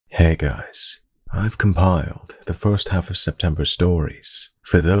Hey guys, I've compiled the first half of September's stories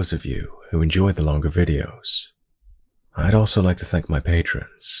for those of you who enjoy the longer videos. I'd also like to thank my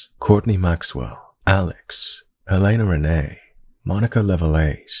patrons, Courtney Maxwell, Alex, Helena Renee, Monica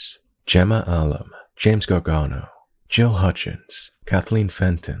Levelace, Gemma Allam, James Gargano, Jill Hutchins, Kathleen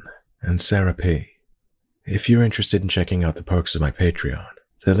Fenton, and Sarah P. If you're interested in checking out the perks of my Patreon,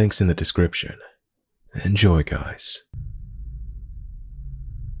 the link's in the description. Enjoy, guys.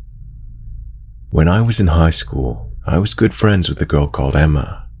 When I was in high school, I was good friends with a girl called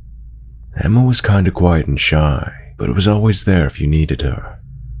Emma. Emma was kinda quiet and shy, but was always there if you needed her.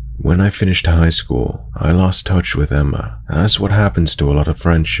 When I finished high school, I lost touch with Emma, as what happens to a lot of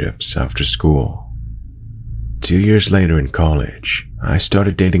friendships after school. 2 years later in college, I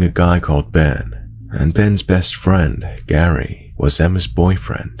started dating a guy called Ben, and Ben's best friend, Gary, was Emma's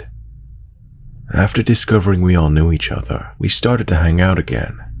boyfriend. After discovering we all knew each other, we started to hang out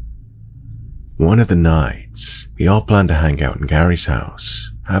again. One of the nights, we all planned to hang out in Gary's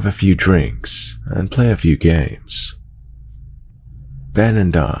house, have a few drinks, and play a few games. Ben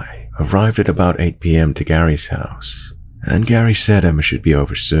and I arrived at about 8 p.m. to Gary's house, and Gary said Emma should be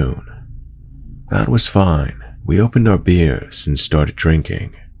over soon. That was fine. We opened our beers and started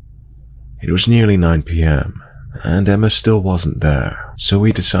drinking. It was nearly 9 p.m., and Emma still wasn't there, so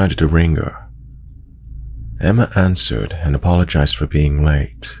we decided to ring her. Emma answered and apologized for being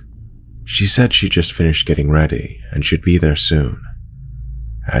late. She said she just finished getting ready and should be there soon.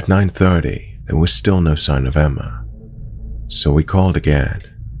 At 9:30, there was still no sign of Emma, so we called again.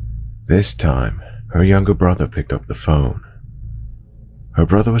 This time, her younger brother picked up the phone. Her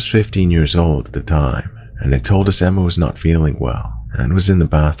brother was 15 years old at the time, and had told us Emma was not feeling well and was in the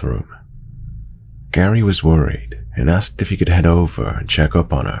bathroom. Gary was worried and asked if he could head over and check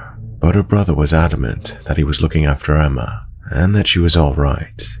up on her, but her brother was adamant that he was looking after Emma and that she was all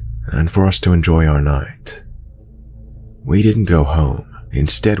right, and for us to enjoy our night. We didn't go home.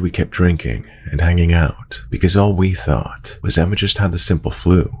 Instead, we kept drinking and hanging out because all we thought was Emma just had the simple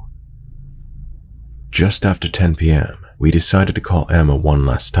flu. Just after 10 p.m., we decided to call Emma one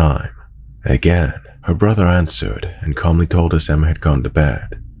last time. Again, her brother answered and calmly told us Emma had gone to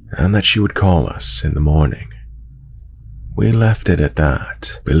bed and that she would call us in the morning. We left it at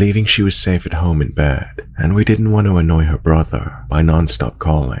that, believing she was safe at home in bed, and we didn't want to annoy her brother by non-stop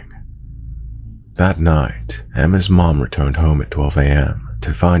calling. That night, Emma's mom returned home at 12 a.m.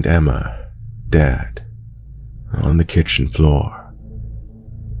 to find Emma dead on the kitchen floor.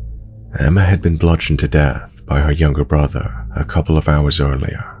 Emma had been bludgeoned to death by her younger brother a couple of hours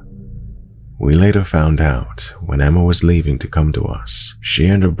earlier. We later found out when Emma was leaving to come to us, she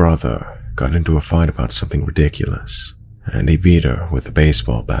and her brother got into a fight about something ridiculous, and he beat her with a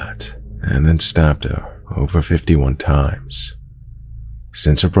baseball bat and then stabbed her over 51 times.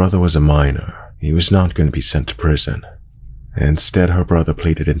 Since her brother was a minor, he was not going to be sent to prison. Instead, her brother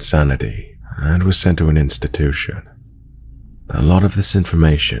pleaded insanity and was sent to an institution. A lot of this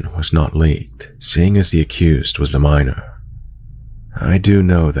information was not leaked, seeing as the accused was a minor. I do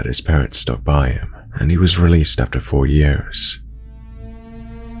know that his parents stuck by him, and he was released after 4 years.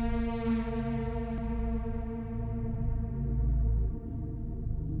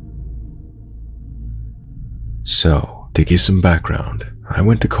 So, to give some background, I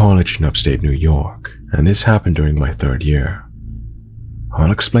went to college in upstate New York, and this happened during my 3rd year.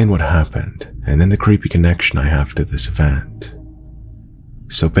 I'll explain what happened, and then the creepy connection I have to this event.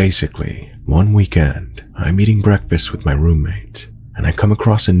 So basically, one weekend, I'm eating breakfast with my roommate, and I come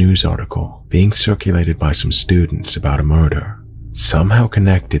across a news article being circulated by some students about a murder, somehow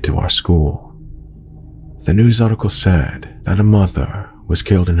connected to our school. The news article said that a mother was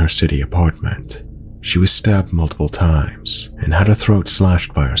killed in her city apartment. She was stabbed multiple times and had her throat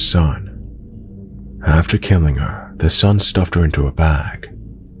slashed by her son. After killing her, the son stuffed her into a bag.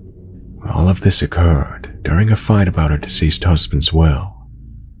 All of this occurred during a fight about her deceased husband's will.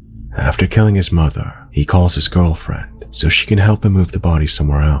 After killing his mother, he calls his girlfriend so she can help him move the body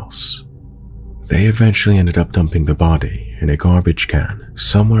somewhere else. They eventually ended up dumping the body in a garbage can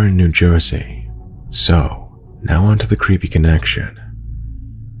somewhere in New Jersey. So, now onto the creepy connection.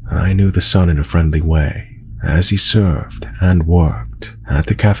 I knew the son in a friendly way, as he served and worked at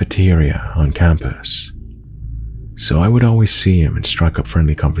the cafeteria on campus. So I would always see him and strike up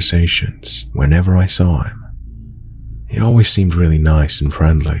friendly conversations whenever I saw him. He always seemed really nice and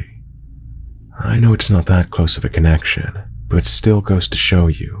friendly. I know it's not that close of a connection, but still goes to show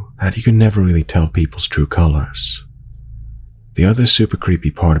you that you can never really tell people's true colors. The other super creepy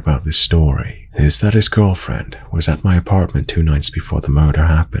part about this story is that his girlfriend was at my apartment 2 nights before the murder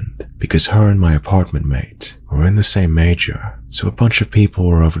happened, because her and my apartment mate were in the same major, so a bunch of people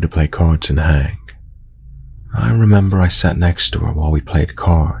were over to play cards and hang. I remember I sat next to her while we played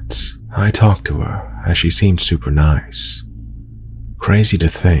cards. I talked to her as she seemed super nice. Crazy to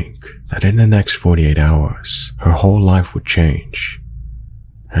think that in the next 48 hours, her whole life would change,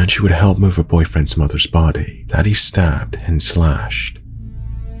 and she would help move her boyfriend's mother's body that he stabbed and slashed.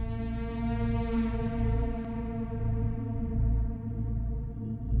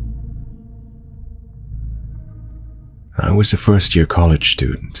 I was a first-year college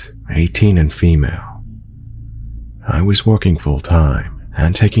student, 18 and female. I was working full-time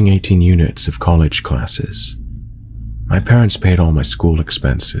and taking 18 units of college classes. My parents paid all my school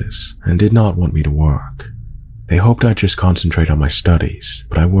expenses and did not want me to work. They hoped I'd just concentrate on my studies,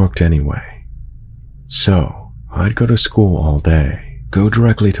 but I worked anyway. So, I'd go to school all day, go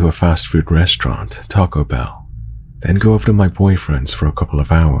directly to a fast food restaurant, Taco Bell, then go over to my boyfriend's for a couple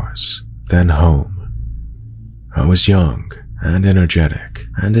of hours, then home. I was young and energetic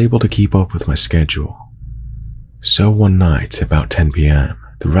and able to keep up with my schedule. So one night, about 10 p.m.,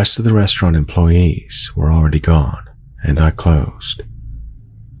 the rest of the restaurant employees were already gone, and I closed.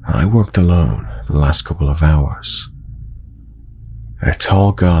 I worked alone the last couple of hours. A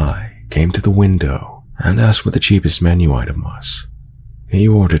tall guy came to the window and asked what the cheapest menu item was. He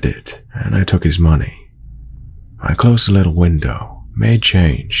ordered it, and I took his money. I closed the little window, made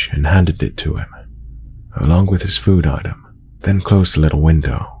change, and handed it to him, along with his food item, then closed the little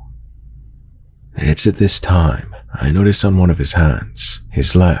window. It's at this time I noticed on one of his hands,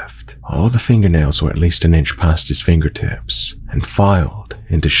 his left, all the fingernails were at least an inch past his fingertips and filed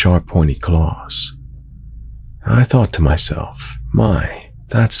into sharp pointy claws. I thought to myself, my,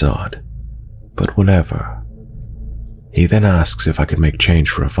 that's odd, but whatever. He then asks if I could make change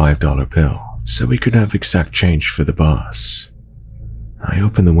for a $5 bill so we could have exact change for the bus. I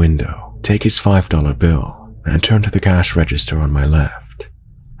open the window, take his $5 bill, and turn to the cash register on my left,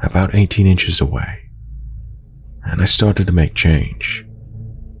 about 18 inches away, and I started to make change.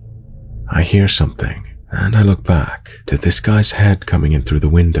 I hear something, and I look back to this guy's head coming in through the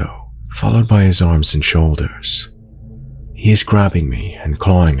window, followed by his arms and shoulders. He is grabbing me and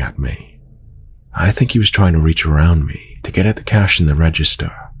clawing at me. I think he was trying to reach around me to get at the cash in the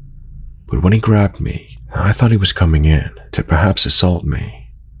register, but when he grabbed me, I thought he was coming in to perhaps assault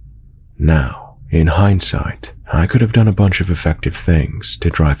me. Now, in hindsight, I could have done a bunch of effective things to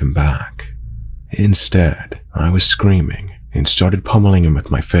drive him back. Instead, I was screaming and started pummeling him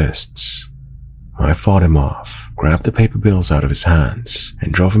with my fists. I fought him off, grabbed the paper bills out of his hands,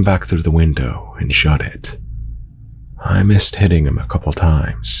 and drove him back through the window and shut it. I missed hitting him a couple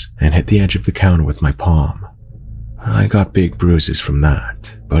times and hit the edge of the counter with my palm. I got big bruises from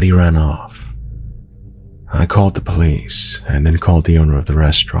that, but he ran off. I called the police and then called the owner of the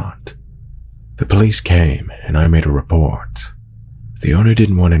restaurant. The police came and I made a report. The owner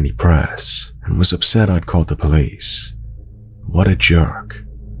didn't want any press and was upset I'd called the police. What a jerk.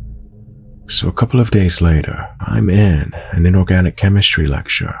 So a couple of days later, I'm in an inorganic chemistry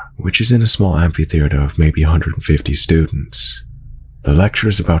lecture, which is in a small amphitheater of maybe 150 students. The lecture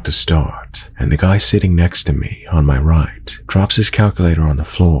is about to start, and the guy sitting next to me on my right drops his calculator on the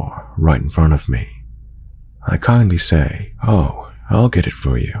floor right in front of me. I kindly say, "Oh, I'll get it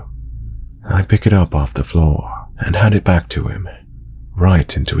for you." I pick it up off the floor and hand it back to him,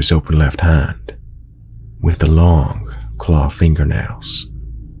 right into his open left hand, with the long claw fingernails.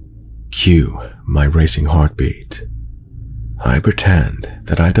 Cue my racing heartbeat. I pretend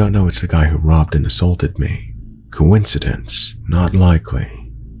that I don't know it's the guy who robbed and assaulted me. Coincidence? Not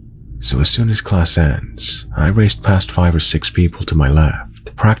likely. So as soon as class ends, I raced past 5 or 6 people to my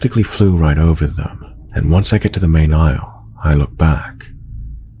left, practically flew right over them, and once I get to the main aisle, I look back.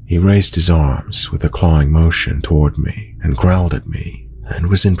 He raised his arms with a clawing motion toward me and growled at me and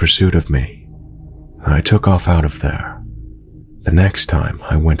was in pursuit of me. I took off out of there. The next time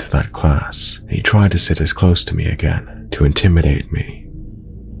I went to that class, he tried to sit as close to me again to intimidate me.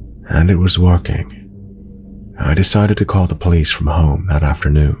 And it was working. I decided to call the police from home that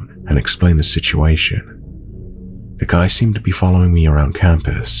afternoon and explain the situation. The guy seemed to be following me around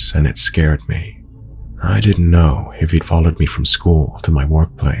campus, and it scared me. I didn't know if he'd followed me from school to my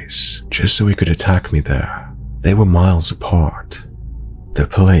workplace just so he could attack me there. They were miles apart. The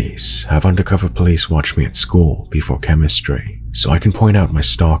police have undercover police watch me at school before chemistry, so I can point out my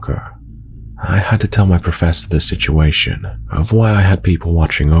stalker. I had to tell my professor the situation of why I had people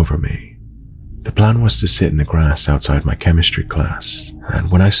watching over me. The plan was to sit in the grass outside my chemistry class,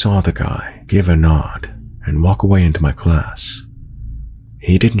 and when I saw the guy, give a nod, and walk away into my class.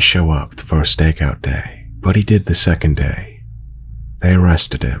 He didn't show up the first stakeout day, but he did the second day. They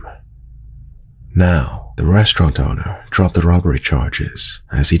arrested him. Now, the restaurant owner dropped the robbery charges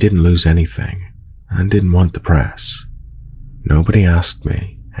as he didn't lose anything and didn't want the press. Nobody asked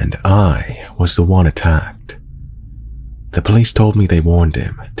me, and I was the one attacked. The police told me they warned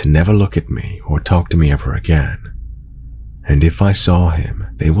him to never look at me or talk to me ever again. And if I saw him,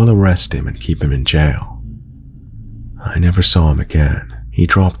 they will arrest him and keep him in jail. I never saw him again. He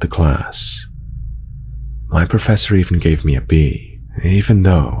dropped the class. My professor even gave me a B, even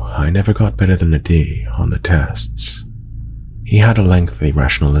though I never got better than a D on the tests. He had a lengthy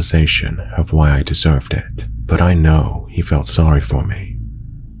rationalization of why I deserved it, but I know he felt sorry for me.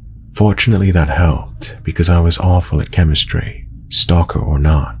 Fortunately, that helped because I was awful at chemistry, stalker or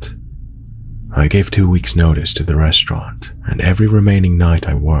not. I gave 2 weeks' notice to the restaurant, and every remaining night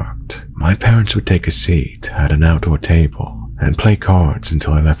I worked, my parents would take a seat at an outdoor table and play cards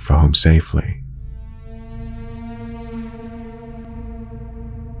until I left for home safely.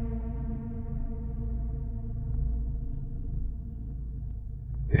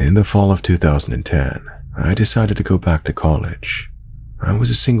 In the fall of 2010, I decided to go back to college. I was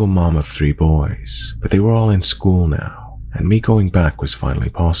a single mom of 3 boys, but they were all in school now, and me going back was finally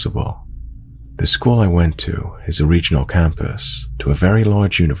possible. The school I went to is a regional campus to a very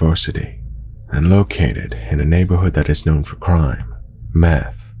large university, and located in a neighborhood that is known for crime,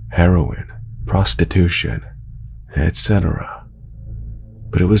 meth, heroin, prostitution, etc.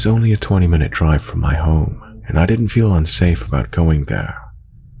 But it was only a 20-minute drive from my home, and I didn't feel unsafe about going there.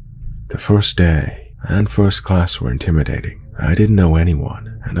 The first day and first class were intimidating. I didn't know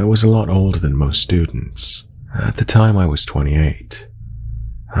anyone, and I was a lot older than most students. At the time, I was 28.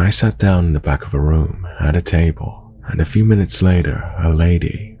 I sat down in the back of a room at a table, and a few minutes later, a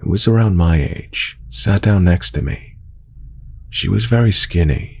lady who was around my age sat down next to me. She was very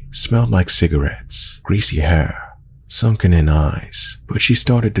skinny, smelled like cigarettes, greasy hair, sunken-in eyes, but she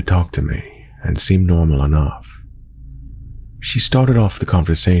started to talk to me and seemed normal enough. She started off the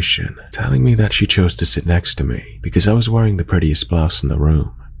conversation telling me that she chose to sit next to me because I was wearing the prettiest blouse in the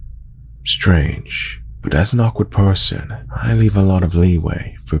room. Strange, but as an awkward person, I leave a lot of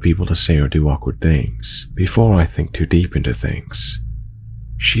leeway for people to say or do awkward things before I think too deep into things.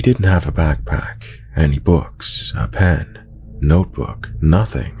 She didn't have a backpack, any books, a pen, notebook,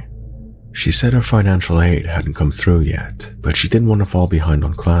 nothing. She said her financial aid hadn't come through yet, but she didn't want to fall behind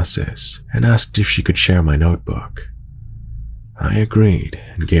on classes and asked if she could share my notebook. I agreed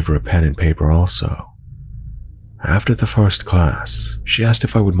and gave her a pen and paper also. After the first class, she asked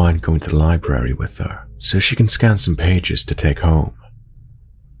if I would mind going to the library with her so she can scan some pages to take home.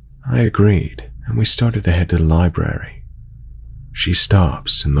 I agreed, and we started to head to the library. She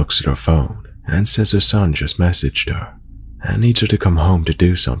stops and looks at her phone and says her son just messaged her and needs her to come home to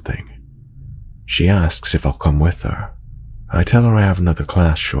do something. She asks if I'll come with her. I tell her I have another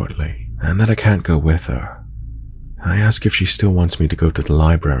class shortly and that I can't go with her. I ask if she still wants me to go to the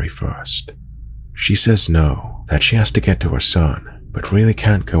library first. She says no, that she has to get to her son, but really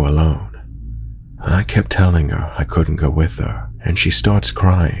can't go alone. I kept telling her I couldn't go with her, and she starts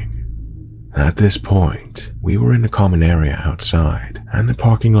crying. At this point, we were in a common area outside, and the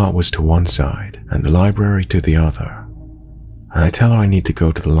parking lot was to one side, and the library to the other. I tell her I need to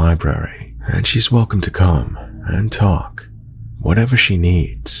go to the library, and she's welcome to come and talk, whatever she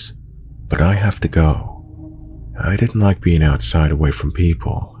needs, but I have to go. I didn't like being outside away from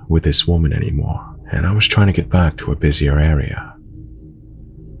people with this woman anymore, and I was trying to get back to a busier area.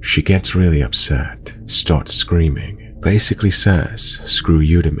 She gets really upset, starts screaming, basically says, "Screw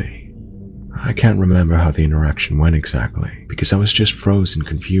you" to me. I can't remember how the interaction went exactly, because I was just frozen in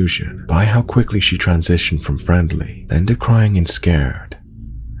confusion by how quickly she transitioned from friendly, then to crying and scared,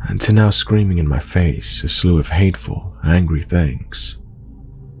 and to now screaming in my face a slew of hateful, angry things.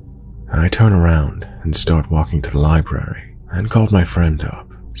 I turn around and start walking to the library and called my friend up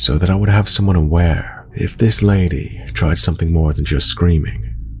so that I would have someone aware if this lady tried something more than just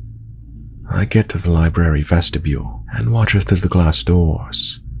screaming. I get to the library vestibule and watch her through the glass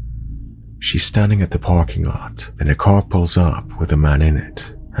doors. She's standing at the parking lot, and a car pulls up with a man in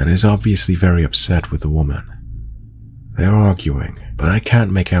it and is obviously very upset with the woman. They're arguing, but I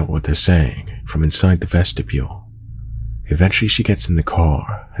can't make out what they're saying from inside the vestibule. Eventually she gets in the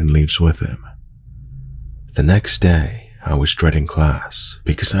car and leaves with him. The next day, I was dreading class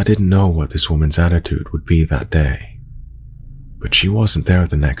because I didn't know what this woman's attitude would be that day. But she wasn't there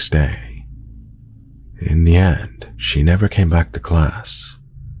the next day. In the end, she never came back to class.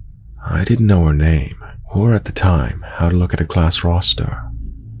 I didn't know her name or at the time how to look at a class roster.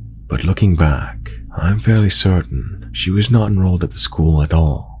 But looking back, I'm fairly certain she was not enrolled at the school at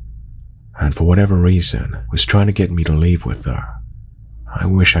all, and for whatever reason was trying to get me to leave with her. I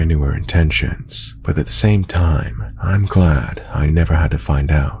wish I knew her intentions, but at the same time, I'm glad I never had to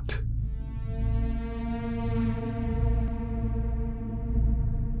find out.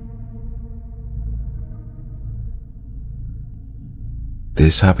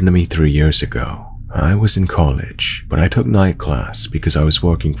 This happened to me 3 years ago. I was in college, but I took night class because I was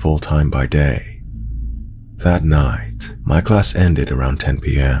working full-time by day. That night, my class ended around 10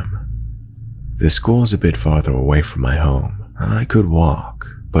 p.m. The school is a bit farther away from my home. I could walk,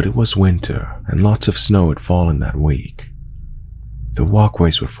 but it was winter and lots of snow had fallen that week. The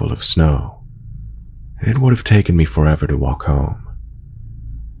walkways were full of snow. It would have taken me forever to walk home.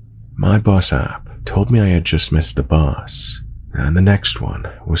 My bus app told me I had just missed the bus, and the next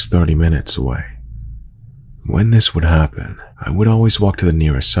one was 30 minutes away. When this would happen, I would always walk to the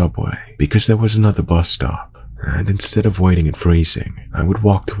nearest subway because there was another bus stop, and instead of waiting and freezing, I would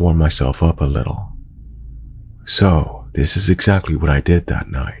walk to warm myself up a little. So, this is exactly what I did that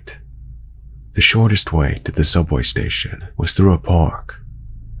night. The shortest way to the subway station was through a park.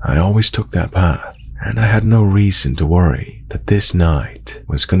 I always took that path, and I had no reason to worry that this night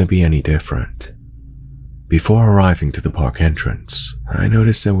was going to be any different. Before arriving to the park entrance, I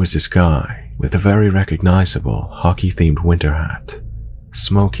noticed there was this guy with a very recognizable hockey-themed winter hat,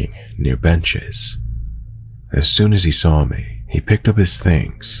 smoking near benches. As soon as he saw me, he picked up his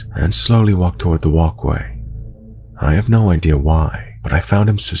things and slowly walked toward the walkway. I have no idea why, but I found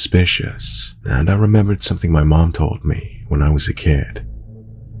him suspicious, and I remembered something my mom told me when I was a kid.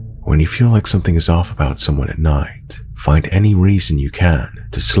 When you feel like something is off about someone at night, find any reason you can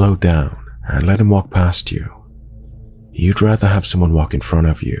to slow down and let him walk past you. You'd rather have someone walk in front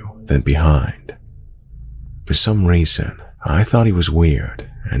of you than behind. For some reason, I thought he was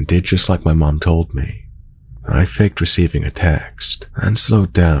weird and did just like my mom told me. I faked receiving a text and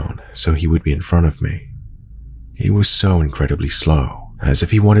slowed down so he would be in front of me. He was so incredibly slow, as if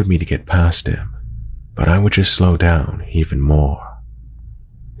he wanted me to get past him, but I would just slow down even more.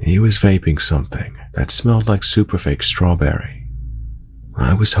 He was vaping something that smelled like super fake strawberry.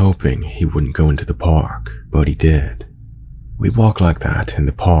 I was hoping he wouldn't go into the park, but he did. We walked like that in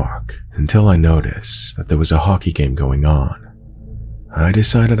the park until I noticed that there was a hockey game going on. I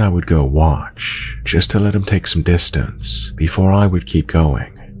decided I would go watch, just to let him take some distance before I would keep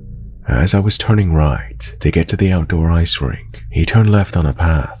going. As I was turning right to get to the outdoor ice rink, he turned left on a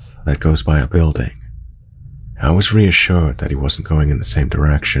path that goes by a building. I was reassured that he wasn't going in the same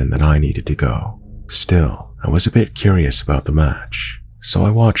direction that I needed to go. Still, I was a bit curious about the match, so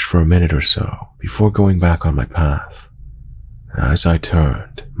I watched for a minute or so before going back on my path. As I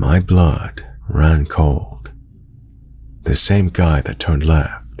turned, my blood ran cold. The same guy that turned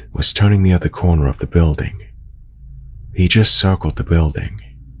left was turning the other corner of the building. He just circled the building.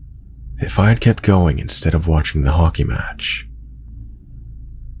 If I had kept going instead of watching the hockey match.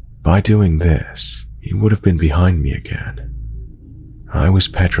 By doing this, he would have been behind me again. I was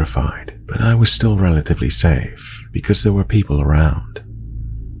petrified, but I was still relatively safe because there were people around.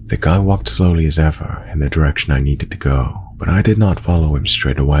 The guy walked slowly as ever in the direction I needed to go, but I did not follow him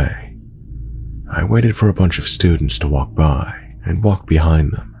straight away. I waited for a bunch of students to walk by and walked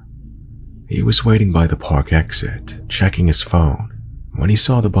behind them. He was waiting by the park exit, checking his phone. When he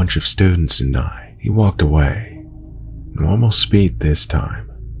saw the bunch of students and I, he walked away. Normal speed this time.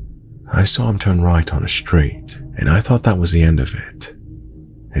 I saw him turn right on a street, and I thought that was the end of it.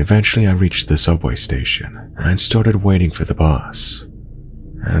 Eventually I reached the subway station and started waiting for the bus.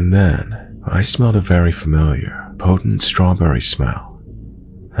 And then I smelled a very familiar, potent strawberry smell.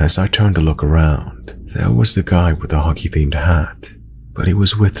 As I turned to look around, there was the guy with the hockey-themed hat, but he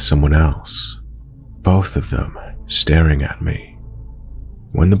was with someone else. Both of them staring at me.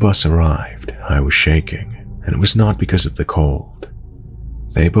 When the bus arrived, I was shaking, and it was not because of the cold.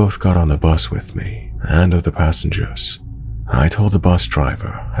 They both got on the bus with me and other passengers. I told the bus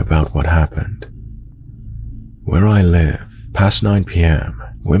driver about what happened. Where I live, past 9 p.m.,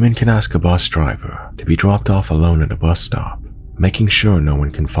 women can ask a bus driver to be dropped off alone at a bus stop, making sure no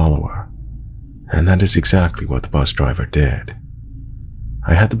one can follow her. And that is exactly what the bus driver did.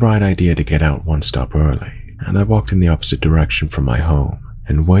 I had the bright idea to get out one stop early, and I walked in the opposite direction from my home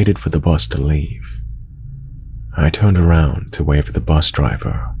and waited for the bus to leave. I turned around to wave at the bus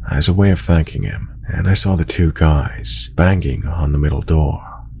driver as a way of thanking him, and I saw the two guys banging on the middle door.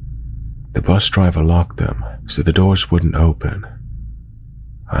 The bus driver locked them so the doors wouldn't open.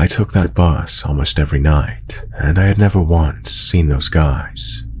 I took that bus almost every night, and I had never once seen those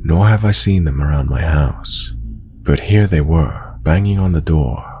guys, nor have I seen them around my house. But here they were, banging on the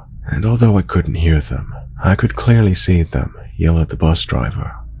door, and although I couldn't hear them, I could clearly see them yell at the bus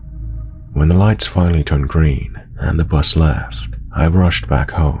driver. When the lights finally turned green and the bus left, I rushed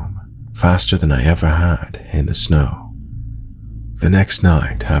back home, faster than I ever had in the snow. The next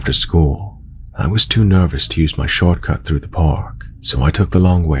night after school, I was too nervous to use my shortcut through the park, so I took the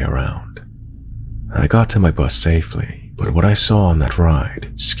long way around. I got to my bus safely, but what I saw on that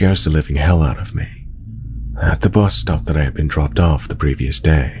ride scares the living hell out of me. At the bus stop that I had been dropped off the previous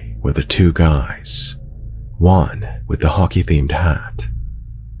day were the two guys, one with the hockey-themed hat.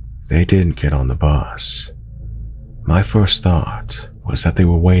 They didn't get on the bus. My first thought was that they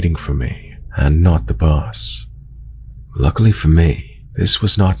were waiting for me and not the bus. Luckily for me, this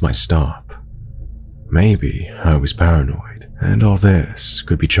was not my stop. Maybe I was paranoid, and all this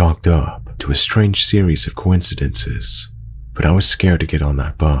could be chalked up to a strange series of coincidences, but I was scared to get on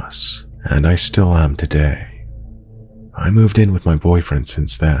that bus, and I still am today. I moved in with my boyfriend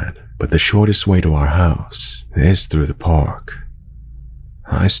since then, but the shortest way to our house is through the park.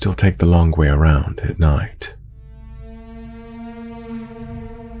 I still take the long way around at night.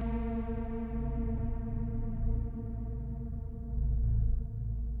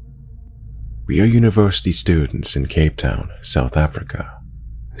 We are university students in Cape Town, South Africa.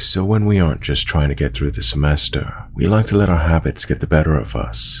 So when we aren't just trying to get through the semester, we like to let our habits get the better of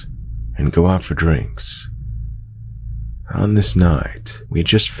us and go out for drinks. On this night, we had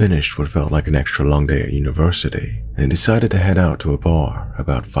just finished what felt like an extra long day at university and decided to head out to a bar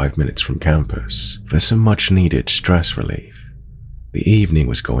about 5 minutes from campus for some much needed stress relief. The evening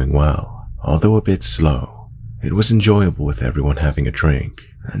was going well, although a bit slow. It was enjoyable with everyone having a drink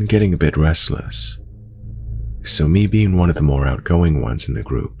and getting a bit restless. So me being one of the more outgoing ones in the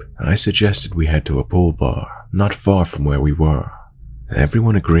group, I suggested we head to a pool bar not far from where we were.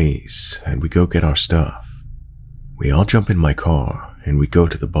 Everyone agrees and we go get our stuff. We all jump in my car and we go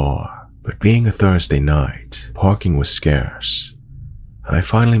to the bar, but being a Thursday night, parking was scarce. I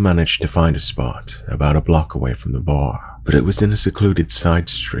finally managed to find a spot about a block away from the bar, but it was in a secluded side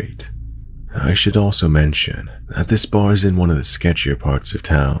street. I should also mention that this bar is in one of the sketchier parts of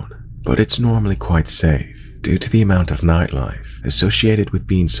town, but it's normally quite safe due to the amount of nightlife associated with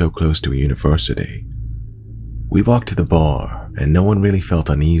being so close to a university. We walked to the bar and no one really felt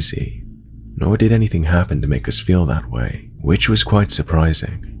uneasy, nor did anything happen to make us feel that way, which was quite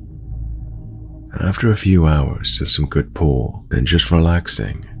surprising. After a few hours of some good pool and just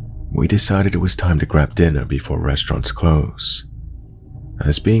relaxing, we decided it was time to grab dinner before restaurants close.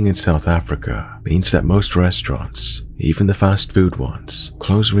 As being in South Africa means that most restaurants, even the fast food ones,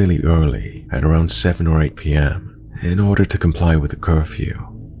 close really early at around 7 or 8 p.m. in order to comply with the curfew.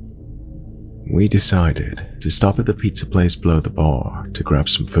 We decided to stop at the pizza place below the bar to grab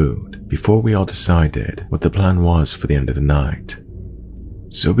some food before we all decided what the plan was for the end of the night.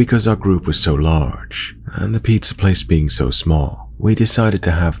 So because our group was so large and the pizza place being so small, we decided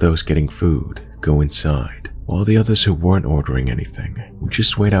to have those getting food go inside, while the others who weren't ordering anything would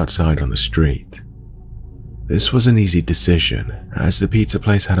just wait outside on the street. This was an easy decision, as the pizza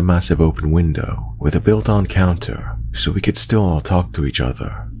place had a massive open window with a built-on counter, so we could still all talk to each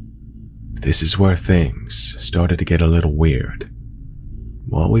other. This is where things started to get a little weird.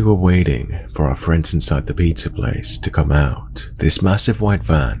 While we were waiting for our friends inside the pizza place to come out, this massive white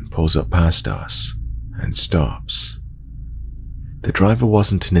van pulls up past us and stops. The driver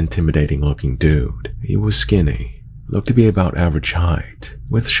wasn't an intimidating-looking dude. He was skinny, looked to be about average height,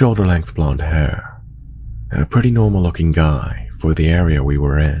 with shoulder-length blonde hair. A pretty normal-looking guy for the area we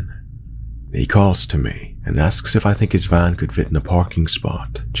were in. He calls to me and asks if I think his van could fit in a parking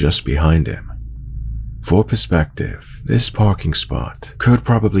spot just behind him. For perspective, this parking spot could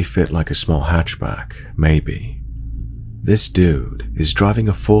probably fit like a small hatchback, maybe. This dude is driving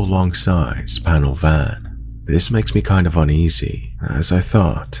a full long-size panel van. This makes me kind of uneasy, as I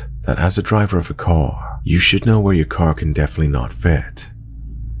thought that as a driver of a car, you should know where your car can definitely not fit.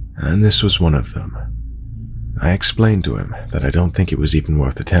 And this was one of them. I explained to him that I don't think it was even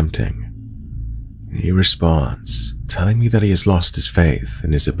worth attempting. He responds, telling me that he has lost his faith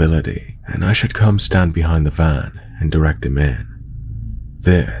in his ability and I should come stand behind the van and direct him in.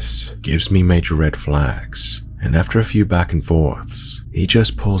 This gives me major red flags, and after a few back and forths, he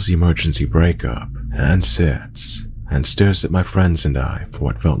just pulls the emergency brake up and sits and stares at my friends and I for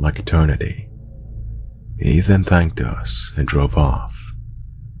what felt like eternity. He then thanked us and drove off.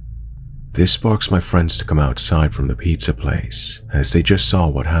 This sparks my friends to come outside from the pizza place, as they just saw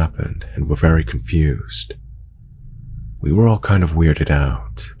what happened and were very confused. We were all kind of weirded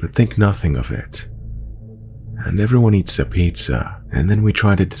out, but think nothing of it. And everyone eats their pizza and then we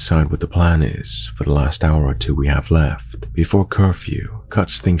try to decide what the plan is for the last hour or two we have left before curfew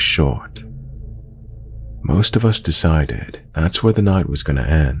cuts things short. Most of us decided that's where the night was going to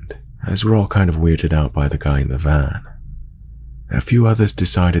end, as we're all kind of weirded out by the guy in the van. A few others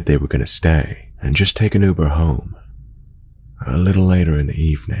decided they were going to stay and just take an Uber home. A little later in the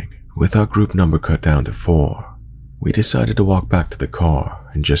evening, with our group number cut down to 4, we decided to walk back to the car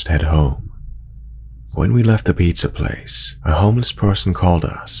and just head home. When we left the pizza place, a homeless person called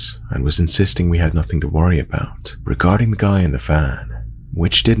us and was insisting we had nothing to worry about regarding the guy in the van,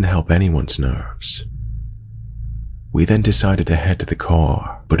 which didn't help anyone's nerves. We then decided to head to the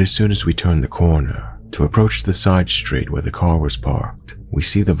car, but as soon as we turned the corner to approach the side street where the car was parked, we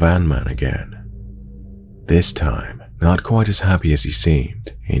see the van man again. This time, not quite as happy as he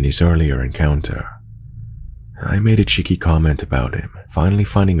seemed in his earlier encounter. I made a cheeky comment about him finally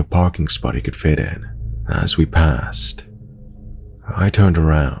finding a parking spot he could fit in as we passed. I turned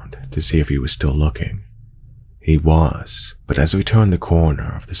around to see if he was still looking. He was, but as we turned the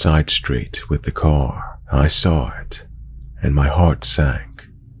corner of the side street with the car, I saw it, and my heart sank.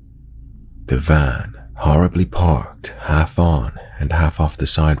 The van, horribly parked half on and half off the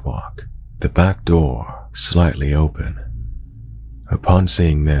sidewalk, the back door slightly open. Upon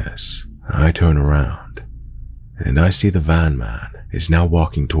seeing this, I turn around, and I see the van man is now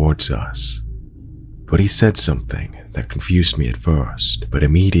walking towards us. But he said something that confused me at first, but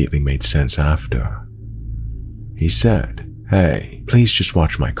immediately made sense after. He said, "Hey, please just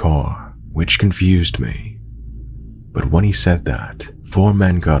watch my car," which confused me. But when he said that, 4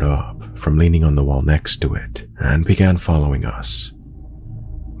 men got up from leaning on the wall next to it and began following us.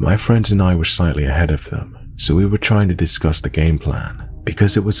 My friends and I were slightly ahead of them, so we were trying to discuss the game plan,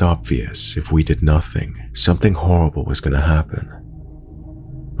 because it was obvious if we did nothing, something horrible was going to happen.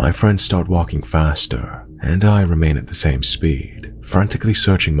 My friends start walking faster, and I remain at the same speed, frantically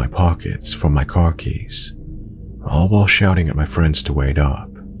searching my pockets for my car keys, all while shouting at my friends to wait up,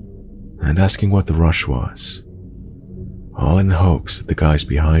 and asking what the rush was. All in hopes that the guys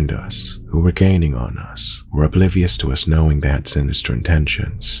behind us, who were gaining on us, were oblivious to us knowing they had sinister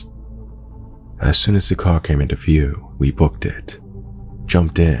intentions. As soon as the car came into view, we booked it,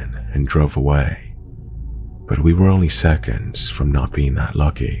 jumped in, and drove away. But we were only seconds from not being that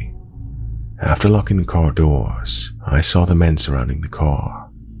lucky. After locking the car doors, I saw the men surrounding the car.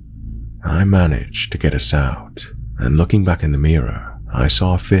 I managed to get us out, and looking back in the mirror, I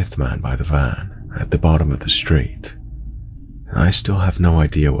saw a 5th man by the van at the bottom of the street. I still have no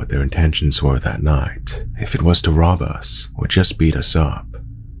idea what their intentions were that night, if it was to rob us or just beat us up.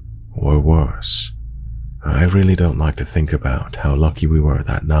 Or worse, I really don't like to think about how lucky we were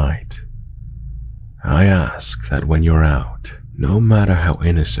that night. I ask that when you're out, no matter how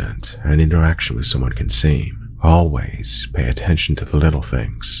innocent an interaction with someone can seem, always pay attention to the little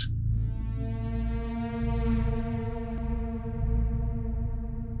things.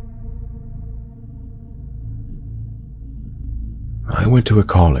 I went to a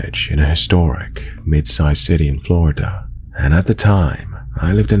college in a historic, mid-sized city in Florida, and at the time,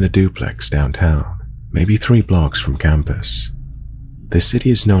 I lived in a duplex downtown, maybe 3 blocks from campus. The city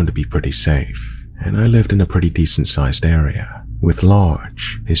is known to be pretty safe, and I lived in a pretty decent-sized area, with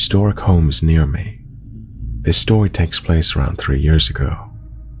large, historic homes near me. This story takes place around 3 years ago.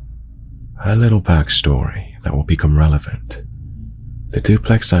 A little backstory that will become relevant. The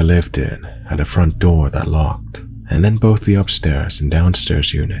duplex I lived in had a front door that locked, and then both the upstairs and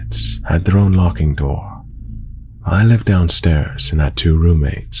downstairs units had their own locking door. I lived downstairs and had 2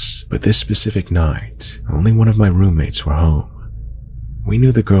 roommates, but this specific night, only one of my roommates were home. We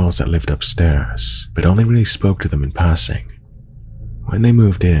knew the girls that lived upstairs, but only really spoke to them in passing. When they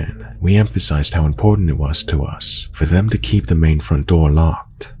moved in, we emphasized how important it was to us for them to keep the main front door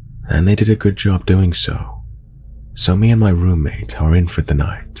locked, and they did a good job doing so. So me and my roommate are in for the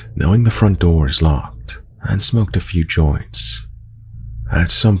night, knowing the front door is locked, and smoked a few joints.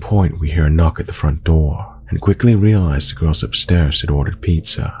 At some point we hear a knock at the front door, and quickly realize the girls upstairs had ordered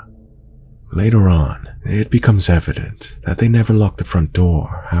pizza. Later on, it becomes evident that they never locked the front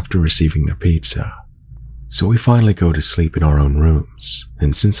door after receiving their pizza. So we finally go to sleep in our own rooms,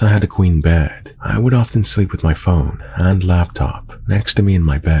 and since I had a queen bed, I would often sleep with my phone and laptop next to me in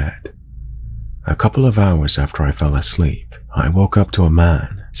my bed. A couple of hours after I fell asleep, I woke up to a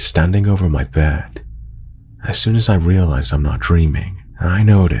man standing over my bed. As soon as I realize I'm not dreaming, I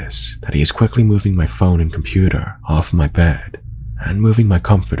notice that he is quickly moving my phone and computer off my bed and moving my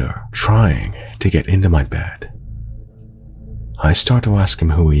comforter, trying to get into my bed. I start to ask him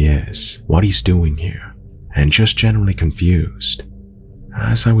who he is, what he's doing here, and just generally confused,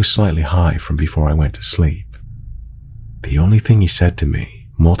 as I was slightly high from before I went to sleep. The only thing he said to me,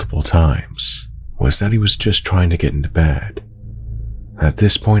 multiple times, was that he was just trying to get into bed. At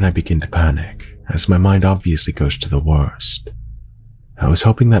this point, I begin to panic, as my mind obviously goes to the worst. I was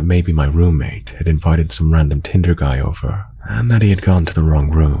hoping that maybe my roommate had invited some random Tinder guy over, and that he had gone to the wrong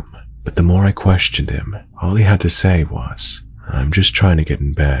room. But the more I questioned him, all he had to say was, "I'm just trying to get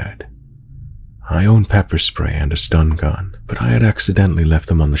in bed." I own pepper spray and a stun gun, but I had accidentally left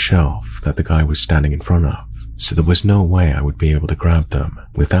them on the shelf that the guy was standing in front of, so there was no way I would be able to grab them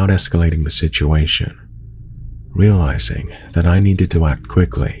without escalating the situation. Realizing that I needed to act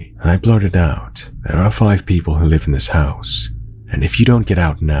quickly, I blurted out, "There are 5 people who live in this house, and if you don't get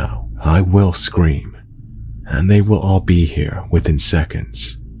out now, I will scream, and they will all be here within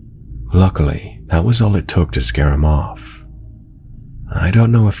seconds." Luckily, that was all it took to scare him off. I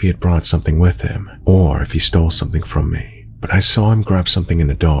don't know if he had brought something with him, or if he stole something from me, but I saw him grab something in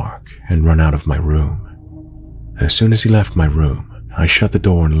the dark and run out of my room. As soon as he left my room, I shut the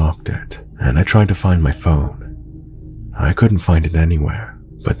door and locked it, and I tried to find my phone. I couldn't find it anywhere,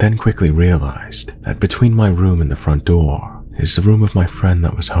 but then quickly realized that between my room and the front door is the room of my friend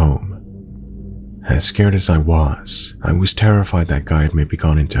that was home. As scared as I was terrified that guy had maybe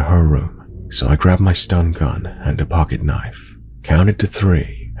gone into her room, so I grabbed my stun gun and a pocket knife, counted to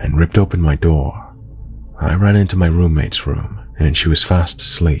 3, and ripped open my door. I ran into my roommate's room, and she was fast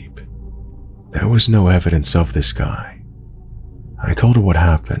asleep. There was no evidence of this guy. I told her what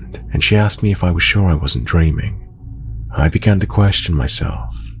happened, and she asked me if I was sure I wasn't dreaming. I began to question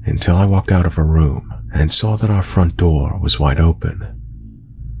myself until I walked out of her room and saw that our front door was wide open.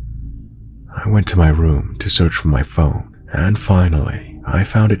 I went to my room to search for my phone, and finally, I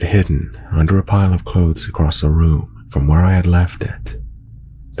found it hidden under a pile of clothes across the room from where I had left it.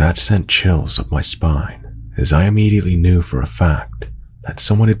 That sent chills up my spine, as I immediately knew for a fact that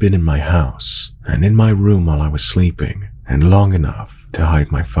someone had been in my house and in my room while I was sleeping, and long enough to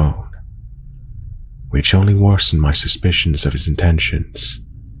hide my phone, which only worsened my suspicions of his intentions.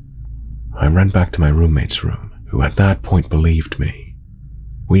 I ran back to my roommate's room, who at that point believed me.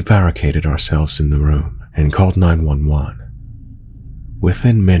 We barricaded ourselves in the room and called 911.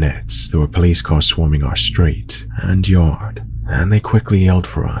 Within minutes, there were police cars swarming our street and yard, and they quickly yelled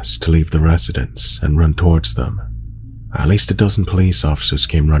for us to leave the residence and run towards them. At least a dozen police officers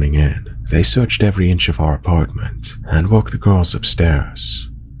came running in. They searched every inch of our apartment and woke the girls upstairs.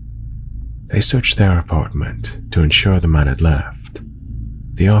 They searched their apartment to ensure the man had left.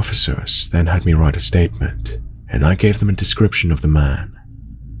 The officers then had me write a statement, and I gave them a description of the man.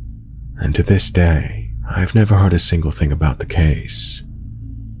 And to this day, I've never heard a single thing about the case.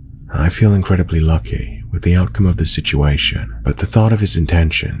 I feel incredibly lucky with the outcome of the situation, but the thought of his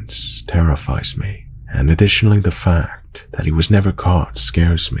intentions terrifies me, and additionally the fact that he was never caught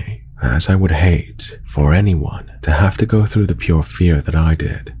scares me, as I would hate for anyone to have to go through the pure fear that I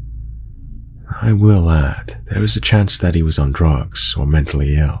did. I will add, there is a chance that he was on drugs or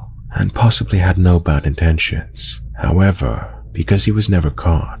mentally ill, and possibly had no bad intentions. However, because he was never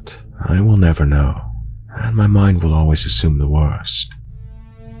caught, I will never know, and my mind will always assume the worst.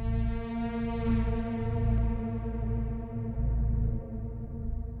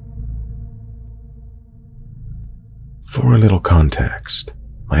 For a little context,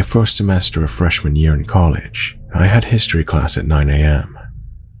 my first semester of freshman year in college, I had history class at 9 a.m.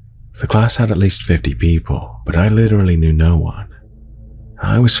 The class had at least 50 people, but I literally knew no one.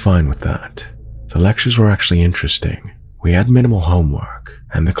 I was fine with that. The lectures were actually interesting. We had minimal homework,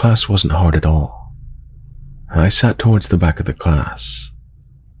 and the class wasn't hard at all. I sat towards the back of the class.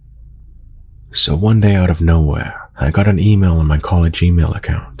 So one day out of nowhere, I got an email on my college email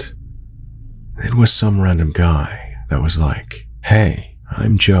account. It was some random guy that was like, "Hey,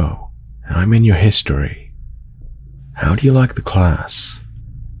 I'm Joe, and I'm in your history. How do you like the class?"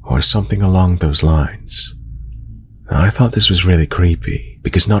 Or something along those lines. I thought this was really creepy,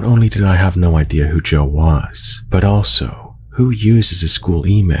 because not only did I have no idea who Joe was, but also, who uses a school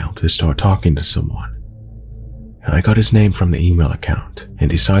email to start talking to someone? I got his name from the email account and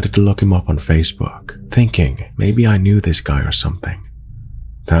decided to look him up on Facebook, thinking maybe I knew this guy or something.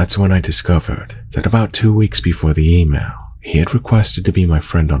 That's when I discovered that about 2 weeks before the email, he had requested to be my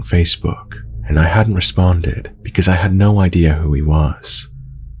friend on Facebook, and I hadn't responded because I had no idea who he was.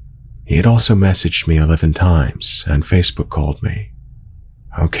 He had also messaged me 11 times, and Facebook called me.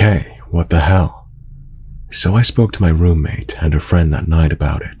 Okay, what the hell? So I spoke to my roommate and her friend that night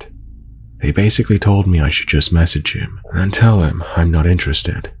about it. They basically told me I should just message him and tell him I'm not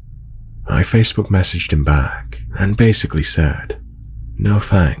interested. I Facebook messaged him back and basically said, "No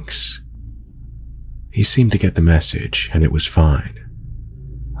thanks." He seemed to get the message and it was fine.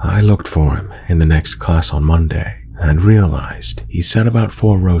 I looked for him in the next class on Monday, and realized he sat about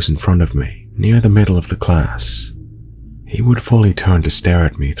 4 rows in front of me, near the middle of the class. He would fully turn to stare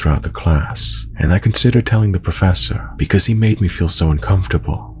at me throughout the class, and I considered telling the professor because he made me feel so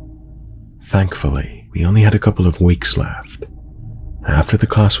uncomfortable. Thankfully, we only had a couple of weeks left. After the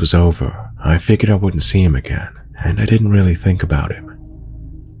class was over, I figured I wouldn't see him again, and I didn't really think about him.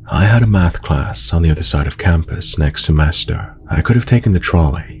 I had a math class on the other side of campus next semester. I could have taken the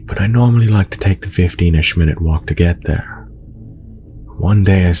trolley, but I normally like to take the 15-ish minute walk to get there. One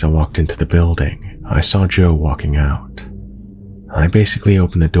day as I walked into the building, I saw Joe walking out. I basically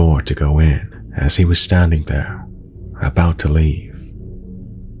opened the door to go in as he was standing there, about to leave.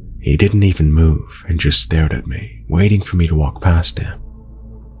 He didn't even move and just stared at me, waiting for me to walk past him.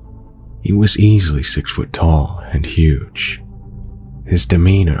 He was easily 6 foot tall and huge. His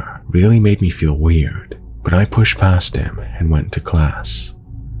demeanor really made me feel weird, but I pushed past him and went to class.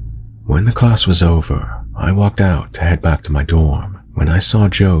 When the class was over, I walked out to head back to my dorm when I saw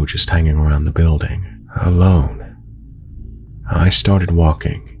Joe just hanging around the building, alone. I started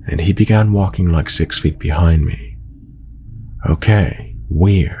walking, and he began walking like 6 feet behind me. Okay,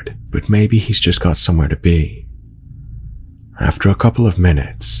 weird, but maybe he's just got somewhere to be. After a couple of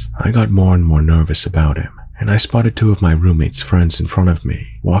minutes, I got more and more nervous about him, and I spotted 2 of my roommate's friends in front of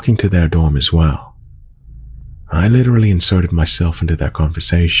me, walking to their dorm as well. I literally inserted myself into their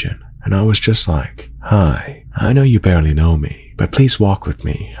conversation, and I was just like, "Hi, I know you barely know me, but please walk with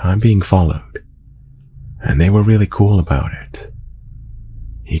me, I'm being followed." And they were really cool about it.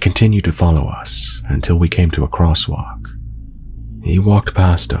 He continued to follow us until we came to a crosswalk. He walked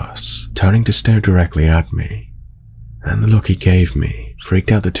past us, turning to stare directly at me, and the look he gave me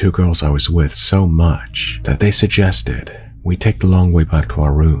freaked out the 2 girls I was with so much that they suggested we take the long way back to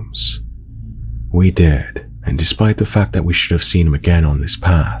our rooms. We did, and despite the fact that we should have seen him again on this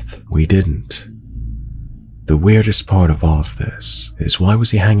path, we didn't. The weirdest part of all of this is, why was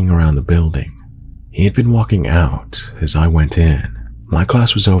he hanging around the building? He had been walking out as I went in. My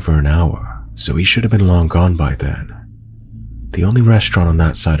class was over an hour, so he should have been long gone by then. The only restaurant on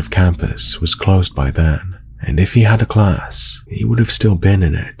that side of campus was closed by then, and if he had a class, he would have still been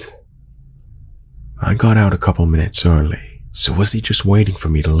in it. I got out a couple minutes early, so was he just waiting for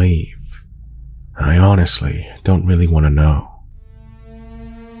me to leave? I honestly don't really want to know.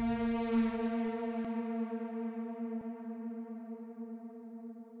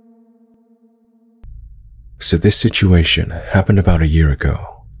 So this situation happened about a year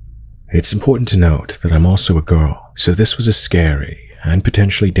ago. It's important to note that I'm also a girl, so this was a scary and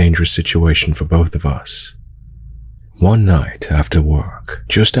potentially dangerous situation for both of us. One night after work,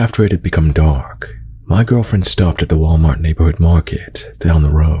 just after it had become dark, my girlfriend stopped at the Walmart neighborhood market down the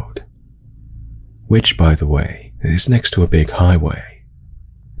road, which, by the way, is next to a big highway.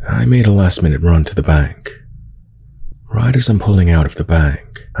 I made a last-minute run to the bank. Right as I'm pulling out of the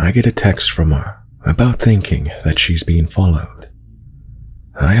bank, I get a text from her about thinking that she's being followed.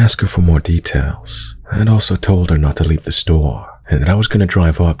 I asked her for more details, and also told her not to leave the store, and that I was going to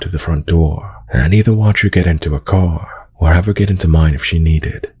drive up to the front door and either watch her get into a car or have her get into mine if she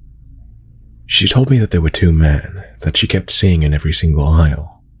needed. She told me that there were 2 men that she kept seeing in every single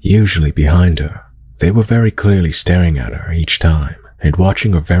aisle, usually behind her. They were very clearly staring at her each time and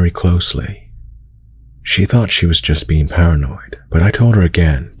watching her very closely. She thought she was just being paranoid, but I told her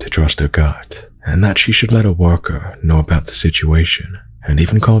again to trust her gut and that she should let a worker know about the situation and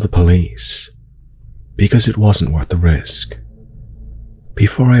even call the police, because it wasn't worth the risk.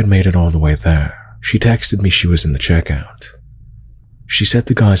 Before I had made it all the way there, she texted me she was in the checkout. She said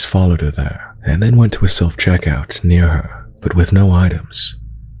the guys followed her there and then went to a self-checkout near her, but with no items.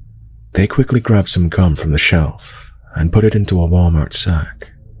 They quickly grabbed some gum from the shelf and put it into a Walmart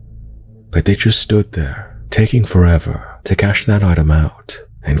sack. But they just stood there, taking forever to cash that item out,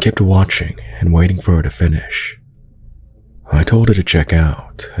 and kept watching and waiting for her to finish. I told her to check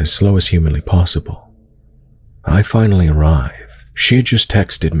out as slow as humanly possible. I finally arrived. She had just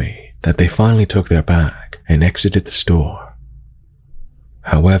texted me that they finally took their bag and exited the store.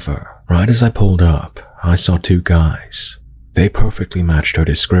 However, right as I pulled up, I saw 2 guys. They perfectly matched her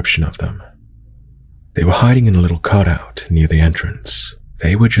description of them. They were hiding in a little cutout near the entrance.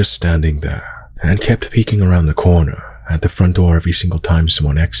 They were just standing there and kept peeking around the corner at the front door every single time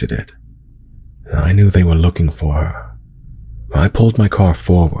someone exited. I knew they were looking for her. I pulled my car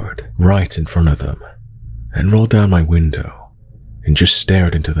forward, right in front of them, and rolled down my window and just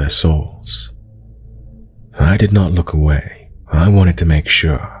stared into their souls. I did not look away. I wanted to make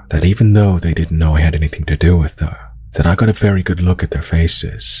sure that even though they didn't know I had anything to do with her, that I got a very good look at their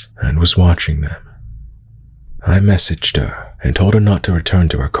faces and was watching them. I messaged her and told her not to return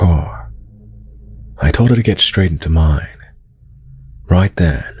to her car. I told her to get straight into mine. Right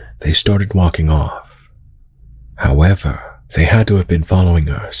then, they started walking off. However, they had to have been following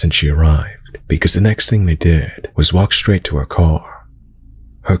her since she arrived, because the next thing they did was walk straight to her car.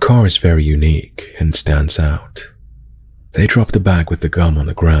 Her car is very unique and stands out. They dropped the bag with the gum on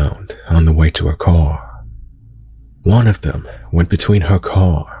the ground on the way to her car. One of them went between her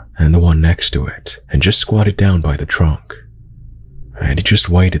car and the one next to it and just squatted down by the trunk. And he just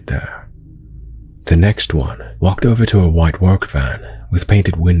waited there. The next one walked over to a white work van with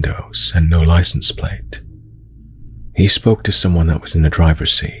painted windows and no license plate. He spoke to someone that was in the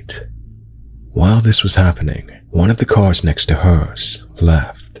driver's seat. While this was happening, one of the cars next to hers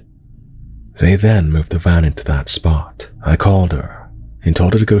left. They then moved the van into that spot. I called her and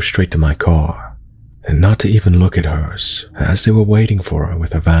told her to go straight to my car and not to even look at hers as they were waiting for her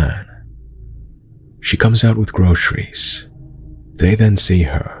with her van. She comes out with groceries. They then see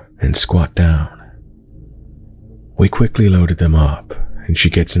her and squat down. We quickly loaded them up and she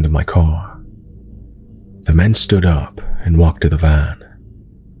gets into my car. The men stood up and walked to the van.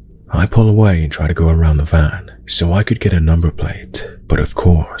 I pull away and try to go around the van so I could get a number plate, but of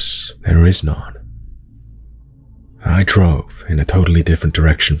course, there is none. I drove in a totally different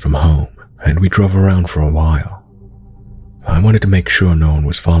direction from home, and we drove around for a while. I wanted to make sure no one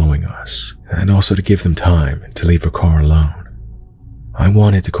was following us, and also to give them time to leave her car alone. I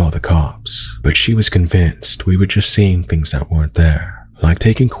wanted to call the cops, but she was convinced we were just seeing things that weren't there, like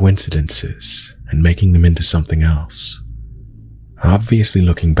taking coincidences and making them into something else. Obviously,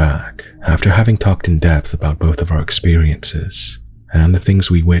 looking back, after having talked in depth about both of our experiences and the things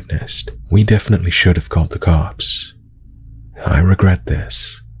we witnessed, we definitely should have called the cops. I regret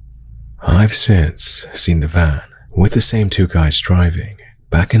this. I've since seen the van with the same two guys driving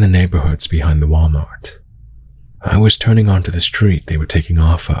back in the neighborhoods behind the Walmart. I was turning onto the street they were taking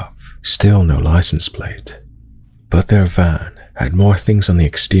off of, still no license plate. But their van had more things on the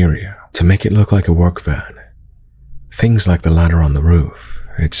exterior to make it look like a work van. Things like the ladder on the roof,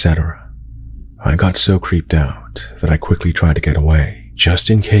 etc. I got so creeped out that I quickly tried to get away, just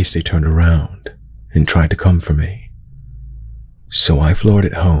in case they turned around and tried to come for me. So I floored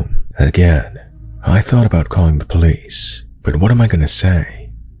it home. Again, I thought about calling the police, but what am I gonna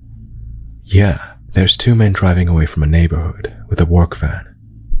say? Yeah, there's two men driving away from a neighborhood with a work van.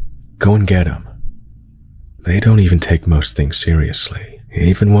 Go and get them. They don't even take most things seriously,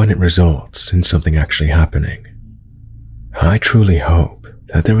 even when it results in something actually happening. I truly hope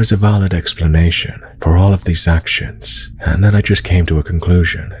that there is a valid explanation for all of these actions, and that I just came to a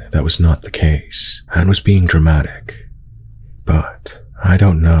conclusion that was not the case and was being dramatic. But I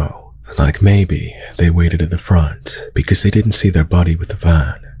don't know, like maybe they waited at the front because they didn't see their buddy with the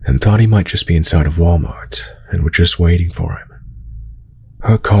van and thought he might just be inside of Walmart and were just waiting for him.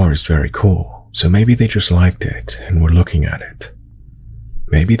 Her car is very cool, so maybe they just liked it and were looking at it.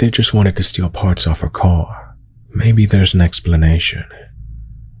 Maybe they just wanted to steal parts off her car. Maybe there's an explanation,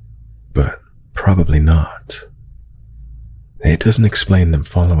 but probably not. It doesn't explain them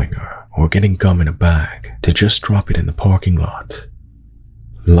following her or getting gum in a bag to just drop it in the parking lot.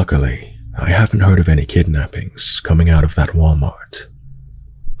 Luckily, I haven't heard of any kidnappings coming out of that Walmart,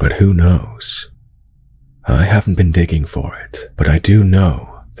 but who knows? I haven't been digging for it, but I do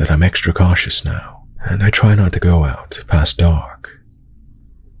know that I'm extra cautious now, and I try not to go out past dark.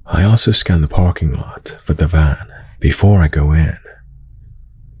 I also scan the parking lot for the van before I go in.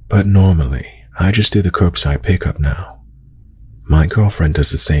 But normally, I just do the curbside pickup now. My girlfriend does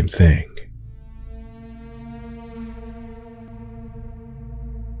the same thing.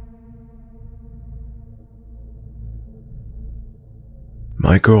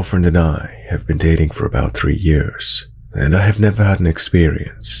 My girlfriend and I have been dating for about 3 years, and I have never had an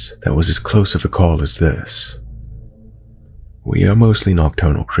experience that was as close of a call as this. We are mostly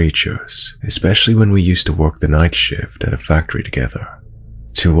nocturnal creatures, especially when we used to work the night shift at a factory together.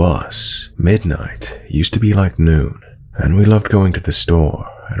 To us, midnight used to be like noon, and we loved going to the store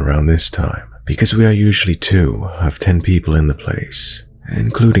at around this time because we are usually 2 of 10 people in the place,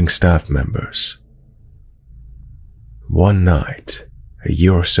 including staff members. One night, a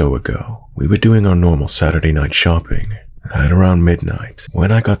year or so ago, we were doing our normal Saturday night shopping at around midnight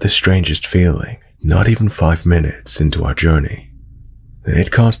when I got the strangest feeling. Not even 5 minutes into our journey.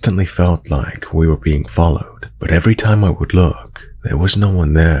 It constantly felt like we were being followed, but every time I would look, there was no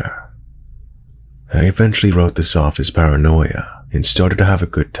one there. I eventually wrote this off as paranoia and started to have a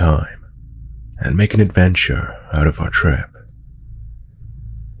good time and make an adventure out of our trip.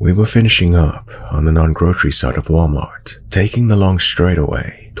 We were finishing up on the non-grocery side of Walmart, taking the long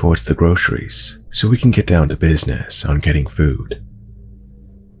straightaway towards the groceries so we can get down to business on getting food.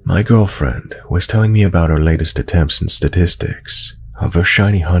 My girlfriend was telling me about her latest attempts and statistics of her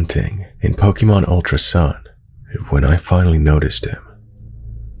shiny hunting in Pokemon Ultra Sun when I finally noticed him.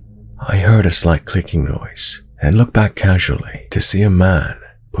 I heard a slight clicking noise and looked back casually to see a man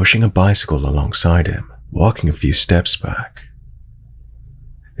pushing a bicycle alongside him, walking a few steps back.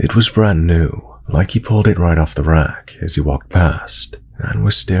 It was brand new, like he pulled it right off the rack as he walked past and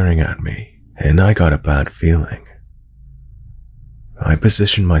was staring at me, and I got a bad feeling. I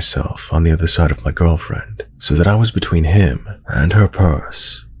positioned myself on the other side of my girlfriend so that I was between him and her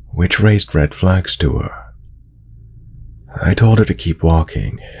purse, which raised red flags to her. I told her to keep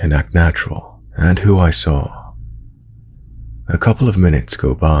walking and act natural, and who I saw. A couple of minutes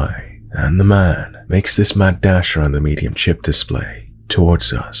go by, and the man makes this mad dash around the medium chip display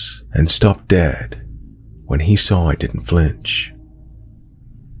towards us and stopped dead when he saw I didn't flinch.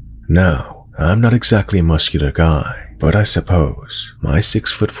 Now, I'm not exactly a muscular guy, but I suppose my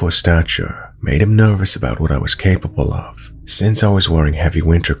 6'4" stature made him nervous about what I was capable of, since I was wearing heavy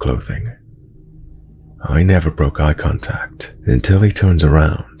winter clothing. I never broke eye contact until he turns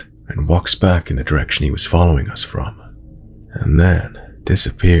around and walks back in the direction he was following us from, and then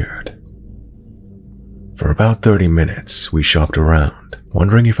disappeared. For about 30 minutes, we shopped around,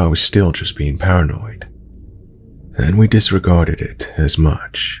 wondering if I was still just being paranoid, and we disregarded it as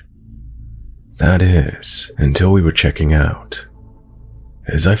much. That is, until we were checking out.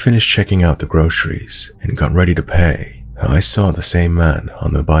 As I finished checking out the groceries and got ready to pay, I saw the same man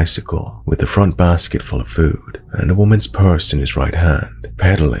on the bicycle with the front basket full of food and a woman's purse in his right hand,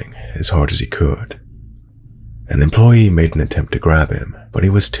 pedaling as hard as he could. An employee made an attempt to grab him, but he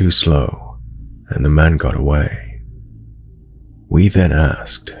was too slow, and the man got away. We then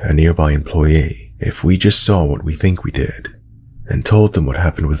asked a nearby employee if we just saw what we think we did, and told them what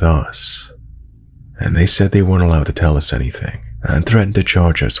happened with us. And they said they weren't allowed to tell us anything, and threatened to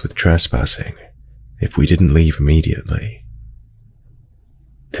charge us with trespassing if we didn't leave immediately.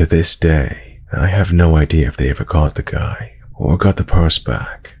 To this day, I have no idea if they ever caught the guy or got the purse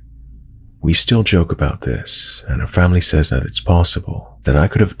back. We still joke about this, and our family says that it's possible that I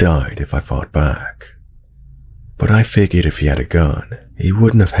could have died if I fought back. But I figured if he had a gun, he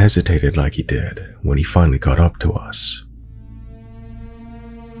wouldn't have hesitated like he did when he finally got up to us.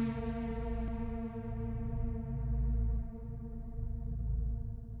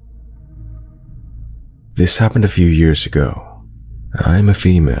 This happened a few years ago. I'm a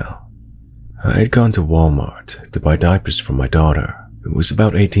female. I had gone to Walmart to buy diapers for my daughter, who was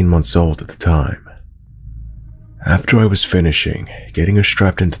about 18 months old at the time. After I was finishing getting her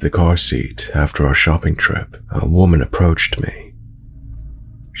strapped into the car seat after our shopping trip, a woman approached me.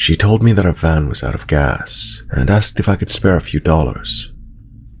 She told me that our van was out of gas and asked if I could spare a few dollars.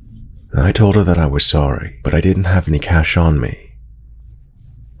 I told her that I was sorry, but I didn't have any cash on me.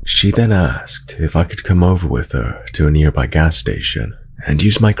 She then asked if I could come over with her to a nearby gas station and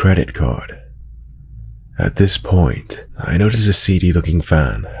use my credit card. At this point, I noticed a seedy-looking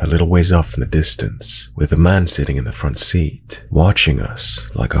van a little ways off in the distance, with a man sitting in the front seat, watching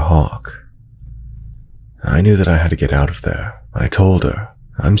us like a hawk. I knew that I had to get out of there. I told her,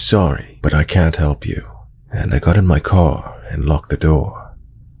 "I'm sorry, but I can't help you," and I got in my car and locked the door.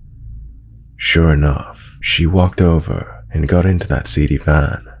 Sure enough, she walked over and got into that seedy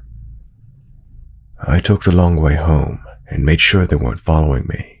van. I took the long way home and made sure they weren't following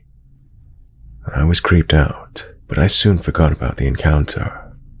me. I was creeped out, but I soon forgot about the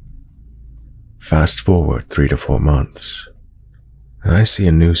encounter. Fast forward 3 to 4 months. I see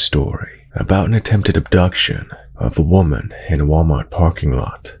a news story about an attempted abduction of a woman in a Walmart parking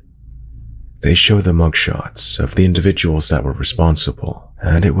lot. They show the mugshots of the individuals that were responsible,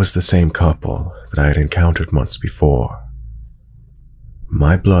 and it was the same couple that I had encountered months before.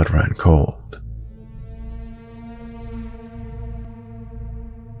 My blood ran cold.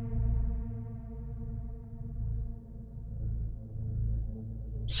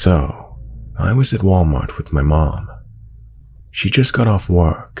 So, I was at Walmart with my mom. She just got off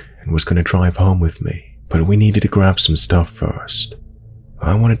work and was going to drive home with me, but we needed to grab some stuff first.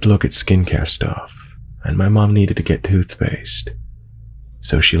 I wanted to look at skincare stuff, and my mom needed to get toothpaste,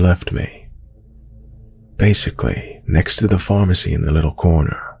 so she left me. Basically, next to the pharmacy in the little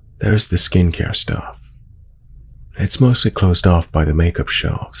corner, there's the skincare stuff. It's mostly closed off by the makeup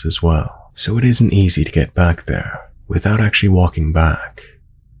shelves as well, so it isn't easy to get back there without actually walking back.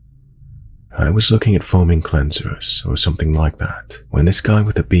 I was looking at foaming cleansers or something like that when this guy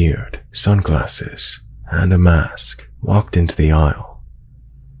with a beard, sunglasses, and a mask walked into the aisle.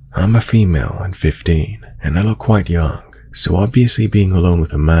 I'm a female and 15, and I look quite young, so obviously being alone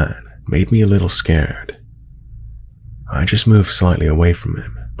with a man made me a little scared. I just moved slightly away from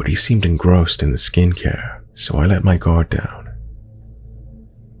him but he seemed engrossed in the skincare, so I let my guard down.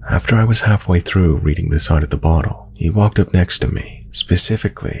 After I was halfway through reading the side of the bottle, he walked up next to me,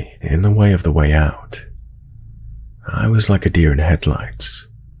 specifically in the way of the way out. I was like a deer in headlights.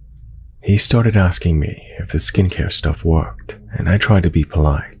 He started asking me if the skincare stuff worked, and I tried to be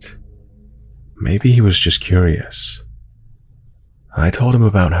polite. Maybe he was just curious. I told him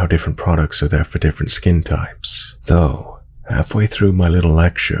about how different products are there for different skin types, though halfway through my little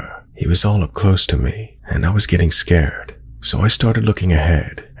lecture, he was all up close to me, and I was getting scared, so I started looking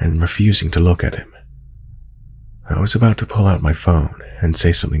ahead and refusing to look at him. I was about to pull out my phone and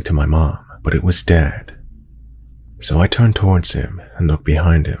say something to my mom, but it was dead. So I turned towards him and looked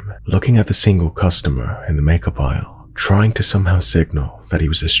behind him, looking at the single customer in the makeup aisle, trying to somehow signal that he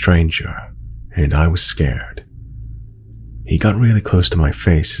was a stranger, and I was scared. He got really close to my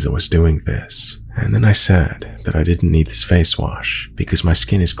face as I was doing this, and then I said that I didn't need this face wash because my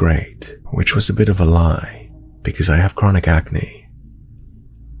skin is great, which was a bit of a lie because I have chronic acne.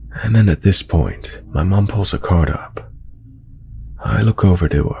 And then at this point, my mom pulls a card up. I look over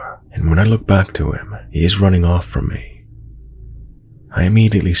to her, and when I look back to him, he is running off from me. I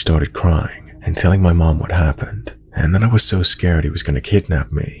immediately started crying and telling my mom what happened, and that I was so scared he was going to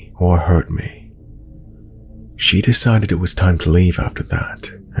kidnap me or hurt me. She decided it was time to leave after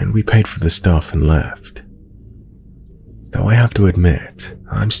that, and we paid for the stuff and left. Though I have to admit,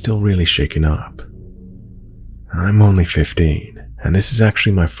 I'm still really shaken up. I'm only 15, and this is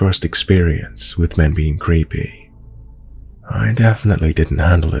actually my first experience with men being creepy. I definitely didn't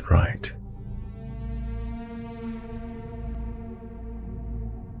handle it right.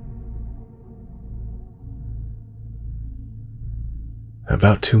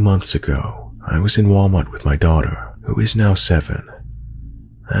 About 2 months ago, I was in Walmart with my daughter, who is now 7,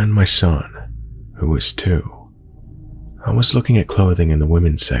 and my son, who is 2. I was looking at clothing in the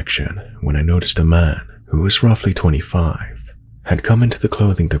women's section when I noticed a man who was roughly 25 had come into the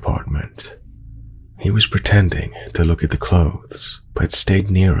clothing department. He was pretending to look at the clothes, but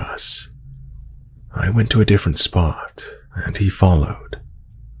stayed near us. I went to a different spot, and he followed.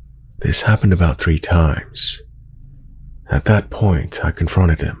 This happened about 3 times. At that point, I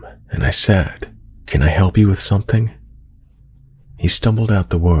confronted him, and I said, "Can I help you with something?" He stumbled out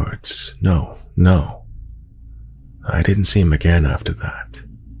the words, "No, no." I didn't see him again after that.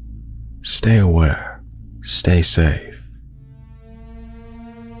 Stay aware. Stay safe.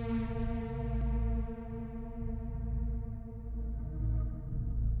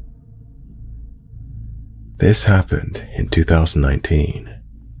 This happened in 2019,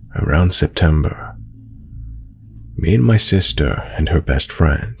 around September. Me and my sister and her best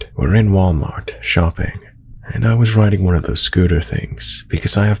friend were in Walmart shopping, and I was riding one of those scooter things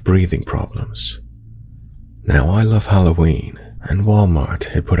because I have breathing problems. Now I love Halloween, and Walmart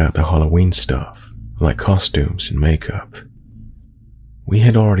had put out the Halloween stuff, like costumes and makeup. We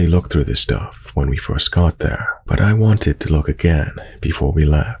had already looked through this stuff when we first got there, but I wanted to look again before we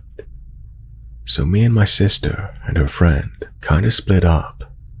left. So me and my sister and her friend kind of split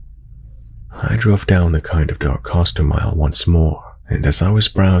up. I drove down the kind of dark costume aisle once more, and as I was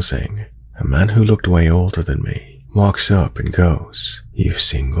browsing, a man who looked way older than me walks up and goes, "You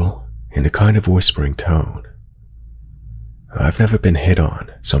single?" in a kind of whispering tone. I've never been hit on,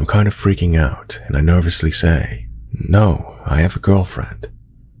 so I'm kind of freaking out, and I nervously say, "No, I have a girlfriend."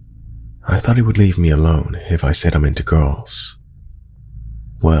 I thought he would leave me alone if I said I'm into girls.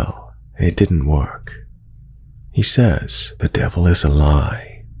 Well, it didn't work. He says the devil is a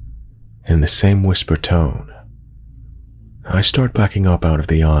lie, in the same whisper tone. I start backing up out of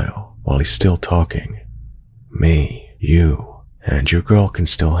the aisle while he's still talking. Me, you, and your girl can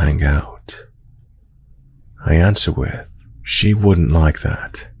still hang out. I answer with, "She wouldn't like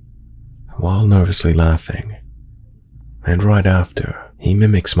that," while nervously laughing. And right after, he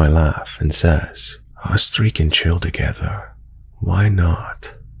mimics my laugh and says, "Us 3 can chill together. Why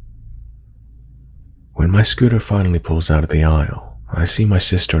not?" When my scooter finally pulls out of the aisle, I see my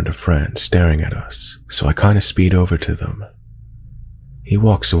sister and a friend staring at us, so I kind of speed over to them. He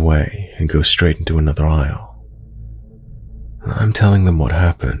walks away and goes straight into another aisle. I'm telling them what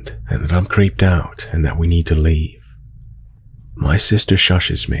happened and that I'm creeped out and that we need to leave. My sister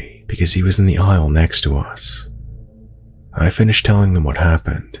shushes me because he was in the aisle next to us. I finished telling them what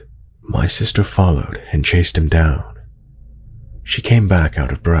happened. My sister followed and chased him down. She came back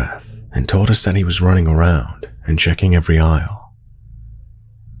out of breath and told us that he was running around and checking every aisle.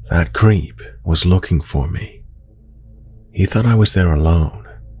 That creep was looking for me. He thought I was there alone,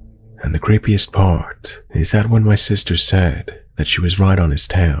 and the creepiest part is that when my sister said that she was right on his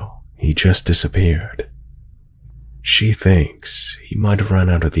tail, he just disappeared. She thinks he might have ran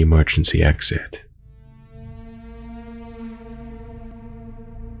out of the emergency exit.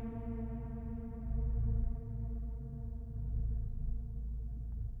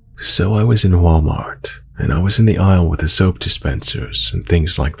 So I was in Walmart, and I was in the aisle with the soap dispensers and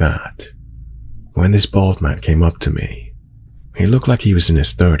things like that, when this bald man came up to me. He looked like he was in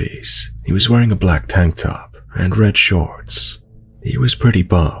his 30s. He was wearing a black tank top and red shorts. He was pretty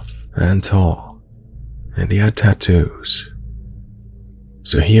buff and tall, and he had tattoos.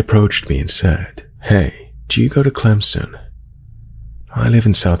 So he approached me and said, "Hey, do you go to Clemson? I live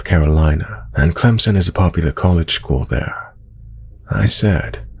in South Carolina, and Clemson is a popular college school there." I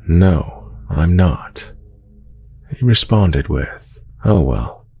said, "No, I'm not." He responded with, "Oh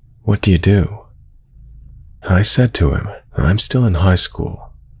well, what do you do?" I said to him, "I'm still in high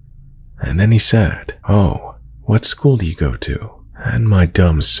school." And then he said, "Oh, what school do you go to?" And my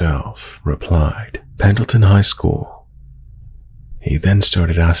dumb self replied, "Pendleton High School." He then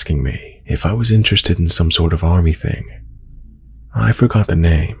started asking me if I was interested in some sort of army thing. I forgot the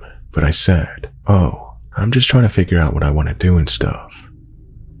name, but I said, "Oh, I'm just trying to figure out what I want to do and stuff."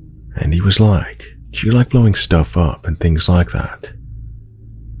 And he was like, "Do you like blowing stuff up and things like that?"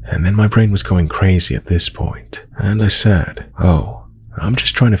 And then my brain was going crazy at this point, and I said, "Oh, I'm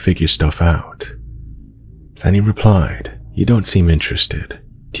just trying to figure stuff out." Then he replied, "You don't seem interested.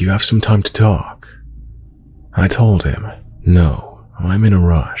 Do you have some time to talk?" I told him, "No, I'm in a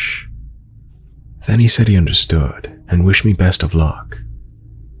rush." Then he said he understood and wished me best of luck.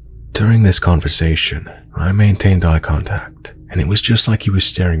 During this conversation, I maintained eye contact, and it was just like he was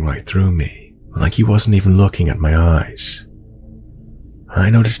staring right through me, like he wasn't even looking at my eyes. I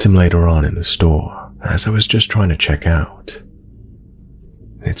noticed him later on in the store as I was just trying to check out.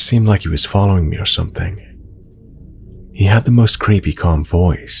 It seemed like he was following me or something. He had the most creepy calm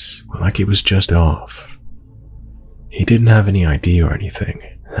voice, like it was just off. He didn't have any ID or anything,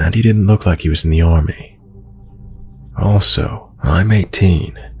 and he didn't look like he was in the army. Also, I'm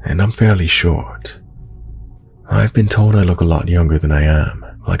 18 and I'm fairly short. I've been told I look a lot younger than I am,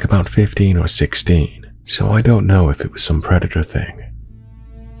 like about 15 or 16, so I don't know if it was some predator thing.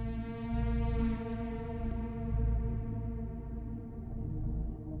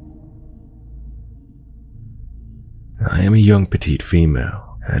 I am a young petite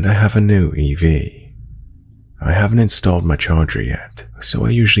female, and I have a new EV. I haven't installed my charger yet, so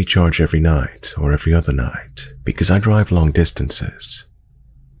I usually charge every night or every other night, because I drive long distances.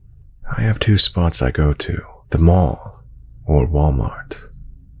 I have two spots I go to, the mall or Walmart.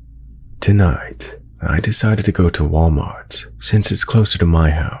 Tonight, I decided to go to Walmart since it's closer to my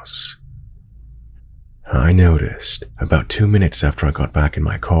house. I noticed, about 2 minutes after I got back in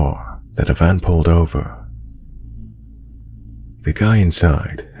my car, that a van pulled over. The guy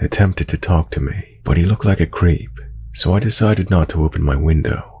inside attempted to talk to me, but he looked like a creep, so I decided not to open my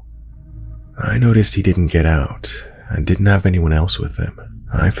window. I noticed he didn't get out and didn't have anyone else with him.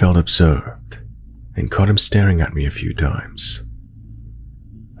 I felt observed and caught him staring at me a few times.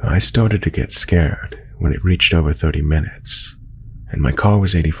 I started to get scared when it reached over 30 minutes, and my car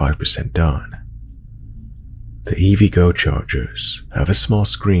was 85% done. The EV Go chargers have a small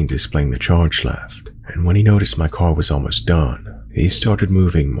screen displaying the charge left, and when he noticed my car was almost done, he started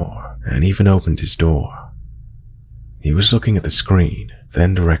moving more and even opened his door. He was looking at the screen,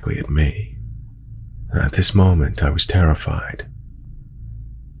 then directly at me. At this moment, I was terrified.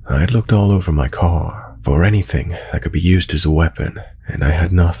 I had looked all over my car for anything that could be used as a weapon, and I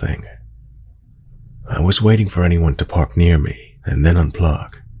had nothing. I was waiting for anyone to park near me and then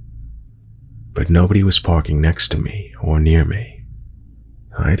unplug. But nobody was parking next to me or near me.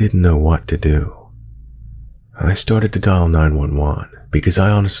 I didn't know what to do. I started to dial 911 because I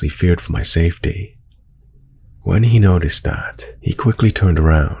honestly feared for my safety. When he noticed that, he quickly turned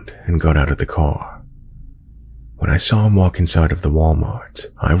around and got out of the car. When I saw him walk inside of the Walmart,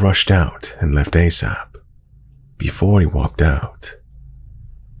 I rushed out and left ASAP. Before he walked out,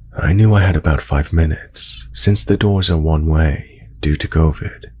 I knew I had about 5 minutes, since the doors are one way due to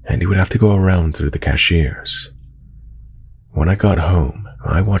COVID, and he would have to go around through the cashiers. When I got home,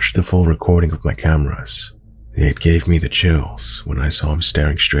 I watched the full recording of my cameras. It gave me the chills when I saw him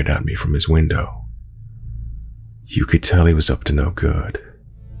staring straight at me from his window. You could tell he was up to no good.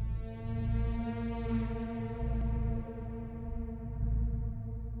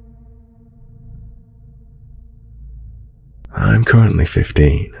 I'm currently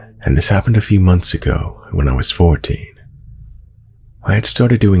 15, and this happened a few months ago when I was 14. I had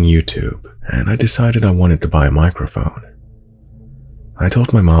started doing YouTube, and I decided I wanted to buy a microphone. I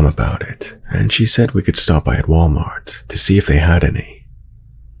told my mom about it, and she said we could stop by at Walmart to see if they had any.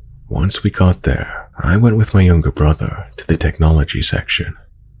 Once we got there, I went with my younger brother to the technology section,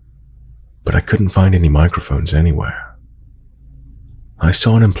 but I couldn't find any microphones anywhere. I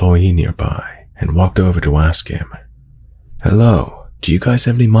saw an employee nearby and walked over to ask him, "Hello, do you guys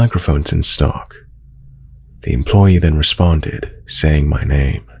have any microphones in stock?" The employee then responded, saying my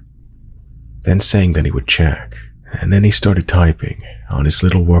name, then saying that he would check, and then he started typing on his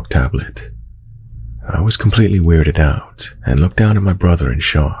little work tablet. I was completely weirded out and looked down at my brother in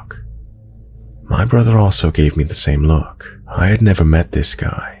shock. My brother also gave me the same look. I had never met this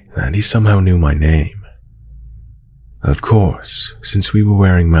guy, and he somehow knew my name. Of course, since we were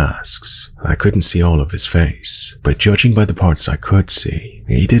wearing masks, I couldn't see all of his face, but judging by the parts I could see,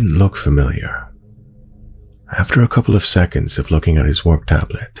 he didn't look familiar. After a couple of seconds of looking at his work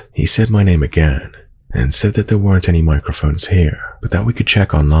tablet, he said my name again and said that there weren't any microphones here, but that we could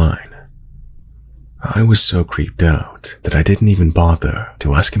check online. I was so creeped out that I didn't even bother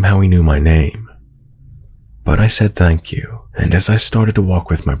to ask him how he knew my name. But I said thank you, and as I started to walk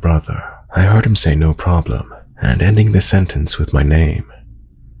with my brother, I heard him say no problem, and ending the sentence with my name.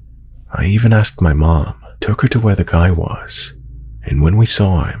 I even asked my mom, took her to where the guy was, and when we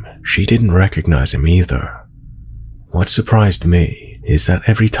saw him, she didn't recognize him either. What surprised me is that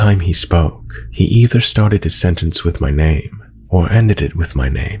every time he spoke, he either started his sentence with my name or ended it with my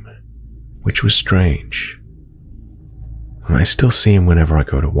name, which was strange. I still see him whenever I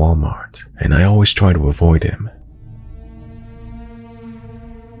go to Walmart, and I always try to avoid him.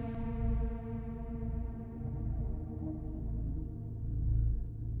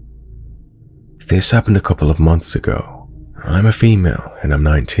 This happened a couple of months ago. I'm a female and I'm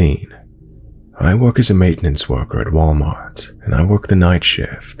 19. I work as a maintenance worker at Walmart, and I work the night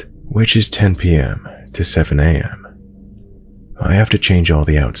shift, which is 10 p.m. to 7 a.m. I have to change all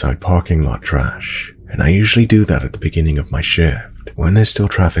the outside parking lot trash, and I usually do that at the beginning of my shift, when there's still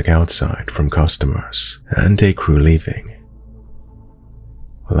traffic outside from customers and day crew leaving.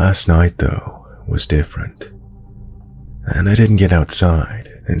 Last night, though, was different, and I didn't get outside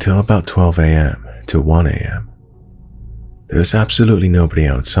until about 12 a.m. to 1 a.m. There's absolutely nobody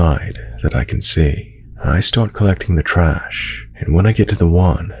outside that I can see. I start collecting the trash, and when I get to the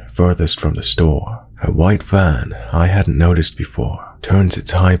one furthest from the store, a white van I hadn't noticed before turns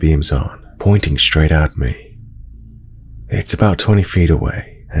its high beams on, pointing straight at me. It's about 20 feet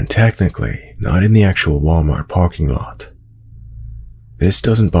away, and technically not in the actual Walmart parking lot. This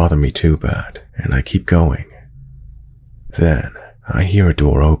doesn't bother me too bad, and I keep going. Then I hear a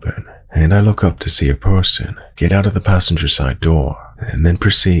door open, and I look up to see a person get out of the passenger side door and then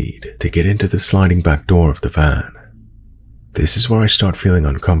proceed to get into the sliding back door of the van. This is where I start feeling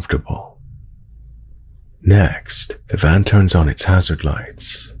uncomfortable. Next, the van turns on its hazard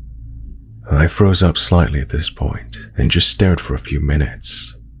lights. I froze up slightly at this point and just stared for a few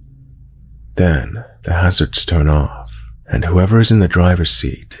minutes. Then, the hazards turn off, and whoever is in the driver's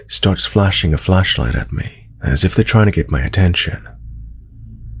seat starts flashing a flashlight at me, as if they're trying to get my attention.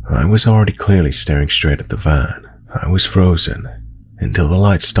 I was already clearly staring straight at the van. I was frozen until the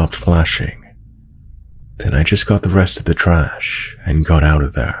lights stopped flashing. Then I just got the rest of the trash and got out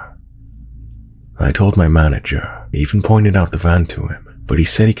of there. I told my manager, even pointed out the van to him, but he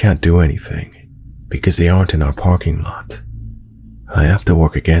said he can't do anything because they aren't in our parking lot. I have to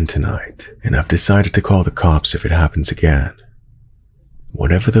work again tonight, and I've decided to call the cops if it happens again.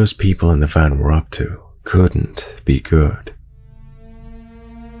 Whatever those people in the van were up to couldn't be good.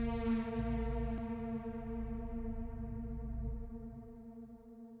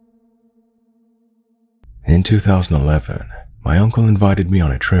 In 2011, my uncle invited me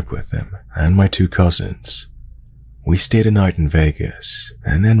on a trip with him and my two cousins. We stayed a night in Vegas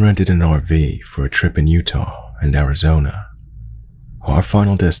and then rented an RV for a trip in Utah and Arizona. Our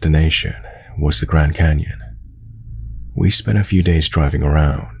final destination was the Grand Canyon. We spent a few days driving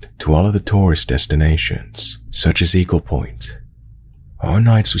around to all of the tourist destinations, such as Eagle Point. Our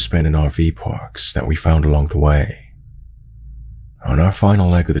nights were spent in RV parks that we found along the way. On our final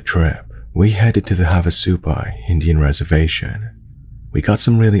leg of the trip, we headed to the Havasupai Indian Reservation. We got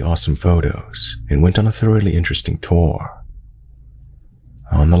some really awesome photos and went on a thoroughly interesting tour.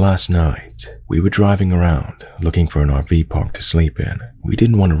 On the last night, we were driving around looking for an RV park to sleep in. We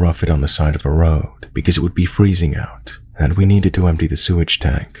didn't want to rough it on the side of a road because it would be freezing out, and we needed to empty the sewage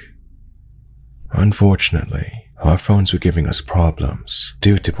tank. Unfortunately, our phones were giving us problems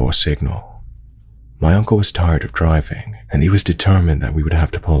due to poor signal. My uncle was tired of driving, and he was determined that we would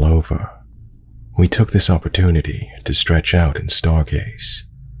have to pull over. We took this opportunity to stretch out and stargaze.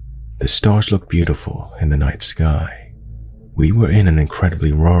 The stars looked beautiful in the night sky. We were in an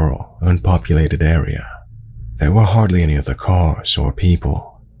incredibly rural, unpopulated area. There were hardly any other cars or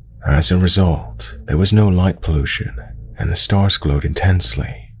people, As a result, there was no light pollution, and the stars glowed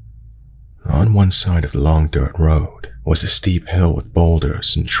intensely. On one side of the long dirt road was a steep hill with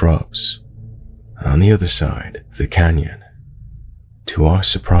boulders and shrubs. On the other side, the canyon. To our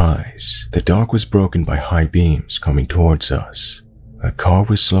surprise, the dark was broken by high beams coming towards us. A car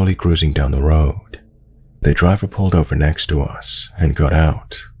was slowly cruising down the road. The driver pulled over next to us and got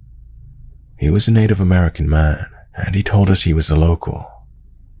out. He was a Native American man, and he told us he was a local.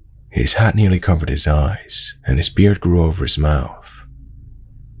 His hat nearly covered his eyes, and his beard grew over his mouth.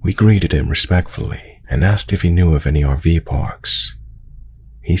 We greeted him respectfully and asked if he knew of any RV parks.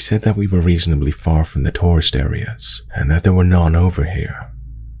 He said that we were reasonably far from the tourist areas and that there were none over here.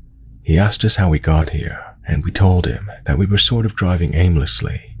 He asked us how we got here, and we told him that we were sort of driving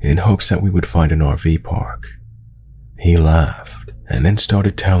aimlessly in hopes that we would find an RV park. He laughed and then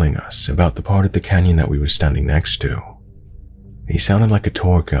started telling us about the part of the canyon that we were standing next to. He sounded like a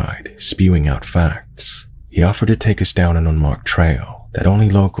tour guide, spewing out facts. He offered to take us down an unmarked trail that only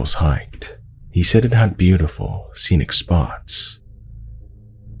locals hiked. He said it had beautiful, scenic spots.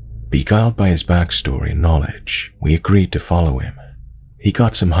 Beguiled by his backstory and knowledge, we agreed to follow him. He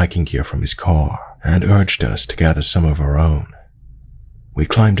got some hiking gear from his car and urged us to gather some of our own. We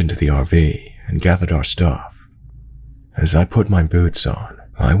climbed into the RV and gathered our stuff. As I put my boots on,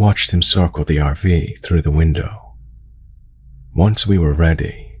 I watched him circle the RV through the window. Once we were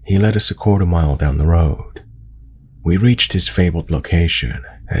ready, he led us a quarter-mile down the road. We reached his fabled location,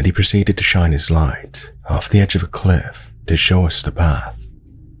 and he proceeded to shine his light off the edge of a cliff to show us the path.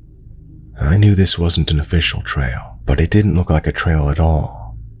 I knew this wasn't an official trail, but it didn't look like a trail at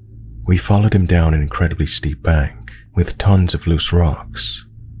all. We followed him down an incredibly steep bank with tons of loose rocks.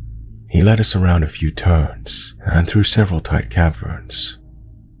 He led us around a few turns and through several tight caverns.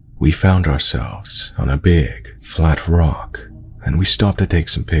 We found ourselves on a big, flat rock, and we stopped to take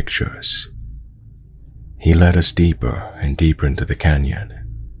some pictures. He led us deeper and deeper into the canyon.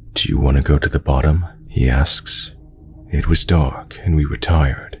 "Do you want to go to the bottom?" he asks. It was dark and we were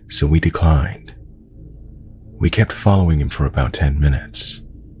tired, so we declined. We kept following him for about 10 minutes.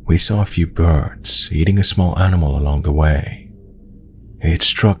 We saw a few birds eating a small animal along the way. It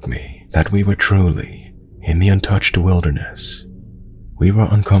struck me that we were truly in the untouched wilderness. We were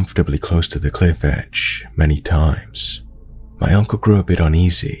uncomfortably close to the cliff edge many times. My uncle grew a bit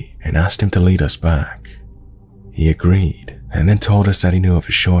uneasy and asked him to lead us back. He agreed and then told us that he knew of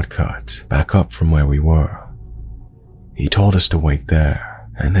a shortcut back up from where we were. He told us to wait there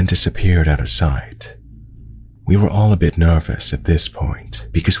and then disappeared out of sight. We were all a bit nervous at this point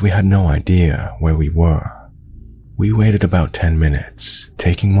because we had no idea where we were. We waited about 10 minutes,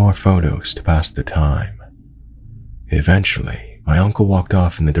 taking more photos to pass the time. Eventually, my uncle walked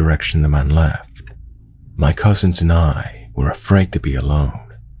off in the direction the man left. My cousins and I were afraid to be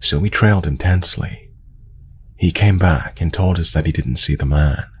alone, so we trailed intensely. He came back and told us that he didn't see the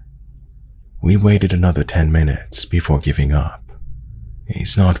man. We waited another 10 minutes before giving up.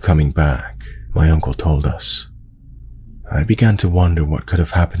 "He's not coming back," my uncle told us. I began to wonder what could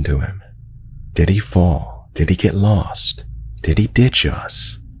have happened to him. Did he fall? Did he get lost? Did he ditch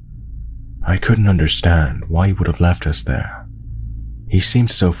us? I couldn't understand why he would have left us there. He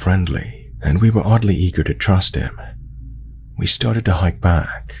seemed so friendly, and we were oddly eager to trust him. We started to hike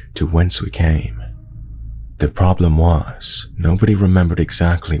back to whence we came. The problem was, nobody remembered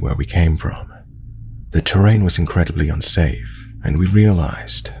exactly where we came from. The terrain was incredibly unsafe, and we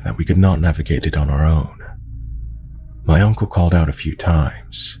realized that we could not navigate it on our own. My uncle called out a few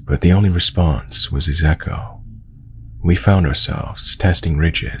times, but the only response was his echo. We found ourselves testing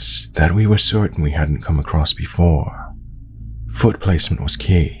ridges that we were certain we hadn't come across before. Foot placement was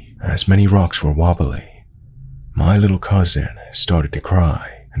key, as many rocks were wobbly. My little cousin started to cry,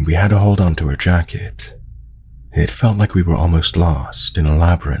 and we had to hold on to her jacket. It felt like we were almost lost in a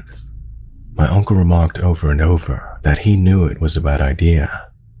labyrinth. My uncle remarked over and over that he knew it was a bad idea,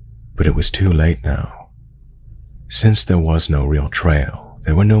 but it was too late now. Since there was no real trail,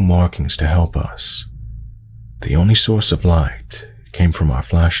 there were no markings to help us. The only source of light came from our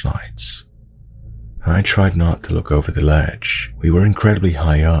flashlights. I tried not to look over the ledge. We were incredibly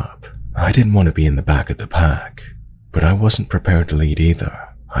high up. I didn't want to be in the back of the pack, but I wasn't prepared to lead either.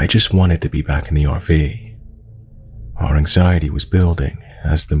 I just wanted to be back in the RV. Our anxiety was building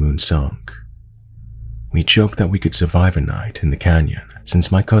as the moon sunk. We joked that we could survive a night in the canyon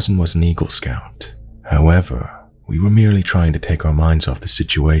since my cousin was an Eagle Scout. However, we were merely trying to take our minds off the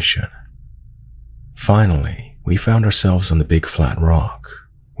situation. Finally, we found ourselves on the big flat rock.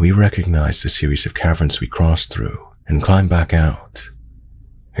 We recognized the series of caverns we crossed through and climbed back out.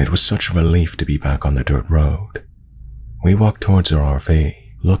 It was such a relief to be back on the dirt road. We walked towards our RV,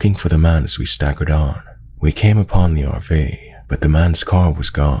 looking for the man as we staggered on. We came upon the RV, but the man's car was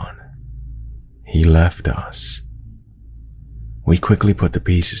gone. He left us. We quickly put the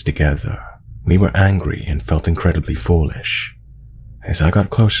pieces together. We were angry and felt incredibly foolish. As I got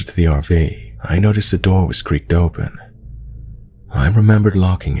closer to the RV, I noticed the door was creaked open. I remembered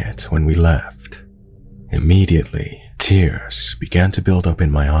locking it when we left. Immediately, tears began to build up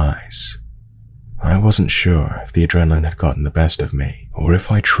in my eyes. I wasn't sure if the adrenaline had gotten the best of me, or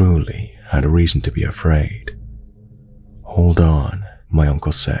if I truly had a reason to be afraid. "Hold on," my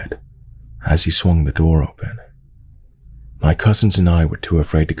uncle said, as he swung the door open. My cousins and I were too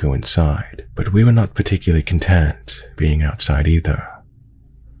afraid to go inside, but we were not particularly content being outside either.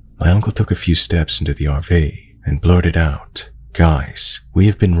 My uncle took a few steps into the RV and blurted out, "Guys, we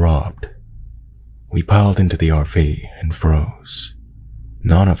have been robbed." We piled into the RV and froze.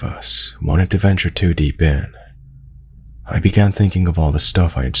 None of us wanted to venture too deep in. I began thinking of all the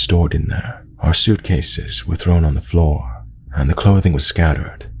stuff I had stored in there. Our suitcases were thrown on the floor, and the clothing was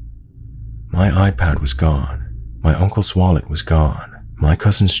scattered. My iPad was gone, my uncle's wallet was gone, my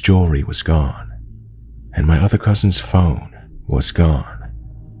cousin's jewelry was gone, and my other cousin's phone was gone,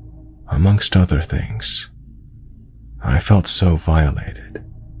 amongst other things. I felt so violated.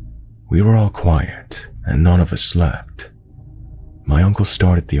 We were all quiet, and none of us slept. My uncle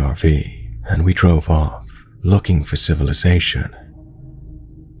started the RV, and we drove off, looking for civilization.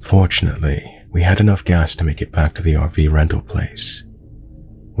 Fortunately, we had enough gas to make it back to the RV rental place.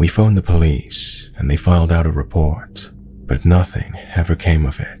 We phoned the police, and they filed out a report, but nothing ever came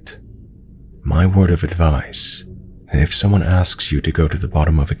of it. My word of advice: if someone asks you to go to the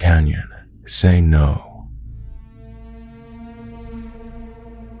bottom of a canyon, say no.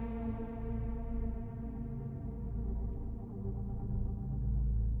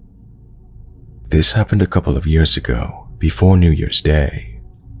 This happened a couple of years ago, before New Year's Day.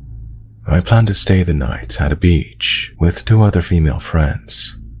 I planned to stay the night at a beach with 2 other female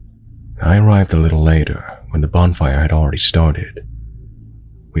friends. I arrived a little later when the bonfire had already started.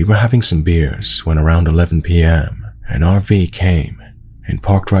 We were having some beers when around 11 p.m. an RV came and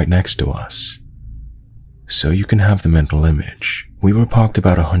parked right next to us. So you can have the mental image. We were parked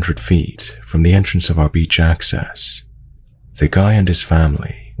about 100 feet from the entrance of our beach access. The guy and his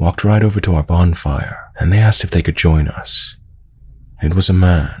family walked right over to our bonfire, and they asked if they could join us. It was a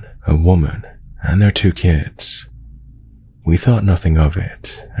man, a woman, and their 2 kids. We thought nothing of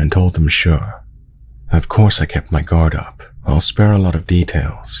it, and told them sure. Of course I kept my guard up. I'll spare a lot of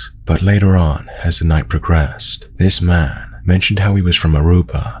details, but later on, as the night progressed, this man mentioned how he was from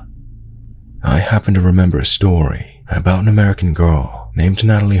Aruba. I happen to remember a story about an American girl named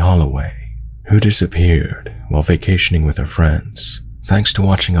Natalie Holloway, who disappeared while vacationing with her friends, thanks to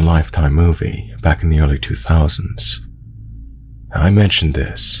watching a Lifetime movie back in the early 2000s. I mentioned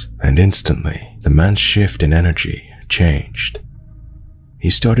this, and instantly, the man's shift in energy changed. He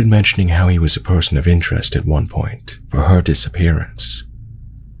started mentioning how he was a person of interest at one point for her disappearance.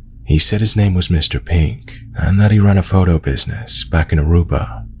 He said his name was Mr. Pink, and that he ran a photo business back in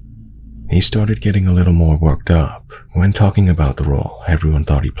Aruba. He started getting a little more worked up when talking about the role everyone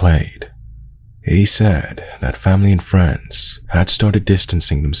thought he played. He said that family and friends had started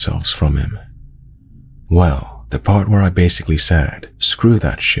distancing themselves from him. Well, the part where I basically said, "Screw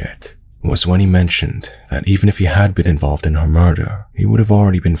that shit," was when he mentioned that even if he had been involved in her murder, he would have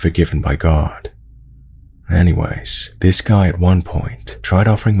already been forgiven by God. Anyways, this guy at one point tried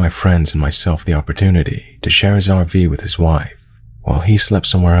offering my friends and myself the opportunity to share his RV with his wife, while he slept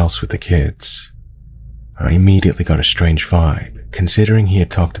somewhere else with the kids. I immediately got a strange vibe, considering he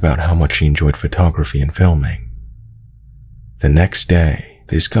had talked about how much he enjoyed photography and filming. The next day,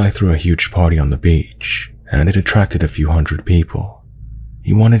 this guy threw a huge party on the beach, and it attracted a few hundred people.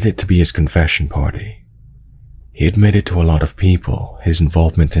 He wanted it to be his confession party. He admitted to a lot of people his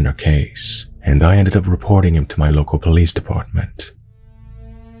involvement in her case, and I ended up reporting him to my local police department.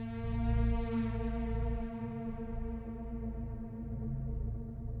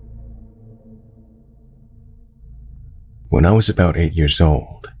 When I was about 8 years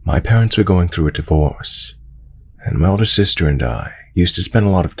old, my parents were going through a divorce, and my older sister and I used to spend a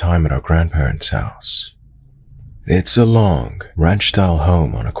lot of time at our grandparents' house. It's a long, ranch-style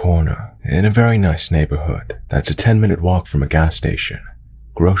home on a corner in a very nice neighborhood that's a 10-minute walk from a gas station,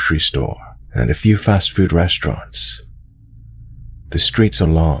 grocery store, and a few fast food restaurants. The streets are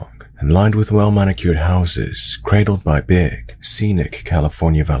long and lined with well-manicured houses cradled by big, scenic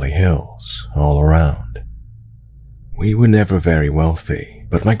California Valley hills all around. We were never very wealthy,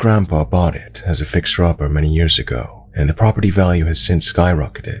 but my grandpa bought it as a fixer-upper many years ago, and the property value has since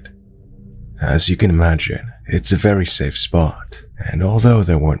skyrocketed. As you can imagine, It's a very safe spot, and although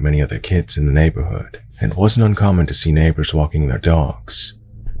there weren't many other kids in the neighborhood, it wasn't uncommon to see neighbors walking their dogs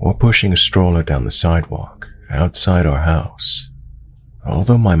or pushing a stroller down the sidewalk outside our house.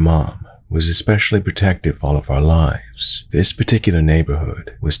 Although my mom was especially protective all of our lives, this particular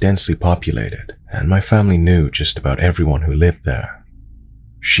neighborhood was densely populated, and my family knew just about everyone who lived there.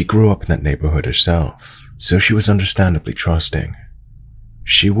 She grew up in that neighborhood herself, so she was understandably trusting.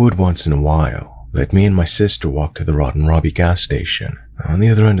 She would once in a while let me and my sister walk to the Rotten Robbie gas station on the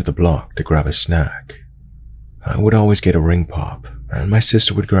other end of the block to grab a snack. I would always get a ring pop, and my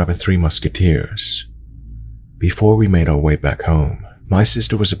sister would grab a Three Musketeers. Before we made our way back home, my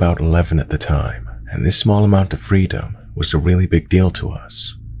sister was about 11 at the time, and this small amount of freedom was a really big deal to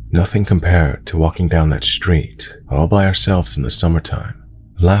us. Nothing compared to walking down that street all by ourselves in the summertime,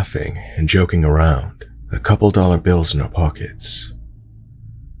 laughing and joking around, a couple dollar bills in our pockets.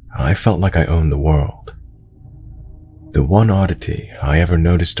 I felt like I owned the world. The one oddity I ever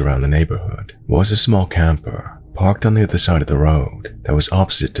noticed around the neighborhood was a small camper parked on the other side of the road that was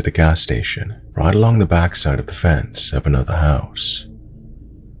opposite to the gas station, right along the backside of the fence of another house.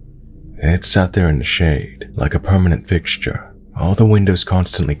 It sat there in the shade like a permanent fixture, all the windows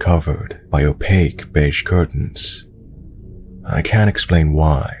constantly covered by opaque beige curtains. I can't explain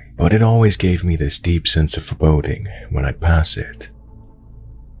why, but it always gave me this deep sense of foreboding when I'd pass it.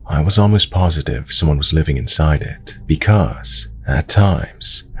 I was almost positive someone was living inside it because, at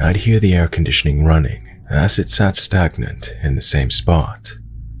times, I'd hear the air conditioning running as it sat stagnant in the same spot.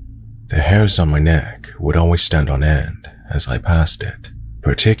 The hairs on my neck would always stand on end as I passed it,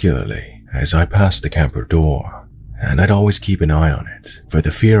 particularly as I passed the camper door, and I'd always keep an eye on it for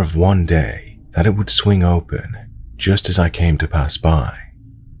the fear of one day that it would swing open just as I came to pass by.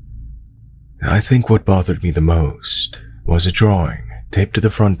 I think what bothered me the most was a drawing taped to the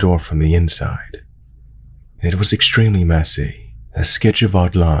front door from the inside. It was extremely messy, a sketch of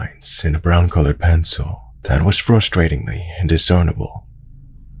odd lines in a brown-colored pencil that was frustratingly indiscernible.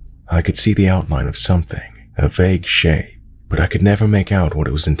 I could see the outline of something, a vague shape, but I could never make out what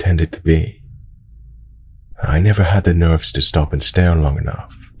it was intended to be. I never had the nerves to stop and stare long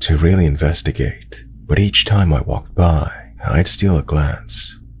enough to really investigate, but each time I walked by, I'd steal a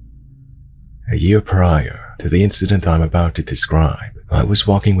glance. A year prior to the incident I'm about to describe, I was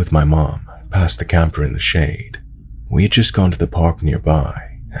walking with my mom past the camper in the shade. We had just gone to the park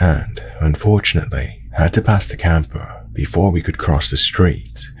nearby, and, unfortunately, had to pass the camper before we could cross the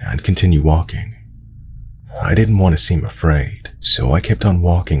street and continue walking. I didn't want to seem afraid, so I kept on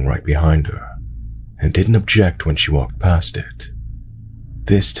walking right behind her, and didn't object when she walked past it.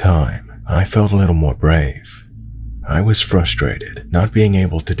 This time, I felt a little more brave. I was frustrated not being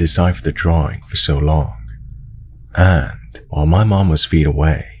able to decipher the drawing for so long. And, while my mom was feet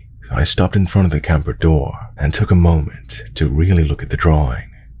away, I stopped in front of the camper door and took a moment to really look at the drawing.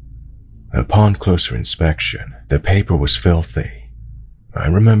 Upon closer inspection, the paper was filthy. I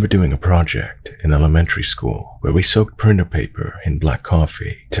remember doing a project in elementary school where we soaked printer paper in black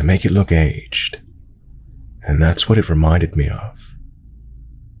coffee to make it look aged. And that's what it reminded me of.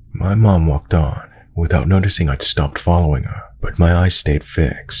 My mom walked on without noticing I'd stopped following her, but my eyes stayed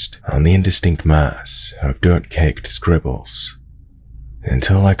fixed on the indistinct mass of dirt-caked scribbles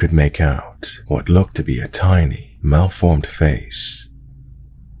until I could make out what looked to be a tiny, malformed face.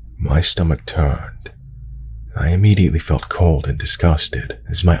 My stomach turned. I immediately felt cold and disgusted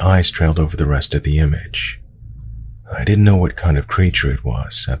as my eyes trailed over the rest of the image. I didn't know what kind of creature it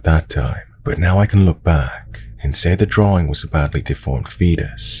was at that time, but now I can look back and say the drawing was a badly deformed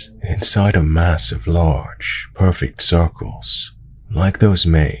fetus inside a mass of large, perfect circles, like those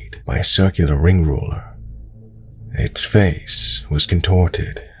made by a circular ring ruler. Its face was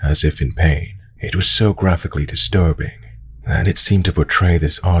contorted as if in pain. It was so graphically disturbing that it seemed to portray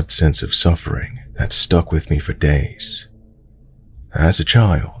this odd sense of suffering that stuck with me for days. As a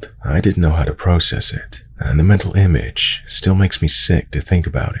child, I didn't know how to process it, and the mental image still makes me sick to think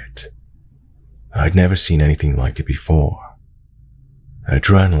about it. I'd never seen anything like it before.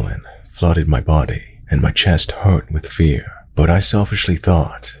 Adrenaline flooded my body, and my chest hurt with fear, but I selfishly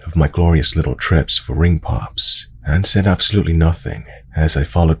thought of my glorious little trips for ring pops and said absolutely nothing as I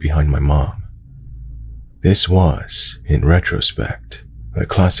followed behind my mom. This was, in retrospect, a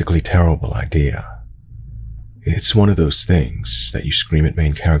classically terrible idea. It's one of those things that you scream at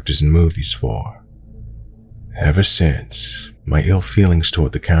main characters in movies for. Ever since, my ill feelings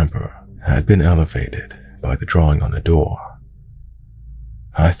toward the camper had been elevated by the drawing on the door.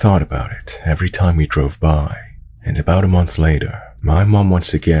 I thought about it every time we drove by, and about a month later, my mom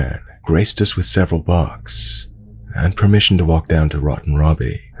once again graced us with several bucks and permission to walk down to Rotten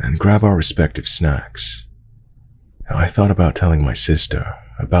Robbie and grab our respective snacks. I thought about telling my sister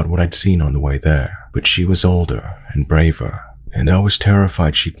about what I'd seen on the way there, but she was older and braver, and I was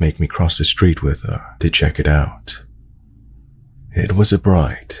terrified she'd make me cross the street with her to check it out. It was a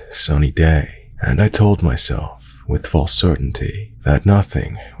bright, sunny day, and I told myself with false certainty that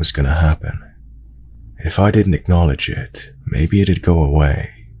nothing was going to happen. If I didn't acknowledge it, maybe it'd go away.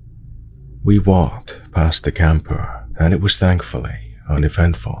 We walked past the camper, and it was thankfully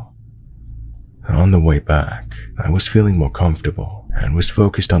uneventful. On the way back, I was feeling more comfortable and was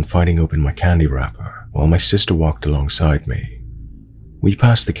focused on fighting open my candy wrapper while my sister walked alongside me. We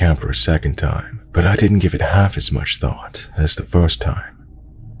passed the camper a second time, but I didn't give it half as much thought as the first time.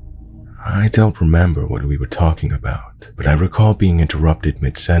 I don't remember what we were talking about, but I recall being interrupted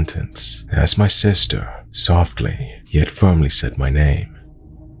mid-sentence as my sister softly yet firmly said my name.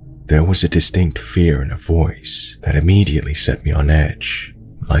 There was a distinct fear in her voice that immediately set me on edge,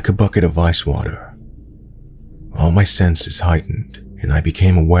 like a bucket of ice water. All my senses heightened, and I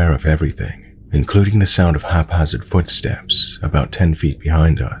became aware of everything, including the sound of haphazard footsteps about 10 feet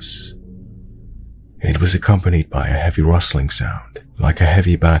behind us. It was accompanied by a heavy rustling sound, like a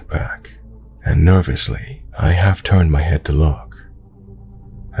heavy backpack, and nervously, I half turned my head to look.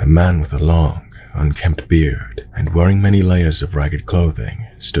 A man with a long, unkempt beard and wearing many layers of ragged clothing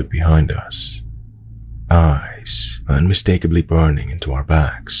stood behind us, eyes unmistakably burning into our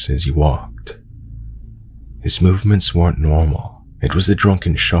backs as he walked. His movements weren't normal. It was a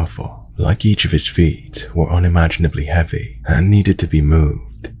drunken shuffle, like each of his feet were unimaginably heavy and needed to be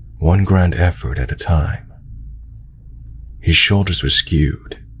moved, one grand effort at a time. His shoulders were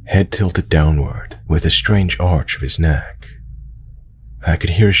skewed, head tilted downward with a strange arch of his neck. I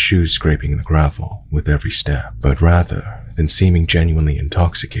could hear his shoes scraping the gravel with every step, but rather than seeming genuinely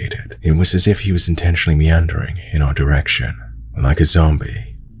intoxicated, it was as if he was intentionally meandering in our direction, like a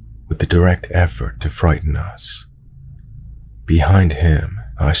zombie, with the direct effort to frighten us. Behind him,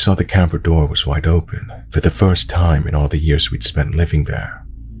 I saw the camper door was wide open for the first time in all the years we'd spent living there,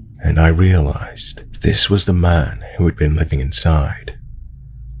 and I realized this was the man who had been living inside.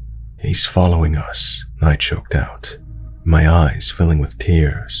 "He's following us," I choked out, my eyes filling with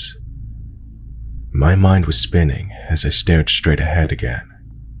tears. My mind was spinning as I stared straight ahead again.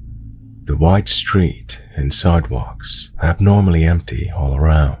 The wide street and sidewalks, abnormally empty all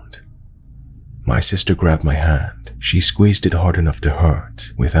around. My sister grabbed my hand. She squeezed it hard enough to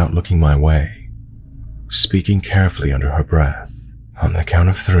hurt without looking my way, speaking carefully under her breath. "On the count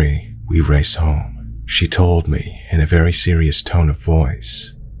of 3, we race home," she told me in a very serious tone of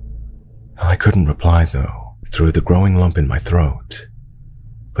voice. I couldn't reply though, through the growing lump in my throat.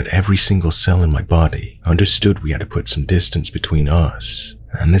 But every single cell in my body understood we had to put some distance between us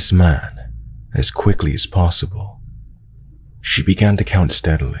and this man as quickly as possible. She began to count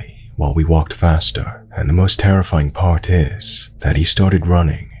steadily while we walked faster, and the most terrifying part is that he started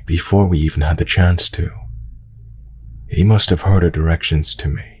running before we even had the chance to. He must have heard her directions to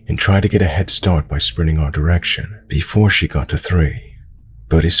me and tried to get a head start by sprinting our direction before she got to 3.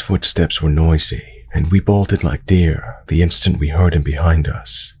 But his footsteps were noisy, and we bolted like deer the instant we heard him behind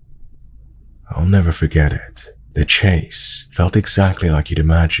us. I'll never forget it. The chase felt exactly like you'd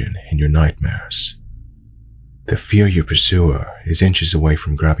imagine in your nightmares. The fear your pursuer is inches away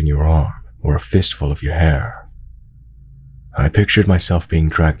from grabbing your arm or a fistful of your hair. I pictured myself being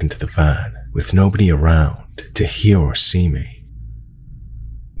dragged into the van with nobody around to hear or see me.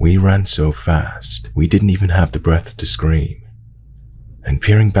 We ran so fast, we didn't even have the breath to scream. And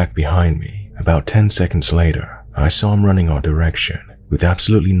peering back behind me, about 10 seconds later, I saw him running our direction with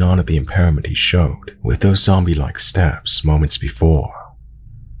absolutely none of the impairment he showed with those zombie-like steps moments before.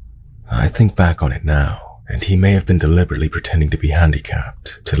 I think back on it now, and he may have been deliberately pretending to be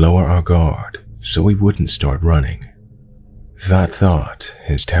handicapped to lower our guard so we wouldn't start running. That thought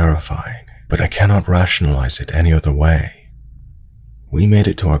is terrifying, but I cannot rationalize it any other way. We made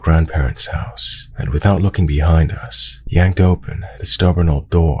it to our grandparents' house, and without looking behind us, yanked open the stubborn old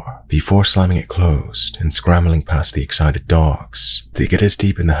door before slamming it closed and scrambling past the excited dogs to get as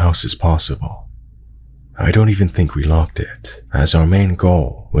deep in the house as possible. I don't even think we locked it, as our main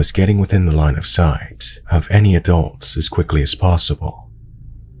goal was getting within the line of sight of any adults as quickly as possible.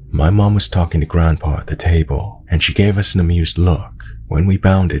 My mom was talking to Grandpa at the table, and she gave us an amused look when we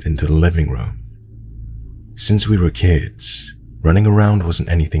bounded into the living room. Since we were kids, running around wasn't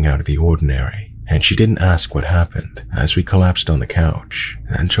anything out of the ordinary, and she didn't ask what happened as we collapsed on the couch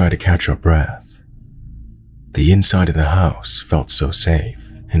and tried to catch our breath. The inside of the house felt so safe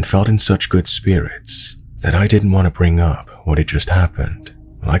and felt in such good spirits that I didn't want to bring up what had just happened,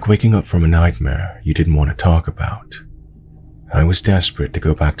 like waking up from a nightmare you didn't want to talk about. I was desperate to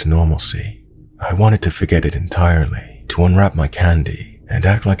go back to normalcy. I wanted to forget it entirely, to unwrap my candy and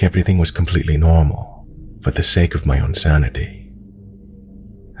act like everything was completely normal for the sake of my own sanity.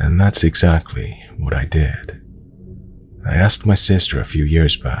 And that's exactly what I did. I asked my sister a few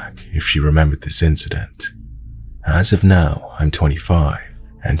years back if she remembered this incident. As of now, I'm 25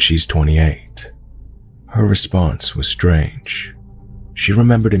 and she's 28. Her response was strange. She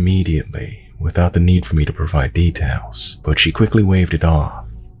remembered immediately without the need for me to provide details, but she quickly waved it off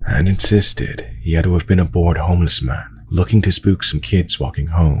and insisted he had to have been a bored homeless man looking to spook some kids walking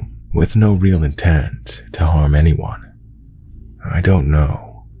home with no real intent to harm anyone. I don't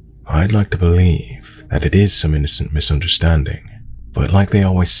know. I'd like to believe that it is some innocent misunderstanding, but like they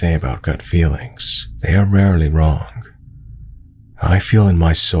always say about gut feelings, they are rarely wrong. I feel in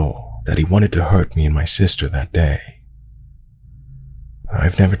my soul that he wanted to hurt me and my sister that day.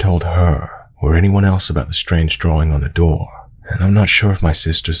 I've never told her or anyone else about the strange drawing on the door, and I'm not sure if my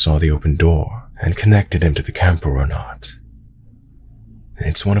sister saw the open door and connected him to the camper or not.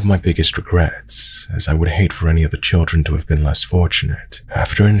 It's one of my biggest regrets, as I would hate for any of the children to have been less fortunate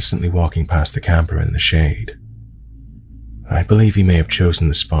after innocently walking past the camper in the shade. I believe he may have chosen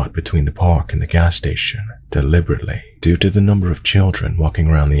the spot between the park and the gas station deliberately due to the number of children walking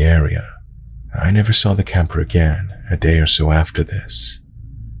around the area. I never saw the camper again a day or so after this.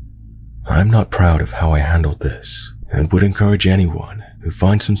 I'm not proud of how I handled this and would encourage anyone who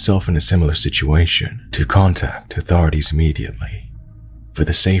finds himself in a similar situation to contact authorities immediately for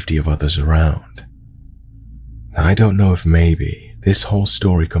the safety of others around. I don't know if maybe this whole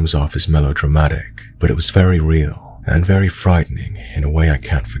story comes off as melodramatic, but it was very real and very frightening in a way I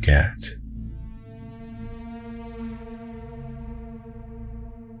can't forget.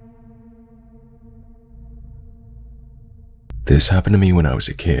 This happened to me when I was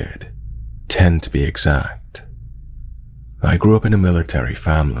a kid, 10 to be exact. I grew up in a military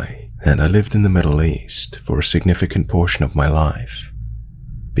family, and I lived in the Middle East for a significant portion of my life.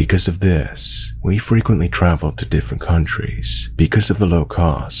 Because of this, we frequently traveled to different countries because of the low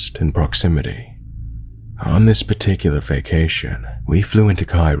cost and proximity. On this particular vacation, we flew into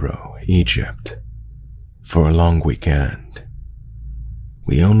Cairo, Egypt, for a long weekend.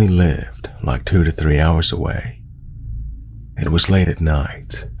 We only lived like 2 to 3 hours away. It was late at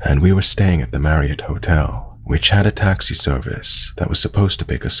night, and we were staying at the Marriott Hotel, which had a taxi service that was supposed to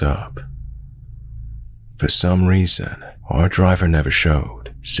pick us up. For some reason, our driver never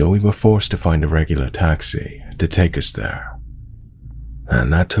showed, so we were forced to find a regular taxi to take us there.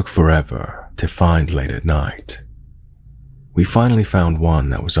 And that took forever to find late at night. We finally found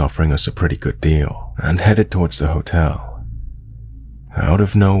one that was offering us a pretty good deal and headed towards the hotel. Out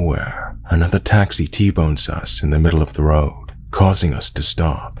of nowhere, another taxi T-bones us in the middle of the road, causing us to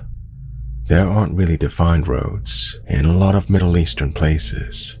stop. There aren't really defined roads in a lot of Middle Eastern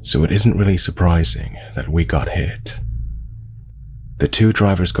places, so it isn't really surprising that we got hit. The two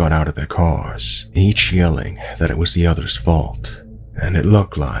drivers got out of their cars, each yelling that it was the other's fault, and it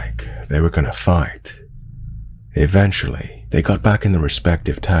looked like they were gonna fight. Eventually, they got back in their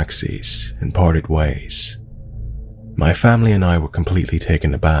respective taxis and parted ways. My family and I were completely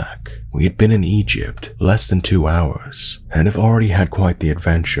taken aback. We had been in Egypt less than 2 hours and have already had quite the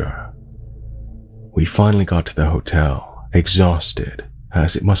adventure. We finally got to the hotel, exhausted,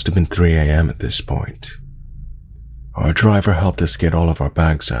 as it must have been 3 a.m. at this point. Our driver helped us get all of our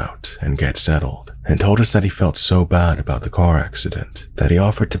bags out and get settled, and told us that he felt so bad about the car accident that he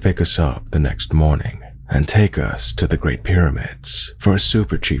offered to pick us up the next morning and take us to the Great Pyramids for a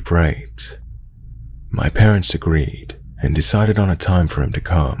super cheap rate. My parents agreed and decided on a time for him to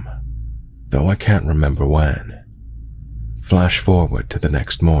come, though I can't remember when. Flash forward to the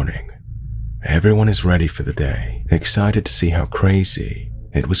next morning. Everyone is ready for the day, excited to see how crazy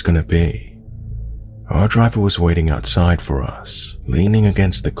it was gonna be. Our driver was waiting outside for us, leaning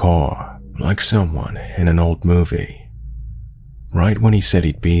against the car like someone in an old movie. Right when he said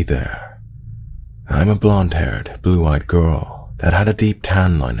he'd be there. I'm a blonde-haired, blue-eyed girl that had a deep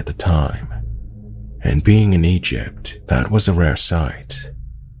tan line at the time, and being in Egypt, that was a rare sight.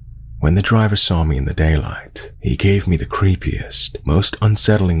 When the driver saw me in the daylight, he gave me the creepiest, most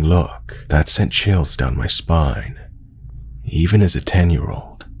unsettling look that sent chills down my spine. Even as a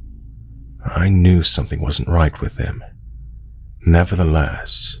 10-year-old, I knew something wasn't right with him.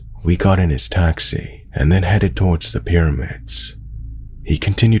 Nevertheless, we got in his taxi and then headed towards the pyramids. He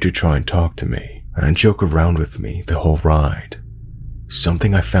continued to try and talk to me and joke around with me the whole ride,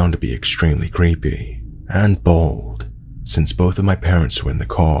 something I found to be extremely creepy and bold since both of my parents were in the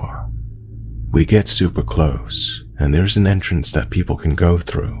car. We get super close, and there's an entrance that people can go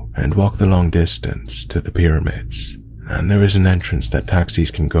through and walk the long distance to the pyramids, and there is an entrance that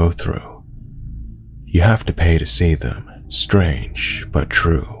taxis can go through. You have to pay to see them. Strange, but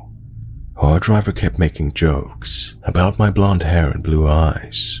true. Our driver kept making jokes about my blonde hair and blue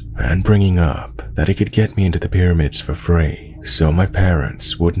eyes, and bringing up that he could get me into the pyramids for free, so my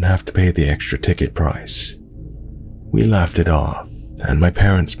parents wouldn't have to pay the extra ticket price. We laughed it off, and my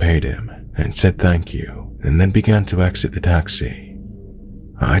parents paid him and said thank you, and then began to exit the taxi.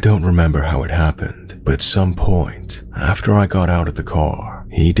 I don't remember how it happened, but some point after I got out of the car,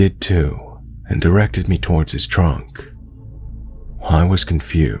 he did too, and directed me towards his trunk. I was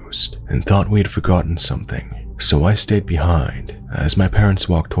confused and thought we had forgotten something, so I stayed behind as my parents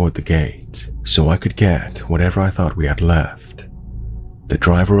walked toward the gate so I could get whatever I thought we had left. The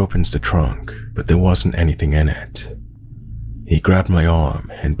driver opens the trunk, but there wasn't anything in it. He grabbed my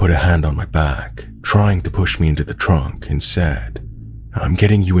arm and put a hand on my back, trying to push me into the trunk, and said, "I'm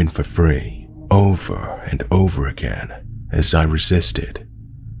getting you in for free," over and over again as I resisted.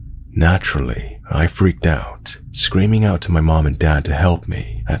 Naturally, I freaked out, screaming out to my mom and dad to help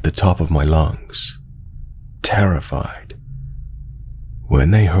me at the top of my lungs, terrified.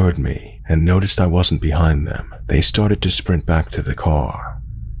 When they heard me and noticed I wasn't behind them, they started to sprint back to the car.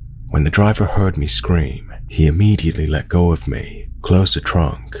 When the driver heard me scream, he immediately let go of me, closed the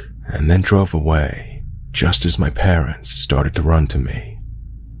trunk, and then drove away, just as my parents started to run to me.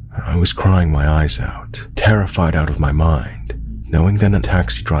 I was crying my eyes out, terrified out of my mind, knowing that a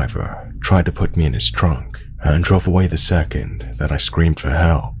taxi driver tried to put me in his trunk and drove away the second that I screamed for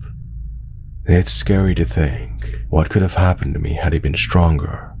help. It's scary to think what could have happened to me had he been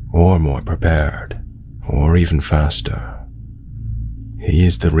stronger or more prepared, or even faster. He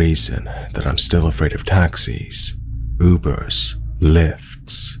is the reason that I'm still afraid of taxis, Ubers,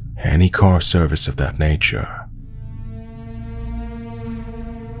 Lyfts, any car service of that nature.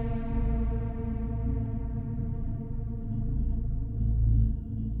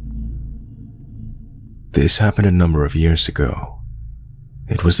 This happened a number of years ago.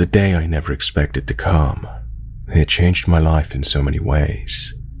 It was a day I never expected to come. It changed my life in so many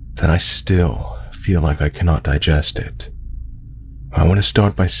ways that I still feel like I cannot digest it. I want to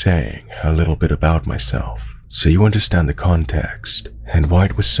start by saying a little bit about myself, so you understand the context and why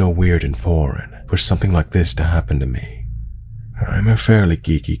it was so weird and foreign for something like this to happen to me. I'm a fairly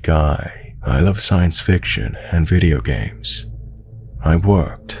geeky guy. I love science fiction and video games. I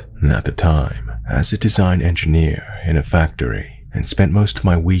worked, at the time, as a design engineer in a factory and spent most of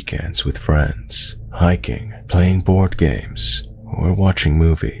my weekends with friends, hiking, playing board games, or watching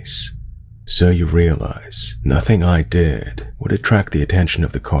movies. So you realize nothing I did would attract the attention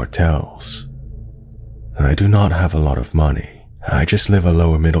of the cartels. I do not have a lot of money. I just live a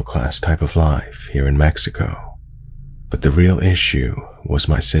lower middle class type of life here in Mexico. But the real issue was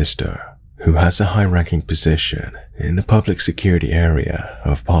my sister, who has a high-ranking position in the public security area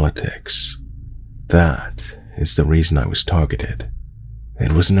of politics. That is the reason I was targeted.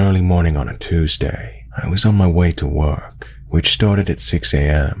 It was an early morning on a Tuesday. I was on my way to work, which started at 6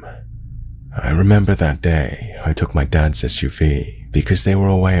 a.m. I remember that day I took my dad's SUV because they were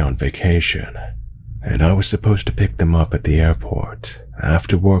away on vacation, and I was supposed to pick them up at the airport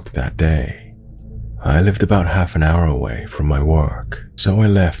after work that day. I lived about half an hour away from my work, so I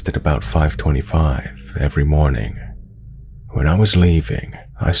left at about 5:25 every morning. When I was leaving,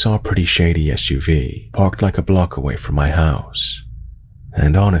 I saw a pretty shady SUV parked like a block away from my house.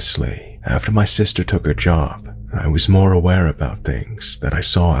 And honestly, after my sister took her job, I was more aware about things that I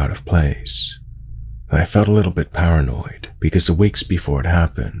saw out of place. I felt a little bit paranoid because the weeks before it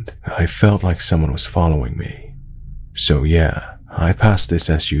happened, I felt like someone was following me. So yeah, I passed this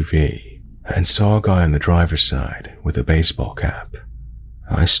SUV and saw a guy on the driver's side with a baseball cap.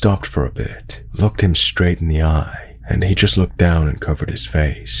 I stopped for a bit, looked him straight in the eye, and he just looked down and covered his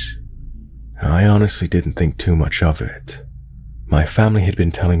face. I honestly didn't think too much of it. My family had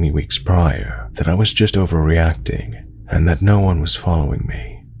been telling me weeks prior that I was just overreacting and that no one was following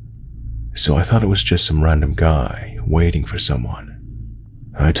me. So I thought it was just some random guy waiting for someone.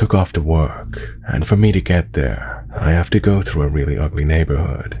 I took off to work, and for me to get there, I have to go through a really ugly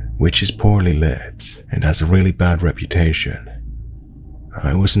neighborhood, which is poorly lit and has a really bad reputation.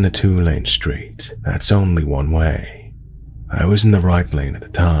 I was in a 2-lane street that's only one way. I was in the right lane at the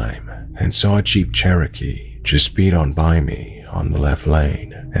time and saw a Jeep Cherokee just speed on by me on the left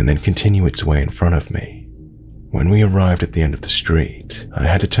lane and then continue its way in front of me. When we arrived at the end of the street, I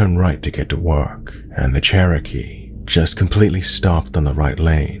had to turn right to get to work, and the Cherokee just completely stopped on the right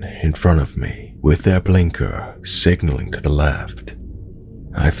lane in front of me with their blinker signaling to the left.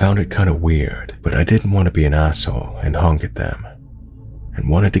 I found it kind of weird, but I didn't want to be an asshole and honk at them, and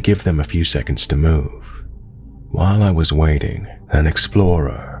wanted to give them a few seconds to move. While I was waiting, an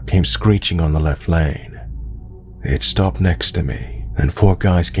Explorer car came screeching on the left lane. It stopped next to me, and 4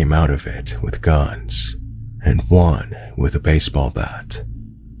 guys came out of it with guns, and one with a baseball bat.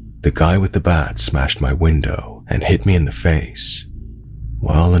 The guy with the bat smashed my window and hit me in the face,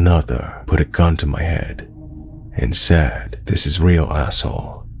 while another put a gun to my head and said, "This is real,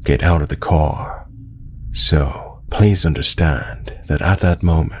 asshole. Get out of the car." So, please understand that at that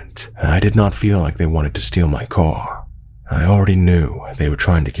moment, I did not feel like they wanted to steal my car. I already knew they were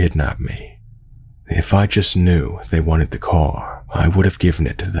trying to kidnap me. If I just knew they wanted the car, I would have given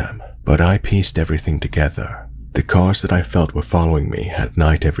it to them, but I pieced everything together. The cars that I felt were following me at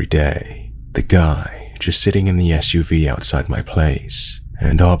night every day, the guy just sitting in the SUV outside my place,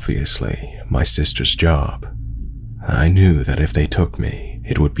 and obviously my sister's job. I knew that if they took me,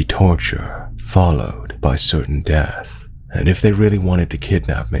 it would be torture, followed by certain death, and if they really wanted to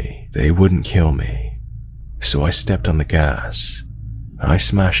kidnap me, they wouldn't kill me. So I stepped on the gas. I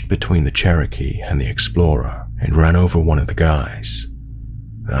smashed between the Cherokee and the Explorer and ran over one of the guys.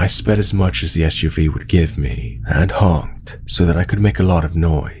 I sped as much as the SUV would give me and honked so that I could make a lot of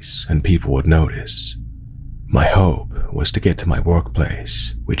noise and people would notice. My hope was to get to my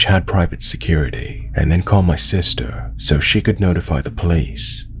workplace, which had private security, and then call my sister so she could notify the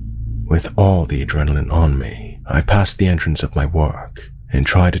police. With all the adrenaline on me, I passed the entrance of my work and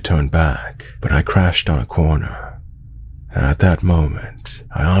tried to turn back, but I crashed on a corner. At that moment,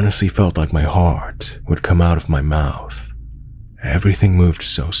 I honestly felt like my heart would come out of my mouth. Everything moved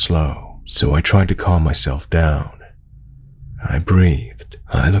so slow, so I tried to calm myself down. I breathed.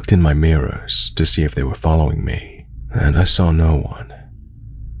 I looked in my mirrors to see if they were following me, and I saw no one.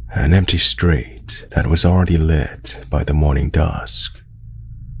 An empty street that was already lit by the morning dusk.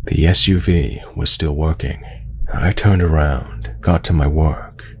 The SUV was still working. I turned around, got to my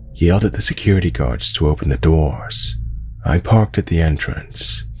work, yelled at the security guards to open the doors. I parked at the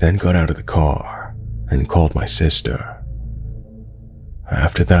entrance, then got out of the car and called my sister.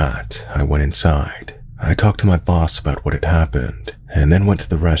 After that, I went inside. I talked to my boss about what had happened, and then went to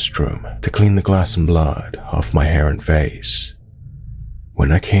the restroom to clean the glass and blood off my hair and face.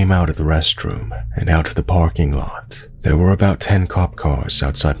 When I came out of the restroom and out to the parking lot, there were about 10 cop cars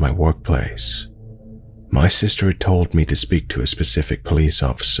outside my workplace. My sister had told me to speak to a specific police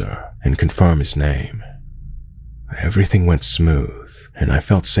officer and confirm his name. Everything went smooth, and I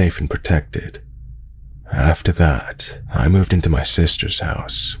felt safe and protected. After that, I moved into my sister's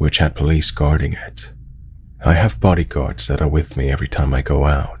house, which had police guarding it. I have bodyguards that are with me every time I go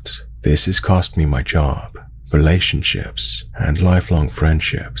out. This has cost me my job, relationships, and lifelong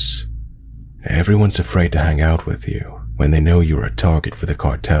friendships. Everyone's afraid to hang out with you when they know you're a target for the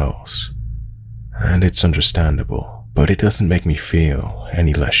cartels. And it's understandable, but it doesn't make me feel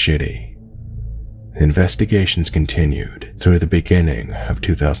any less shitty. Investigations continued through the beginning of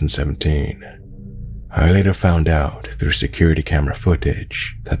 2017. I later found out through security camera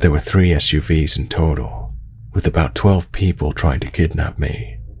footage that there were 3 SUVs in total, with about 12 people trying to kidnap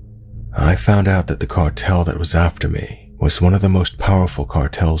me. I found out that the cartel that was after me was one of the most powerful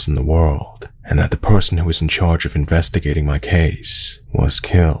cartels in the world, and that the person who was in charge of investigating my case was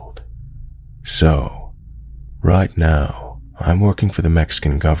killed. So, right now, I'm working for the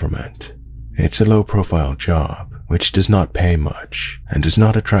Mexican government. It's a low-profile job, which does not pay much and does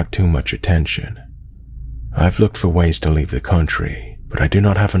not attract too much attention. I've looked for ways to leave the country, but I do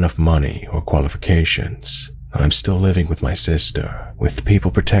not have enough money or qualifications. I'm still living with my sister, with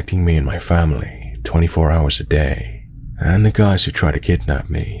people protecting me and my family 24 hours a day, and the guys who try to kidnap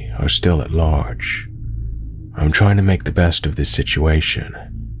me are still at large. I'm trying to make the best of this situation.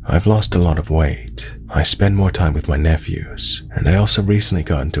 I've lost a lot of weight, I spend more time with my nephews, and I also recently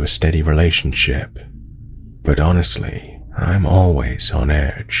got into a steady relationship. But honestly, I'm always on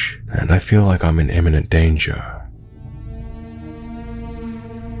edge, and I feel like I'm in imminent danger.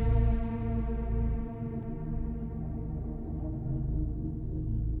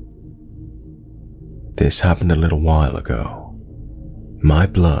 This happened a little while ago. My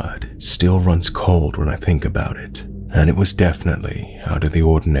blood still runs cold when I think about it, and it was definitely out of the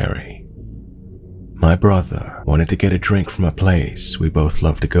ordinary. My brother wanted to get a drink from a place we both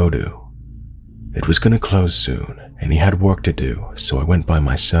love to go to. It was going to close soon, and he had work to do, so I went by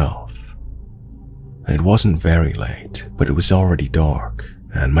myself. It wasn't very late, but it was already dark,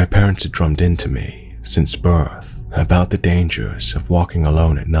 and my parents had drummed into me, since birth, about the dangers of walking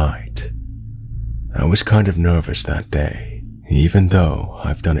alone at night. I was kind of nervous that day, even though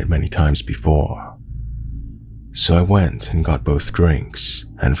I've done it many times before. So I went and got both drinks,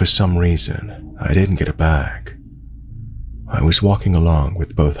 and for some reason, I didn't get a bag. I was walking along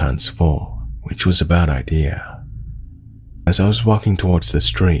with both hands full, which was a bad idea. As I was walking towards the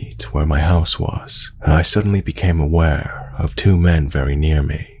street where my house was, I suddenly became aware of two men very near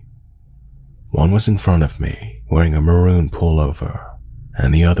me. One was in front of me, wearing a maroon pullover,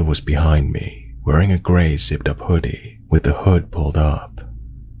 and the other was behind me, wearing a gray zipped-up hoodie with the hood pulled up.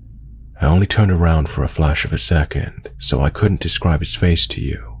 I only turned around for a flash of a second, so I couldn't describe his face to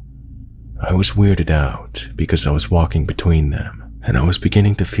you. I was weirded out because I was walking between them, and I was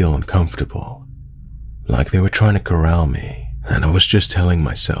beginning to feel uncomfortable, like they were trying to corral me, and I was just telling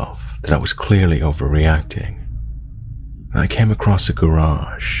myself that I was clearly overreacting. I came across a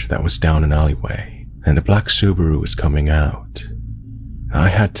garage that was down an alleyway, and a black Subaru was coming out. I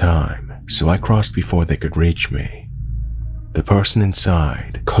had time, so I crossed before they could reach me. The person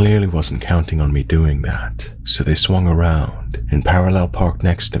inside clearly wasn't counting on me doing that, so they swung around and parallel parked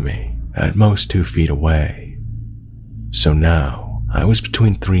next to me, at most 2 feet away. So now, I was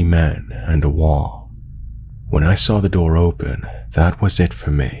between 3 men and a wall. When I saw the door open, that was it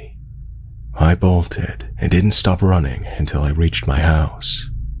for me. I bolted and didn't stop running until I reached my house.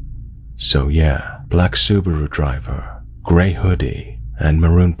 So yeah, black Subaru driver, gray hoodie, and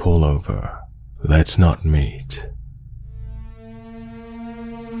maroon pullover. Let's not meet.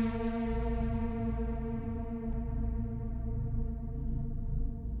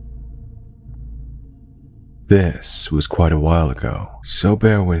 This was quite a while ago, so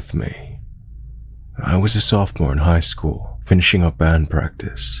bear with me. I was a sophomore in high school, finishing up band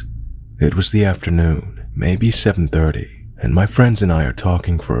practice. It was the afternoon, maybe 7:30, and my friends and I are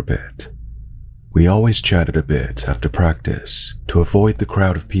talking for a bit. We always chatted a bit after practice to avoid the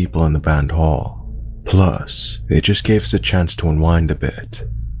crowd of people in the band hall. Plus, it just gave us a chance to unwind a bit.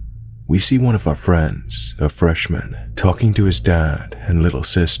 We see one of our friends, a freshman, talking to his dad and little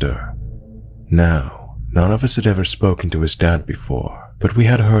sister. Now, none of us had ever spoken to his dad before, but we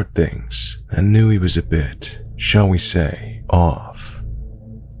had heard things and knew he was a bit, shall we say, off.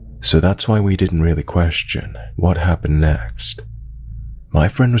 So that's why we didn't really question what happened next. My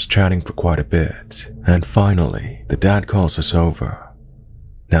friend was chatting for quite a bit, and finally, the dad calls us over.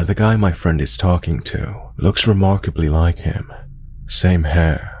 Now the guy my friend is talking to looks remarkably like him. Same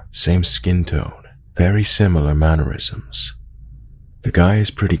hair, same skin tone, very similar mannerisms. The guy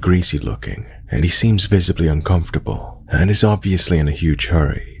is pretty greasy looking, and he seems visibly uncomfortable and is obviously in a huge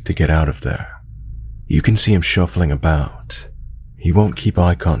hurry to get out of there. You can see him shuffling about. He won't keep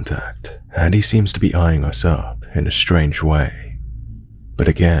eye contact, and he seems to be eyeing us up in a strange way. But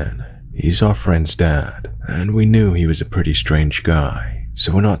again, he's our friend's dad, and we knew he was a pretty strange guy,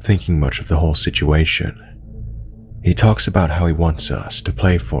 so we're not thinking much of the whole situation. He talks about how he wants us to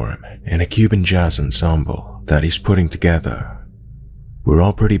play for him in a Cuban jazz ensemble that he's putting together. We're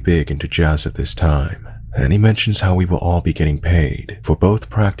all pretty big into jazz at this time, and he mentions how we will all be getting paid for both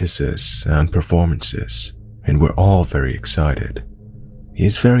practices and performances, and we're all very excited. He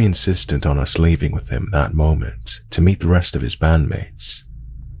is very insistent on us leaving with him that moment to meet the rest of his bandmates,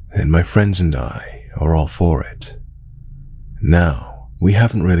 and my friends and I are all for it. Now, we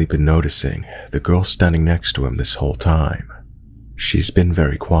haven't really been noticing the girl standing next to him this whole time. She's been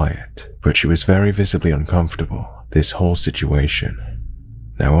very quiet, but she was very visibly uncomfortable this whole situation.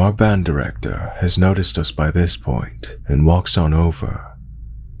 Now our band director has noticed us by this point and walks on over.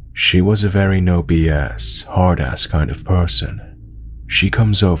 She was a very no BS, hard-ass kind of person. She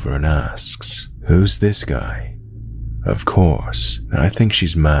comes over and asks, "Who's this guy?" Of course, I think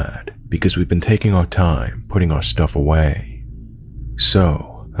she's mad because we've been taking our time putting our stuff away.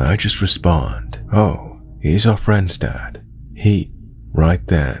 So I just respond, "Oh, he's our friend's dad. Right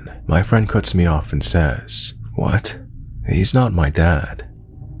then, my friend cuts me off and says, "What? He's not my dad."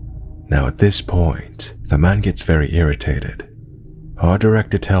 Now at this point, the man gets very irritated. Our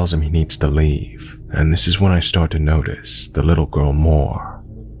director tells him he needs to leave, and this is when I start to notice the little girl more.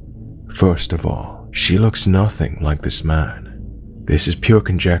 First of all, she looks nothing like this man. This is pure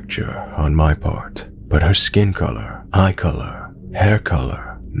conjecture on my part, but her skin color, eye color, hair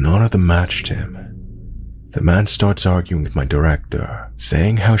color, none of them matched him. The man starts arguing with my director,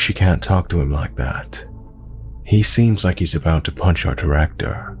 saying how she can't talk to him like that. He seems like he's about to punch our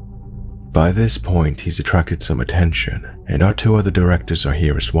director. By this point, he's attracted some attention, and our 2 other directors are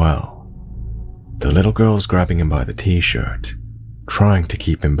here as well. The little girl's grabbing him by the t-shirt, trying to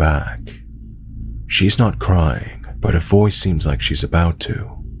keep him back. She's not crying, but her voice seems like she's about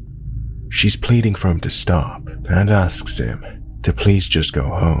to. She's pleading for him to stop and asks him to please just go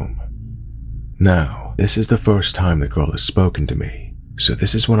home. Now, this is the first time the girl has spoken to me, so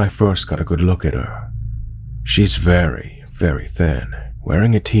this is when I first got a good look at her. She's very, very thin,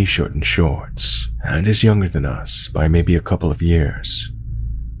 wearing a t-shirt and shorts, and is younger than us by maybe a couple of years.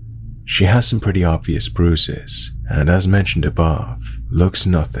 She has some pretty obvious bruises, and as mentioned above, looks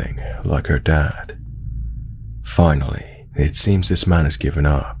nothing like her dad. Finally, it seems this man has given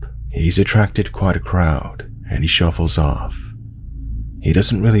up. He's attracted quite a crowd, and he shuffles off. He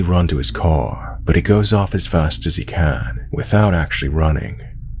doesn't really run to his car, but he goes off as fast as he can without actually running,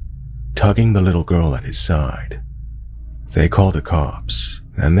 tugging the little girl at his side. They call the cops,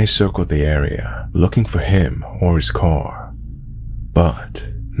 and they circled the area looking for him or his car. But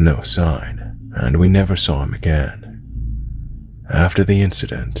no sign, and we never saw him again. After the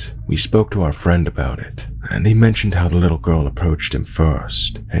incident, we spoke to our friend about it, and he mentioned how the little girl approached him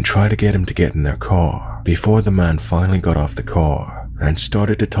first and tried to get him to get in their car before the man finally got off the car and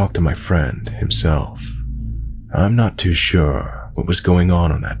started to talk to my friend himself. I'm not too sure what was going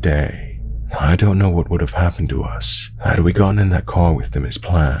on that day. I don't know what would have happened to us had we gotten in that car with them as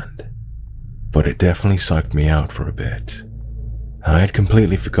planned, but it definitely psyched me out for a bit. I had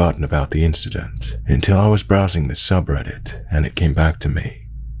completely forgotten about the incident until I was browsing the subreddit and it came back to me.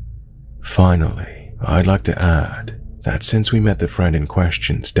 Finally, I'd like to add that since we met the friend in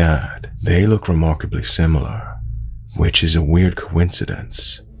question's dad, they look remarkably similar, which is a weird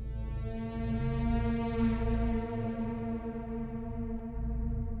coincidence.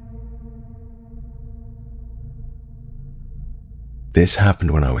 This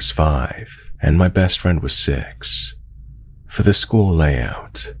happened when I was 5, and my best friend was 6. For the school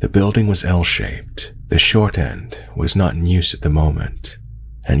layout, the building was L-shaped. The short end was not in use at the moment,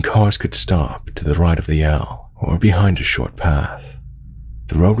 and cars could stop to the right of the L or behind a short path.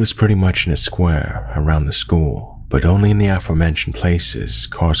 The road was pretty much in a square around the school, but only in the aforementioned places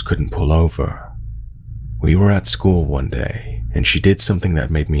cars couldn't pull over. We were at school one day, and she did something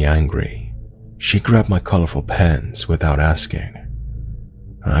that made me angry. She grabbed my colorful pens without asking.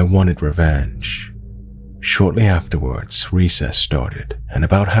 I wanted revenge. Shortly afterwards, recess started, and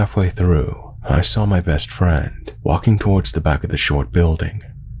about halfway through, I saw my best friend walking towards the back of the short building,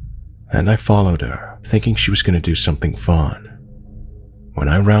 and I followed her, thinking she was going to do something fun. When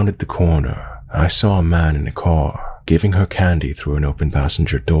I rounded the corner, I saw a man in a car giving her candy through an open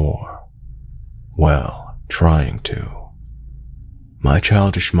passenger door. Well, trying to. My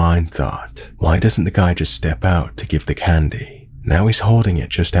childish mind thought, why doesn't the guy just step out to give the candy? Now he's holding it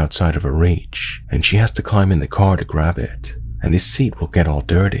just outside of her reach, and she has to climb in the car to grab it, and his seat will get all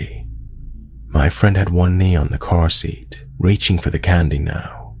dirty. My friend had one knee on the car seat, reaching for the candy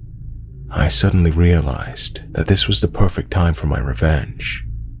now. I suddenly realized that this was the perfect time for my revenge.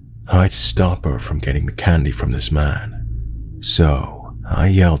 I'd stop her from getting the candy from this man. So I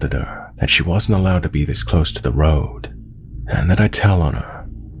yelled at her that she wasn't allowed to be this close to the road, and that I'd tell on her.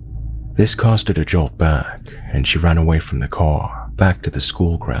 This caused her to jolt back, and she ran away from the car, back to the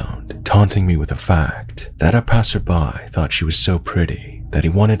school ground, taunting me with the fact that a passerby thought she was so pretty that he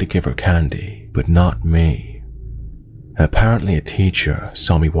wanted to give her candy, but not me. Apparently a teacher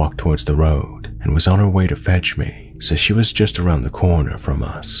saw me walk towards the road and was on her way to fetch me, so she was just around the corner from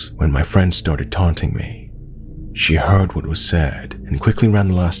us when my friend started taunting me. She heard what was said and quickly ran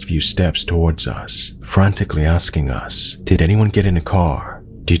the last few steps towards us, frantically asking us, "Did anyone get in a car?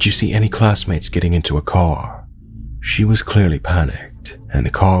 Did you see any classmates getting into a car?" She was clearly panicked, and the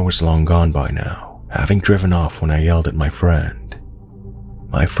car was long gone by now, having driven off when I yelled at my friend.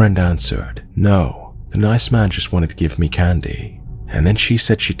 My friend answered, "No, the nice man just wanted to give me candy," and then she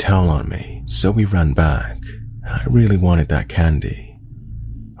said she'd tell on me, so we ran back. I really wanted that candy.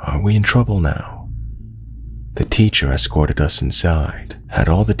 Are we in trouble now? The teacher escorted us inside, had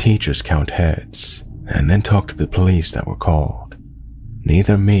all the teachers count heads, and then talked to the police that were called.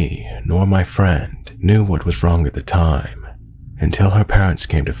 Neither me nor my friend knew what was wrong at the time, until her parents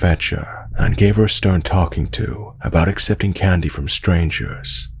came to fetch her and gave her a stern talking to about accepting candy from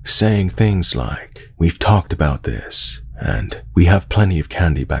strangers, saying things like, "We've talked about this," and "We have plenty of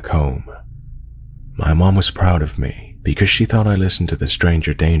candy back home." My mom was proud of me because she thought I listened to the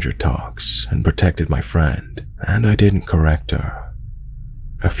stranger danger talks and protected my friend, and I didn't correct her.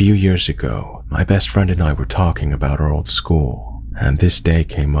 A few years ago, my best friend and I were talking about our old school, and this day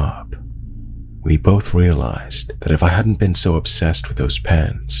came up. We both realized that if I hadn't been so obsessed with those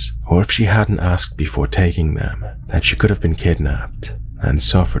pens, or if she hadn't asked before taking them, that she could have been kidnapped and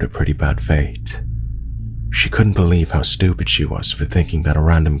suffered a pretty bad fate. She couldn't believe how stupid she was for thinking that a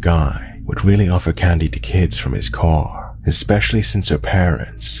random guy would really offer candy to kids from his car, especially since her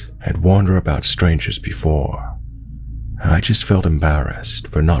parents had warned her about strangers before. I just felt embarrassed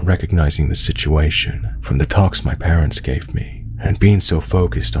for not recognizing the situation from the talks my parents gave me, and being so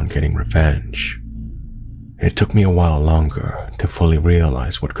focused on getting revenge. It took me a while longer to fully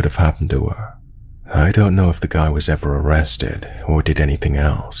realize what could have happened to her. I don't know if the guy was ever arrested or did anything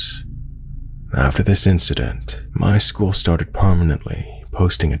else. After this incident, my school started permanently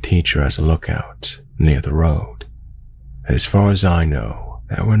posting a teacher as a lookout near the road. As far as I know,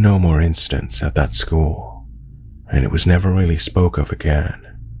 there were no more incidents at that school, and it was never really spoke of again.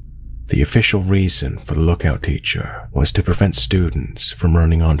 The official reason for the lookout teacher was to prevent students from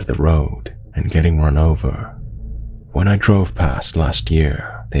running onto the road and getting run over. When I drove past last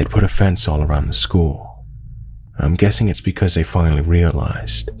year, they had put a fence all around the school. I'm guessing it's because they finally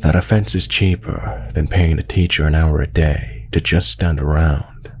realized that a fence is cheaper than paying a teacher an hour a day to just stand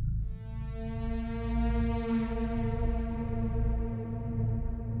around.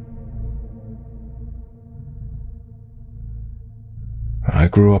 I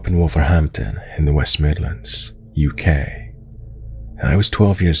grew up in Wolverhampton in the West Midlands, UK. I was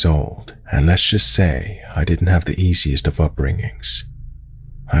 12 years old, and let's just say I didn't have the easiest of upbringings.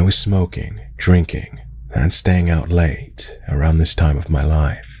 I was smoking, drinking, and staying out late around this time of my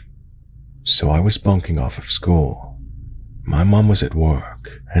life. So I was bunking off of school. My mom was at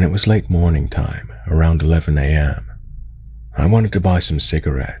work, and it was late morning time, around 11 a.m. I wanted to buy some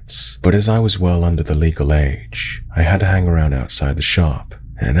cigarettes, but as I was well under the legal age, I had to hang around outside the shop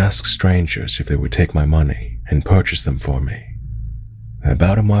and ask strangers if they would take my money and purchase them for me.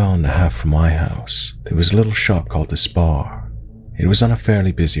 About a mile and a half from my house, there was a little shop called the Spar. It was on a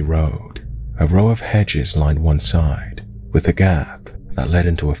fairly busy road. A row of hedges lined one side, with a gap that led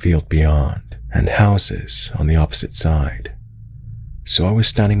into a field beyond, and houses on the opposite side. So I was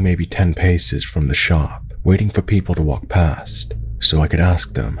standing maybe 10 paces from the shop, waiting for people to walk past, so I could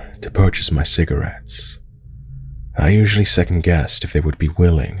ask them to purchase my cigarettes. I usually second-guessed if they would be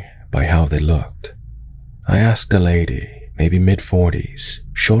willing by how they looked. I asked a lady, maybe mid-40s,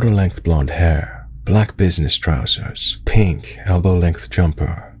 shoulder-length blonde hair, black business trousers, pink elbow-length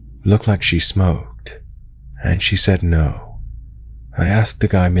jumper, looked like she smoked, and she said no. I asked the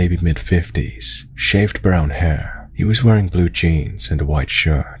guy maybe mid-50s, shaved brown hair. He was wearing blue jeans and a white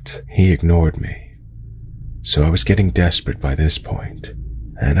shirt. He ignored me. So I was getting desperate by this point,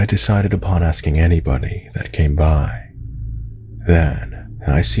 and I decided upon asking anybody that came by. Then,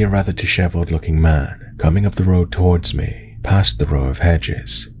 I see a rather disheveled-looking man coming up the road towards me, past the row of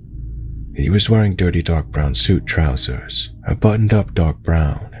hedges. He was wearing dirty dark brown suit trousers, a buttoned-up dark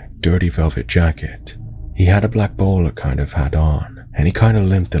brown, dirty velvet jacket. He had a black bowler kind of hat on, and he kind of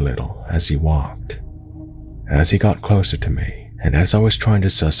limped a little as he walked. As he got closer to me, and as I was trying to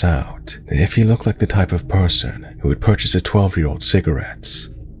suss out if he looked like the type of person who would purchase a 12-year-old cigarettes,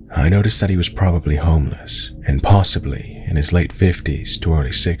 I noticed that he was probably homeless, and possibly in his late 50s to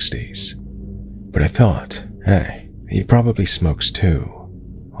early 60s. But I thought, hey, he probably smokes too.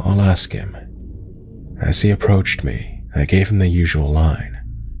 I'll ask him. As he approached me, I gave him the usual line.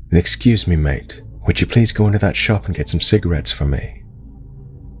 "Excuse me, mate, would you please go into that shop and get some cigarettes for me?"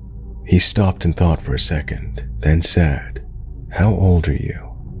 He stopped and thought for a second, then said, "How old are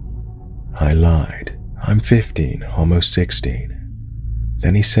you?" I lied. "I'm 15, almost 16.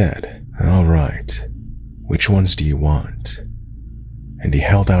 Then he said, "All right, which ones do you want?" And he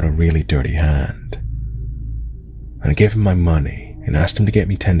held out a really dirty hand. I gave him my money and asked him to get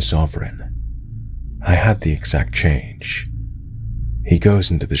me 10 sovereign. I had the exact change. He goes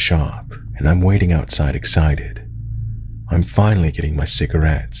into the shop, and I'm waiting outside excited. I'm finally getting my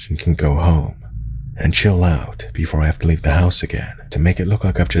cigarettes and can go home and chill out before I have to leave the house again to make it look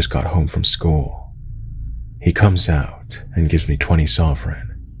like I've just got home from school. He comes out and gives me 20 sovereign.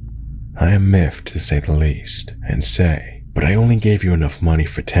 I am miffed to say the least and say, "But I only gave you enough money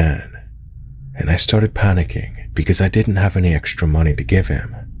for 10. And I started panicking because I didn't have any extra money to give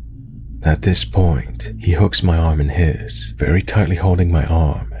him. At this point, he hooks my arm in his, very tightly holding my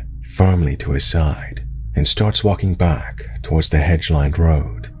arm firmly to his side, and starts walking back towards the hedge-lined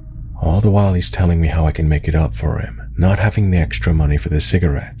road. All the while he's telling me how I can make it up for him, not having the extra money for the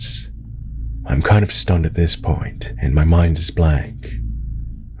cigarettes. I'm kind of stunned at this point, and my mind is blank.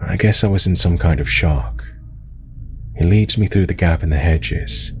 I guess I was in some kind of shock. He leads me through the gap in the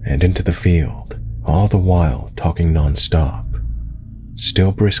hedges and into the field, all the while talking non-stop.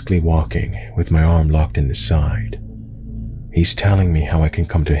 Still briskly walking with my arm locked in his side. He's telling me how I can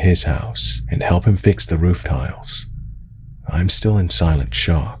come to his house and help him fix the roof tiles. I'm still in silent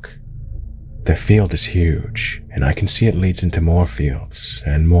shock. The field is huge, and I can see it leads into more fields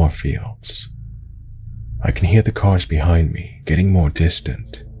and more fields. I can hear the cars behind me getting more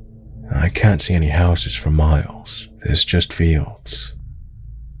distant. I can't see any houses for miles. There's just fields.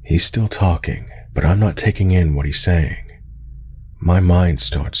 He's still talking, but I'm not taking in what he's saying. My mind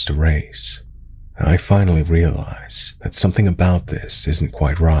starts to race. I finally realize that something about this isn't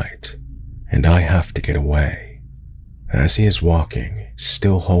quite right, and I have to get away. As he is walking,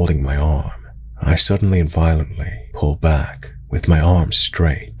 still holding my arm, I suddenly and violently pull back with my arms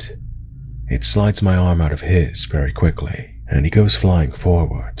straight. It slides my arm out of his very quickly, and he goes flying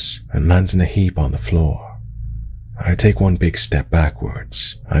forwards and lands in a heap on the floor. I take one big step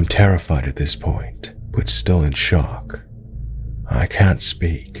backwards. I'm terrified at this point, but still in shock. I can't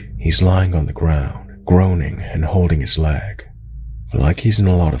speak. He's lying on the ground, groaning and holding his leg, like he's in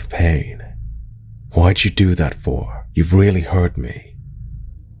a lot of pain. Why'd you do that for? You've really hurt me.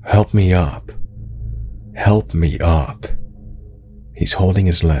 Help me up. Help me up. He's holding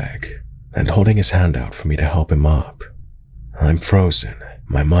his leg and holding his hand out for me to help him up. I'm frozen.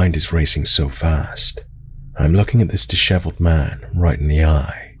 My mind is racing so fast. I'm looking at this disheveled man right in the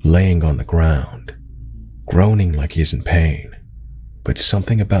eye, laying on the ground, groaning like he's in pain. But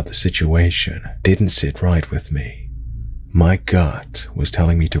something about the situation didn't sit right with me. My gut was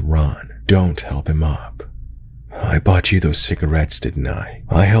telling me to run. Don't help him up. I bought you those cigarettes, didn't I?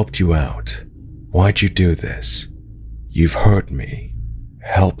 I helped you out. Why'd you do this? You've hurt me.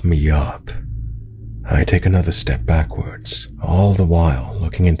 Help me up. I take another step backwards, all the while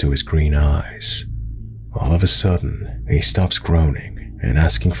looking into his green eyes. All of a sudden, he stops groaning and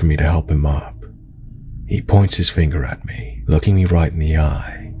asking for me to help him up. He points his finger at me, looking me right in the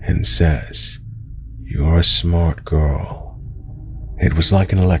eye, and says, "You're a smart girl." It was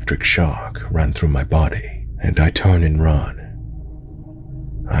like an electric shock ran through my body, and I turn and run.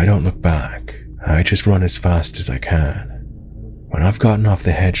 I don't look back. I just run as fast as I can. When I've gotten off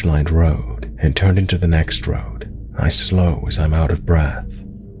the hedge-lined road and turned into the next road, I slow as I'm out of breath.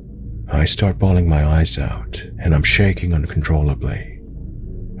 I start bawling my eyes out, and I'm shaking uncontrollably.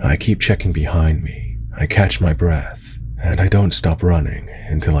 I keep checking behind me. I catch my breath, and I don't stop running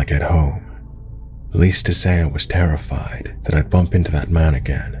until I get home. Least to say I was terrified that I'd bump into that man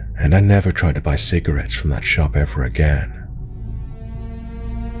again, and I never tried to buy cigarettes from that shop ever again.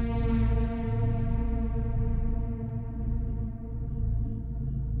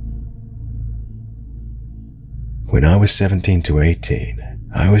 When I was 17 to 18,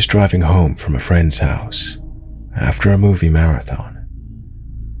 I was driving home from a friend's house after a movie marathon.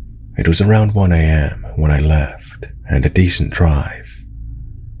 It was around 1 a.m. when I left, and a decent drive.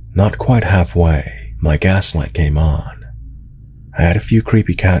 Not quite halfway, my gas light came on. I had a few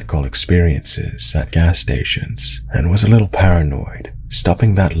creepy catcall experiences at gas stations and was a little paranoid,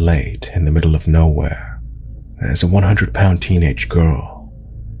 stopping that late in the middle of nowhere as a 100-pound teenage girl.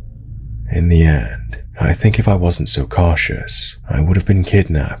 In the end, I think if I wasn't so cautious, I would have been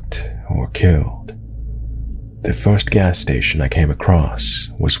kidnapped or killed. The first gas station I came across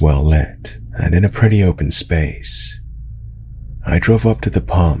was well lit and in a pretty open space. I drove up to the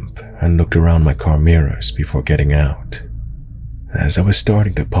pump and looked around my car mirrors before getting out. As I was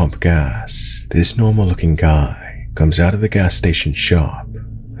starting to pump gas, this normal-looking guy comes out of the gas station shop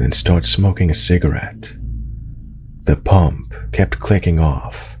and starts smoking a cigarette. The pump kept clicking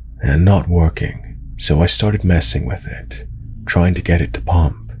off and not working, so I started messing with it, trying to get it to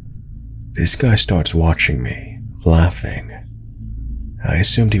pump. This guy starts watching me, laughing. I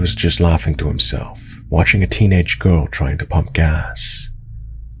assumed he was just laughing to himself, watching a teenage girl trying to pump gas.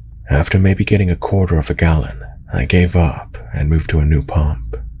 After maybe getting a quarter of a gallon, I gave up and moved to a new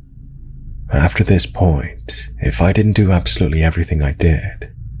pump. After this point, if I didn't do absolutely everything I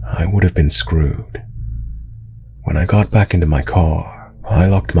did, I would have been screwed. When I got back into my car, I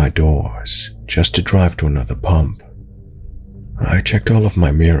locked my doors just to drive to another pump. I checked all of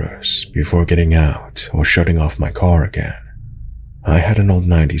my mirrors before getting out or shutting off my car again. I had an old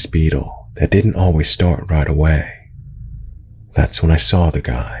 90s Beetle that didn't always start right away. That's when I saw the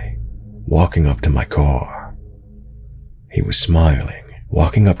guy walking up to my car. He was smiling,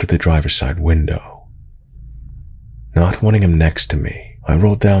 walking up to the driver's side window. Not wanting him next to me, I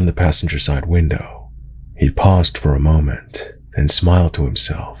rolled down the passenger side window. He paused for a moment, then smiled to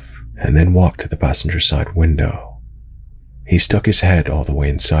himself, and then walked to the passenger side window. He stuck his head all the way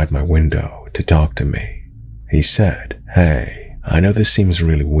inside my window to talk to me. He said, "Hey, I know this seems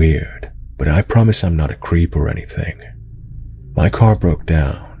really weird, but I promise I'm not a creep or anything. My car broke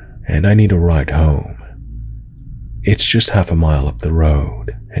down, and I need a ride home. It's just half a mile up the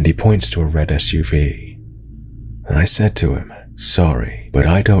road," and he points to a red SUV. I said to him, "Sorry, but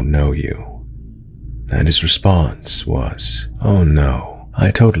I don't know you." And his response was, "Oh no,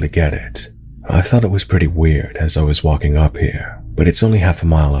 I totally get it. I thought it was pretty weird as I was walking up here, but it's only half a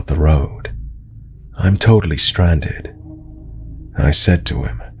mile up the road. I'm totally stranded." I said to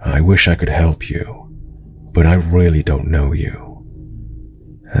him, "I wish I could help you, but I really don't know you."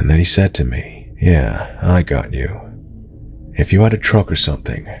 And then he said to me, "Yeah, I got you. If you had a truck or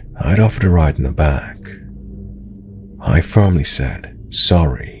something, I'd offer to ride in the back." I firmly said,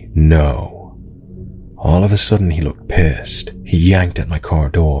 "Sorry, no." All of a sudden he looked pissed. He yanked at my car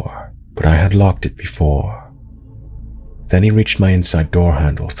door, but I had locked it before. Then he reached my inside door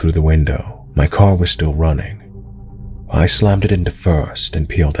handle through the window. My car was still running. I slammed it into first and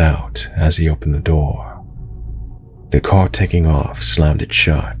peeled out as he opened the door. The car taking off slammed it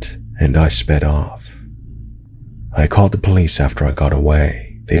shut, and I sped off. I called the police after I got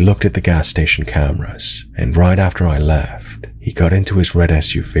away. They looked at the gas station cameras, and right after I left, he got into his red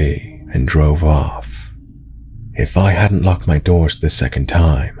SUV and drove off. If I hadn't locked my doors the second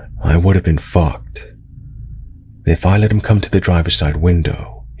time, I would have been fucked. If I let him come to the driver's side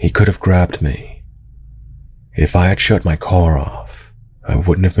window, he could have grabbed me. If I had shut my car off, I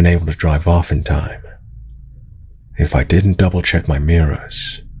wouldn't have been able to drive off in time. If I didn't double check my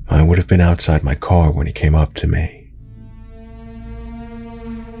mirrors, I would have been outside my car when he came up to me.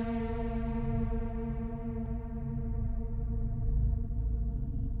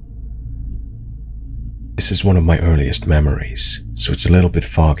 This is one of my earliest memories, so it's a little bit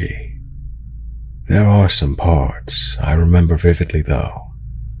foggy. There are some parts I remember vividly though.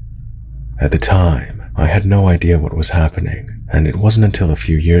 At the time, I had no idea what was happening, and it wasn't until a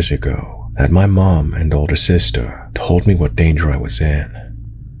few years ago that my mom and older sister told me what danger I was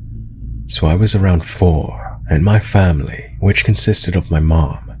in. So I was around 4, and my family, which consisted of my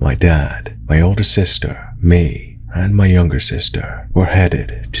mom, my dad, my older sister, me, and my younger sister, were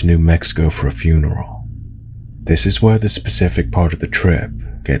headed to New Mexico for a funeral. This is where the specific part of the trip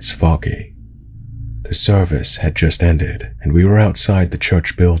gets foggy. The service had just ended, and we were outside the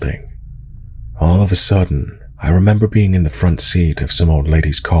church building. All of a sudden, I remember being in the front seat of some old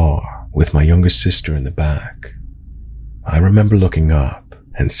lady's car with my younger sister in the back. I remember looking up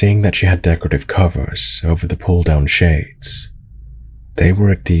and seeing that she had decorative covers over the pull-down shades. They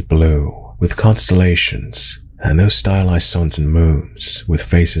were a deep blue with constellations and those stylized suns and moons with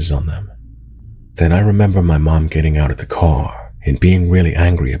faces on them. Then I remember my mom getting out of the car and being really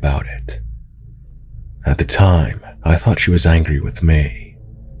angry about it. At the time, I thought she was angry with me.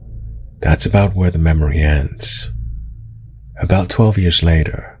 That's about where the memory ends. About 12 years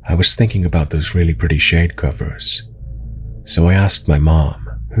later, I was thinking about those really pretty shade covers. So I asked my mom,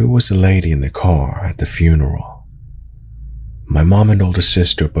 who was the lady in the car at the funeral? My mom and older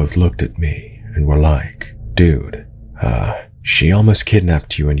sister both looked at me and were like, dude, she almost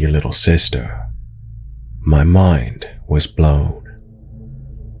kidnapped you and your little sister. My mind was blown.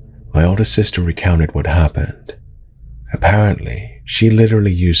 My older sister recounted what happened. Apparently, she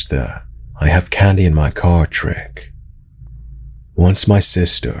literally used the "I have candy in my car" trick. Once my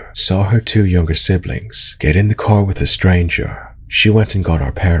sister saw her 2 younger siblings get in the car with a stranger, she went and got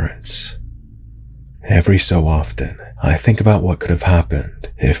our parents. Every so often, I think about what could have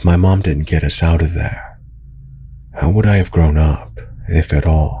happened if my mom didn't get us out of there. How would I have grown up, if at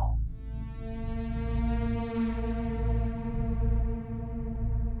all?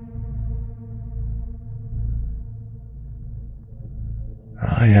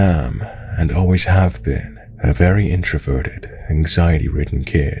 I am, and always have been, a very introverted, anxiety-ridden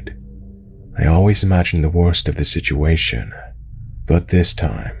kid. I always imagined the worst of the situation, but this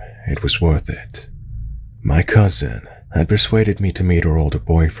time it was worth it. My cousin had persuaded me to meet her older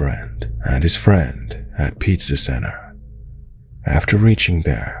boyfriend and his friend at Pizza Center. After reaching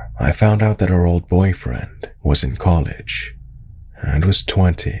there, I found out that her old boyfriend was in college and was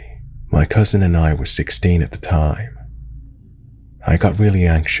 20. My cousin and I were 16 at the time. I got really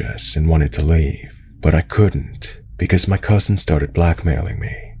anxious and wanted to leave, but I couldn't because my cousin started blackmailing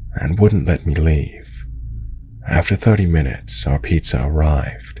me and wouldn't let me leave. After 30 minutes, our pizza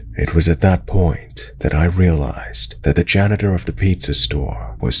arrived. It was at that point that I realized that the janitor of the pizza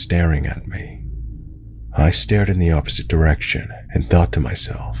store was staring at me. I stared in the opposite direction and thought to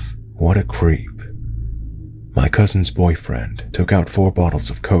myself, what a creep. My cousin's boyfriend took out 4 bottles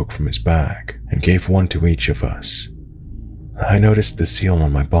of Coke from his bag and gave one to each of us. I noticed the seal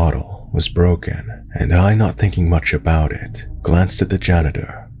on my bottle was broken, and I, not thinking much about it, glanced at the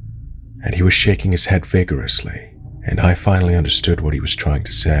janitor, and he was shaking his head vigorously, and I finally understood what he was trying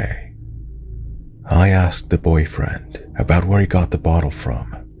to say. I asked the boyfriend about where he got the bottle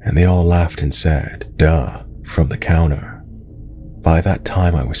from, and they all laughed and said, duh, from the counter. By that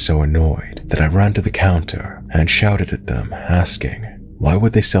time I was so annoyed that I ran to the counter and shouted at them, asking, why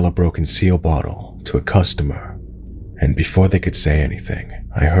would they sell a broken seal bottle to a customer? And before they could say anything,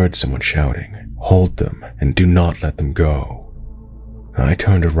 I heard someone shouting, hold them and do not let them go. I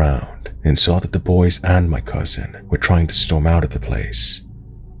turned around and saw that the boys and my cousin were trying to storm out of the place,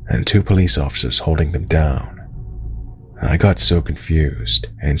 and 2 police officers holding them down. I got so confused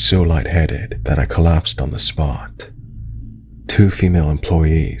and so lightheaded that I collapsed on the spot. 2 female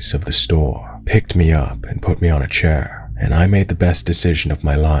employees of the store picked me up and put me on a chair, and I made the best decision of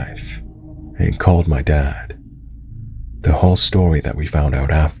my life and called my dad. The whole story that we found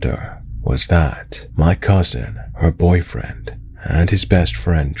out after was that my cousin, her boyfriend, and his best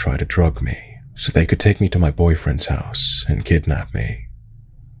friend tried to drug me so they could take me to my boyfriend's house and kidnap me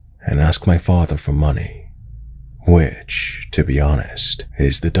and ask my father for money, which, to be honest,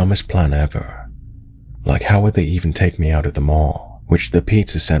 is the dumbest plan ever. Like, how would they even take me out of the mall, which the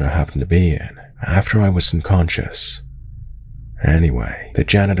pizza center happened to be in, after I was unconscious? Anyway, the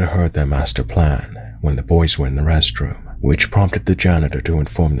janitor heard their master plan when the boys were in the restroom, which prompted the janitor to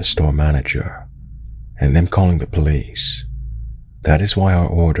inform the store manager, and them calling the police. That is why our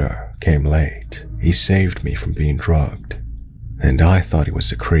order came late. He saved me from being drugged, and I thought he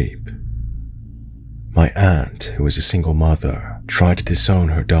was a creep. My aunt, who was a single mother, tried to disown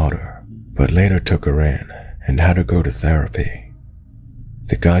her daughter, but later took her in and had her go to therapy.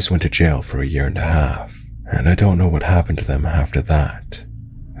 The guys went to jail for 1.5 years, and I don't know what happened to them after that.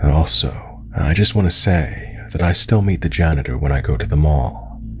 Also, I just want to say that I still meet the janitor when I go to the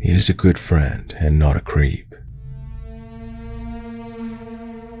mall. He is a good friend and not a creep.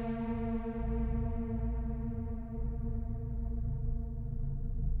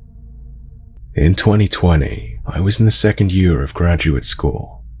 In 2020, I was in the second year of graduate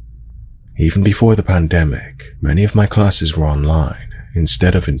school. Even before the pandemic, many of my classes were online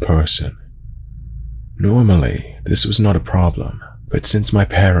instead of in person. Normally, this was not a problem, but since my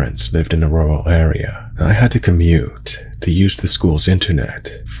parents lived in a rural area, I had to commute to use the school's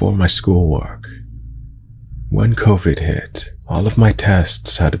internet for my schoolwork. When COVID hit, all of my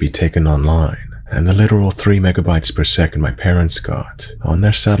tests had to be taken online, and the literal 3 megabytes per second my parents got on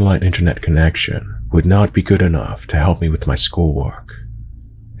their satellite internet connection would not be good enough to help me with my schoolwork.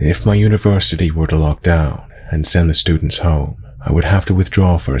 If my university were to lock down and send the students home, I would have to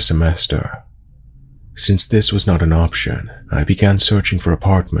withdraw for a semester. Since this was not an option, I began searching for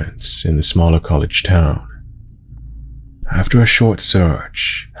apartments in the smaller college town. After a short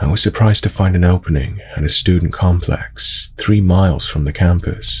search, I was surprised to find an opening at a student complex 3 miles from the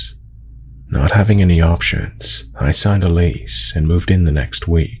campus. Not having any options, I signed a lease and moved in the next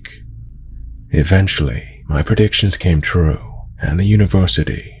week. Eventually, my predictions came true, and the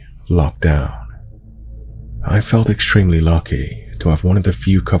university locked down. I felt extremely lucky to have one of the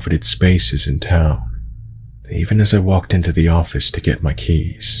few coveted spaces in town. Even as I walked into the office to get my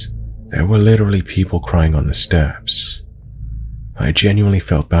keys, there were literally people crying on the steps. I genuinely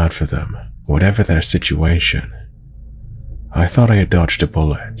felt bad for them, whatever their situation. I thought I had dodged a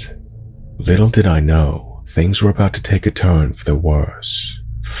bullet. Little did I know, things were about to take a turn for the worse,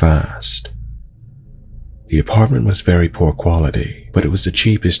 fast. The apartment was very poor quality, but it was the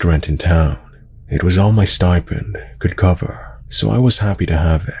cheapest rent in town. It was all my stipend could cover, so I was happy to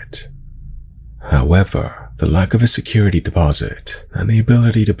have it. However, the lack of a security deposit and the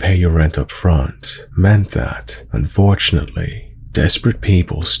ability to pay your rent up front meant that, unfortunately, desperate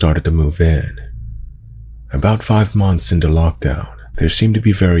people started to move in. About 5 months into lockdown, there seemed to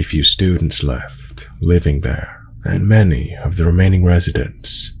be very few students left living there, and many of the remaining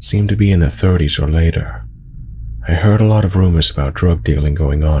residents seemed to be in their 30s or later. I heard a lot of rumors about drug dealing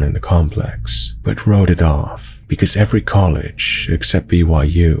going on in the complex, but wrote it off because every college except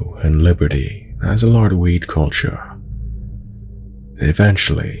BYU and Liberty has a large weed culture.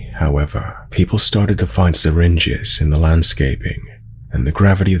 Eventually, however, people started to find syringes in the landscaping, and the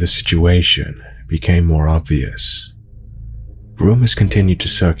gravity of the situation became more obvious. Rumors continued to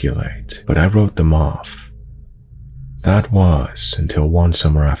circulate, but I wrote them off. That was until one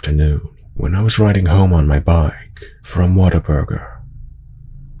summer afternoon when I was riding home on my bike from Whataburger.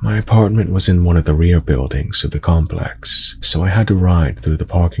 My apartment was in one of the rear buildings of the complex, so I had to ride through the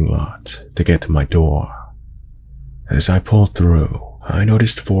parking lot to get to my door. As I pulled through, I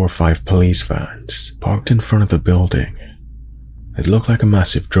noticed 4 or 5 police vans parked in front of the building. It looked like a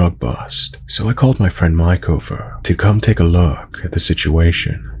massive drug bust, so I called my friend Mike over to come take a look at the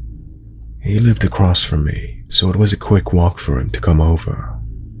situation. He lived across from me, so it was a quick walk for him to come over.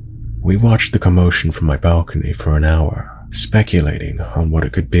 We watched the commotion from my balcony for an hour, speculating on what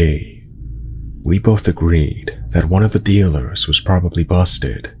it could be. We both agreed that one of the dealers was probably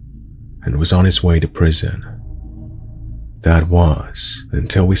busted and was on his way to prison. That was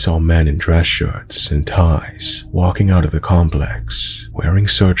until we saw men in dress shirts and ties walking out of the complex wearing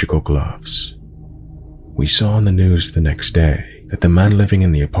surgical gloves. We saw on the news the next day that the man living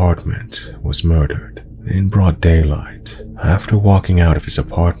in the apartment was murdered in broad daylight after walking out of his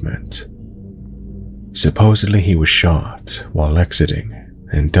apartment. Supposedly he was shot while exiting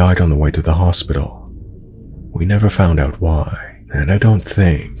and died on the way to the hospital. We never found out why, and I don't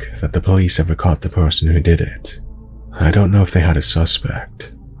think that the police ever caught the person who did it. I don't know if they had a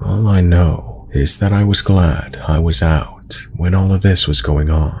suspect. All I know is that I was glad I was out when all of this was going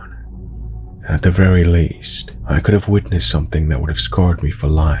on. At the very least, I could have witnessed something that would have scarred me for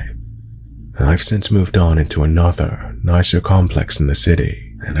life. I've since moved on into another, nicer complex in the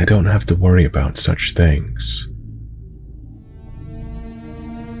city, and I don't have to worry about such things.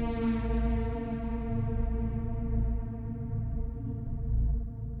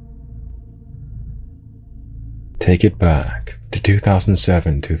 Take it back to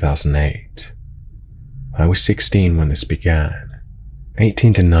 2007-2008. I was 16 when this began,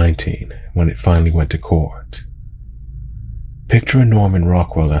 18 to 19 when it finally went to court. Picture a Norman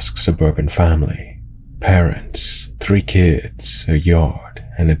Rockwell-esque suburban family, parents, 3 kids, a yard,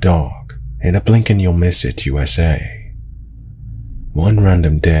 and a dog, in a blink and you'll miss it USA. One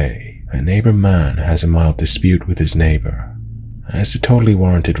random day, a neighbor man has a mild dispute with his neighbor. As a totally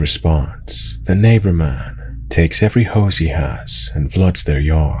warranted response, the neighbor man takes every hose he has and floods their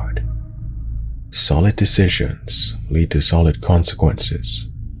yard. Solid decisions lead to solid consequences.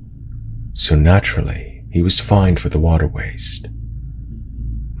 So naturally, he was fined for the water waste.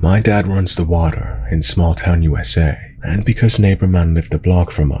 My dad runs the water in small town USA, and because neighbor man lived a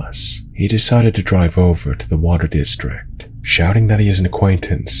block from us, he decided to drive over to the water district, shouting that he is an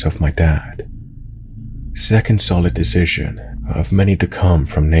acquaintance of my dad. Second solid decision of many to come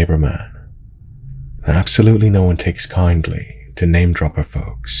from neighbor man. Absolutely no one takes kindly to name dropper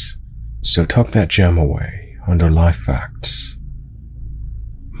folks, so tuck that gem away under life facts.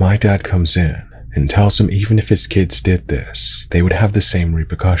 My dad comes in and tells him even if his kids did this, they would have the same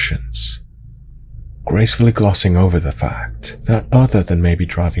repercussions, gracefully glossing over the fact that other than maybe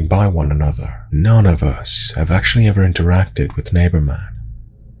driving by one another, none of us have actually ever interacted with neighbor man.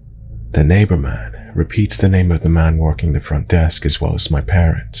 The neighbor man repeats the name of the man working the front desk as well as my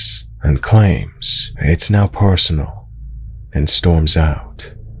parents, and claims it's now personal, and storms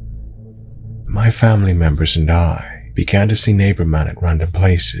out. My family members and I began to see neighbor man at random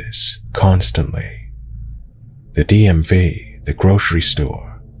places, constantly. The DMV, the grocery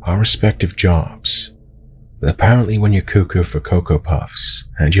store, our respective jobs. Apparently when you're cuckoo for Cocoa Puffs,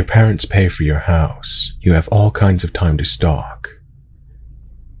 and your parents pay for your house, you have all kinds of time to stalk.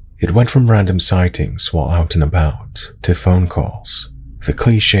 It went from random sightings while out and about, to phone calls. The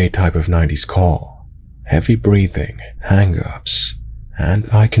cliché type of 90s call, heavy breathing, hang-ups, and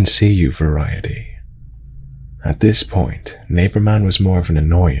I can see you variety. At this point, neighbor man was more of an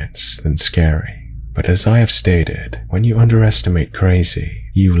annoyance than scary, but as I have stated, when you underestimate crazy,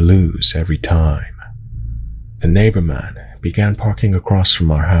 you lose every time. The neighbor man began parking across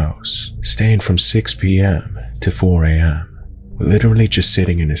from our house, staying from 6 p.m. to 4 a.m., literally just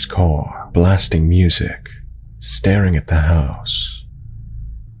sitting in his car, blasting music, staring at the house.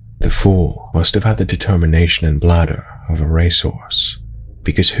 The fool must have had the determination and bladder of a racehorse,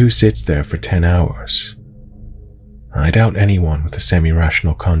 because who sits there for 10 hours? I doubt anyone with a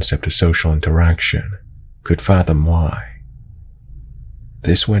semi-rational concept of social interaction could fathom why.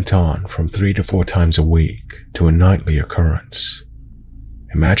 This went on from 3 to 4 times a week to a nightly occurrence.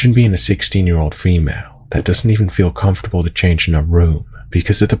 Imagine being a 16-year-old female that doesn't even feel comfortable to change in a room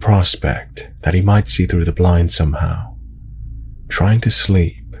because of the prospect that he might see through the blinds somehow. Trying to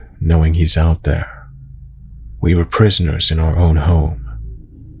sleep, knowing he's out there. We were prisoners in our own home.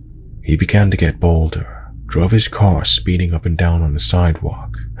 He began to get bolder, drove his car speeding up and down on the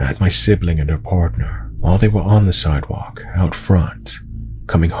sidewalk at my sibling and her partner while they were on the sidewalk out front,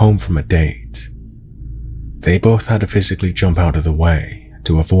 coming home from a date. They both had to physically jump out of the way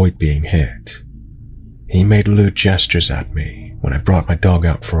to avoid being hit. He made lewd gestures at me when I brought my dog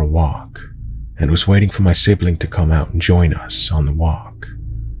out for a walk and was waiting for my sibling to come out and join us on the walk.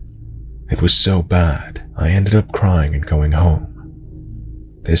 It was so bad, I ended up crying and going home.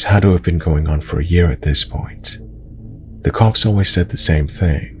 This had to have been going on for a year at this point. The cops always said the same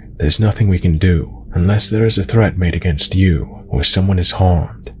thing. There's nothing we can do unless there is a threat made against you or someone is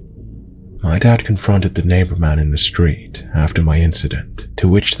harmed. My dad confronted the neighbor man in the street after my incident, to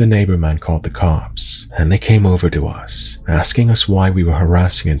which the neighbor man called the cops, and they came over to us, asking us why we were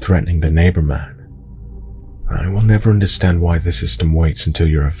harassing and threatening the neighbor man. I will never understand why the system waits until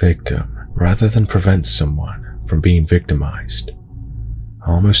you're a victim rather than prevent someone from being victimized.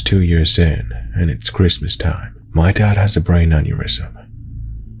 Almost 2 years in, and it's Christmas time, my dad has a brain aneurysm.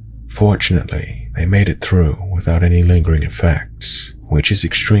 Fortunately, they made it through without any lingering effects, which is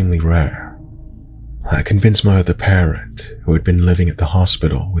extremely rare. I convinced my other parent, who had been living at the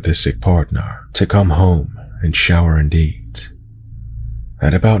hospital with his sick partner, to come home and shower and eat.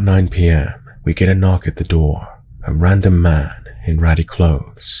 At about 9 p.m., we get a knock at the door, a random man in ratty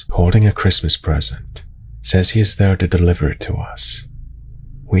clothes, holding a Christmas present, says he is there to deliver it to us.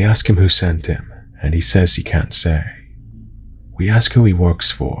 We ask him who sent him, and he says he can't say. We ask who he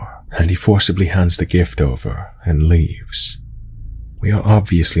works for, and he forcibly hands the gift over and leaves. We are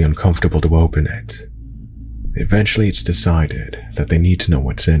obviously uncomfortable to open it. Eventually it's decided that they need to know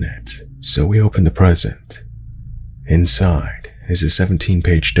what's in it, so we open the present. Inside is a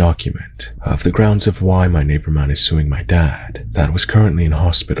 17-page document of the grounds of why my neighbor man is suing my dad that was currently in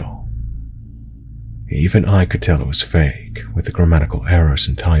hospital. Even I could tell it was fake, with the grammatical errors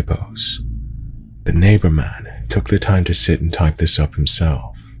and typos. The neighbor man took the time to sit and type this up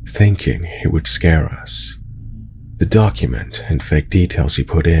himself, thinking it would scare us. The document and fake details he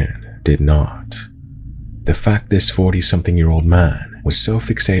put in did not. The fact this 40-something-year-old man was so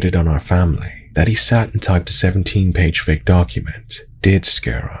fixated on our family that he sat and typed a 17-page fake document did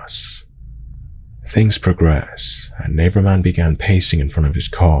scare us. Things progress, and neighbor man began pacing in front of his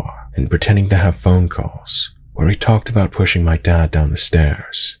car and pretending to have phone calls where he talked about pushing my dad down the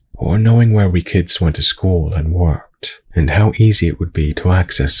stairs, or knowing where we kids went to school and worked, and how easy it would be to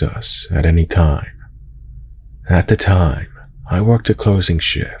access us at any time. At the time, I worked a closing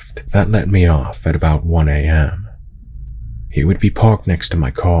shift that let me off at about 1 a.m. He would be parked next to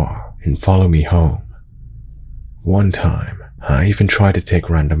my car and follow me home. One time, I even tried to take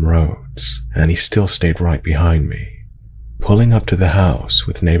random roads, and he still stayed right behind me. Pulling up to the house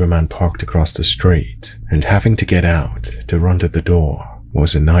with neighbor man parked across the street and having to get out to run to the door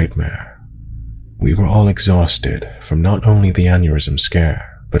was a nightmare. We were all exhausted from not only the aneurysm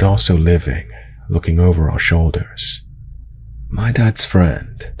scare, but also living, looking over our shoulders. My dad's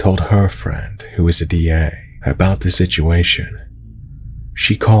friend told her friend, who is a DA, about the situation.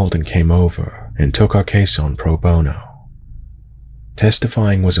 She called and came over and took our case on pro bono.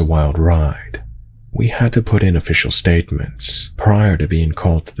 Testifying was a wild ride. We had to put in official statements prior to being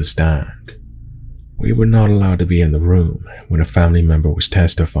called to the stand. We were not allowed to be in the room when a family member was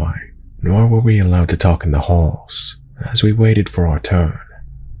testifying, nor were we allowed to talk in the halls as we waited for our turn.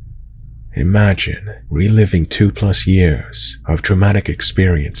 Imagine reliving 2+ years of traumatic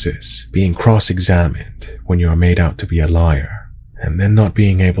experiences being cross-examined when you are made out to be a liar, and then not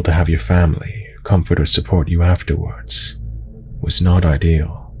being able to have your family comfort or support you afterwards was not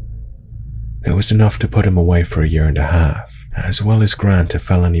ideal. There was enough to put him away for 1.5 years, as well as grant a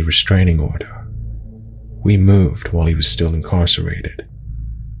felony restraining order. We moved while he was still incarcerated.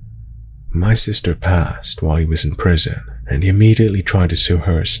 My sister passed while he was in prison, and he immediately tried to sue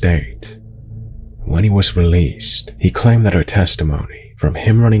her estate. When he was released, he claimed that her testimony from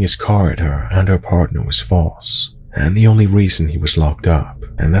him running his car at her and her partner was false, and the only reason he was locked up,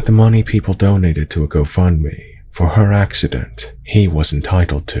 and that the money people donated to a GoFundMe for her accident he was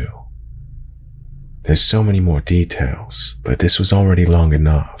entitled to. There's so many more details, but this was already long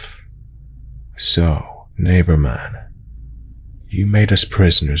enough. So, neighbor man, you made us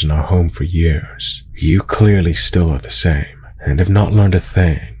prisoners in our home for years. You clearly still are the same, and have not learned a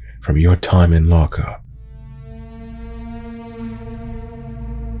thing from your time in lockup.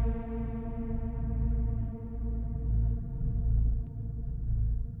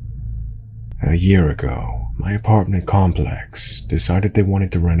 A year ago, my apartment complex decided they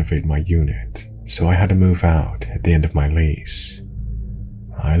wanted to renovate my unit, so I had to move out at the end of my lease.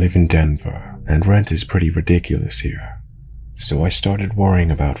 I live in Denver, and rent is pretty ridiculous here, so I started worrying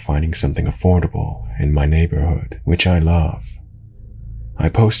about finding something affordable in my neighborhood, which I love. I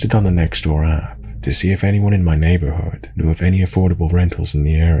posted on the Nextdoor app to see if anyone in my neighborhood knew of any affordable rentals in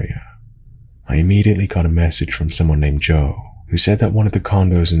the area. I immediately got a message from someone named Joe, who said that one of the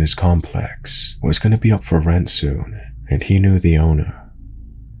condos in his complex was going to be up for rent soon, and he knew the owner.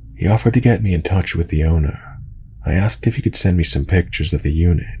 He offered to get me in touch with the owner. I asked if he could send me some pictures of the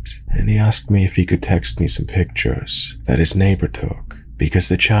unit, and he asked me if he could text me some pictures that his neighbor took, because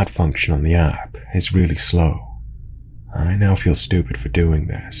the chat function on the app is really slow. I now feel stupid for doing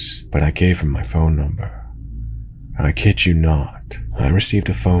this, but I gave him my phone number. I kid you not, I received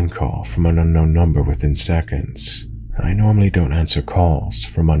a phone call from an unknown number within seconds. I normally don't answer calls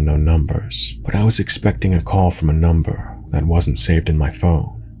from unknown numbers, but I was expecting a call from a number that wasn't saved in my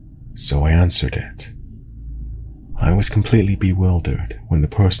phone, so I answered it. I was completely bewildered when the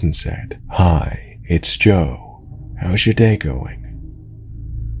person said, "Hi, it's Joe. How's your day going?"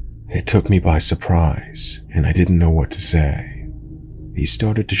 It took me by surprise, and I didn't know what to say. He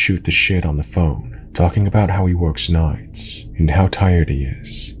started to shoot the shit on the phone, talking about how he works nights, and how tired he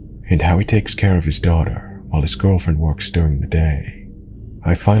is, and how he takes care of his daughter while his girlfriend works during the day.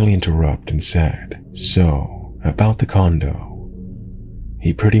 I finally interrupt and said, "So, about the condo."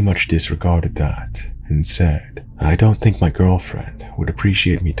 He pretty much disregarded that and said, "I don't think my girlfriend would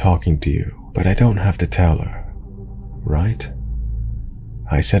appreciate me talking to you, but I don't have to tell her, right?"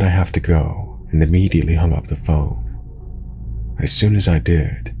 I said I have to go and immediately hung up the phone. As soon as I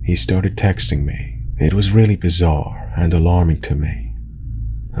did, he started texting me. It was really bizarre and alarming to me.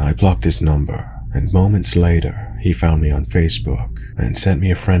 I blocked his number, and moments later, he found me on Facebook and sent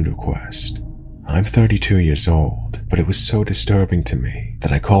me a friend request. I'm 32 years old, but it was so disturbing to me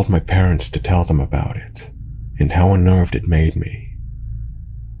that I called my parents to tell them about it, and how unnerved it made me.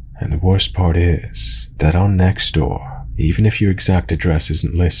 And the worst part is that on Nextdoor, even if your exact address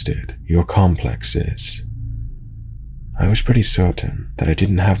isn't listed, your complex is. I was pretty certain that I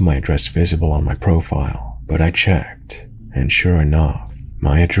didn't have my address visible on my profile, but I checked, and sure enough,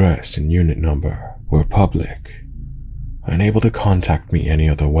 my address and unit number were public. Unable to contact me any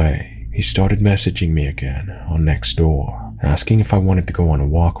other way, he started messaging me again on Nextdoor, asking if I wanted to go on a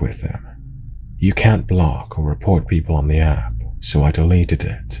walk with him. You can't block or report people on the app, so I deleted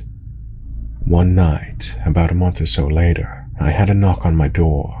it. One night, about a month or so later, I had a knock on my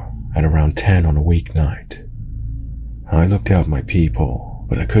door at around 10 on a weeknight. I looked out my peephole,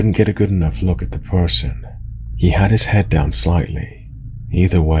 but I couldn't get a good enough look at the person. He had his head down slightly.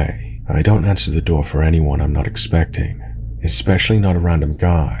 Either way, I don't answer the door for anyone I'm not expecting, especially not a random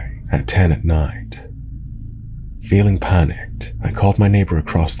guy at 10 at night. Feeling panicked, I called my neighbor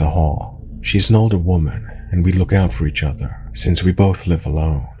across the hall. She's an older woman, and we look out for each other since we both live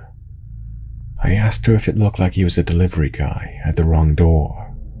alone. I asked her if it looked like he was a delivery guy at the wrong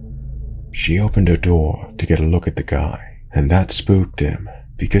door. She opened her door to get a look at the guy, and that spooked him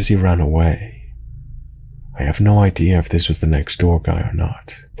because he ran away. I have no idea if this was the next door guy or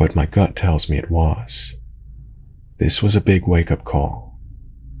not, but my gut tells me it was. This was a big wake-up call.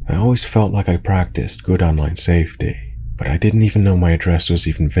 I always felt like I practiced good online safety, but I didn't even know my address was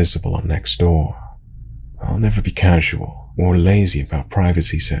even visible on Nextdoor. I'll never be casual or lazy about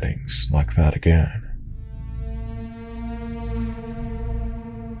privacy settings like that again.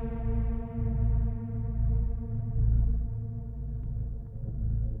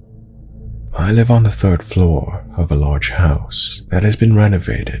 I live on the 3rd floor of a large house that has been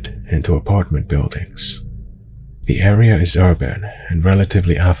renovated into apartment buildings. The area is urban and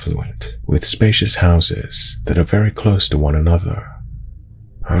relatively affluent, with spacious houses that are very close to one another.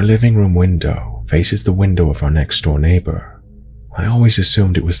 Our living room window faces the window of our next door neighbor. I always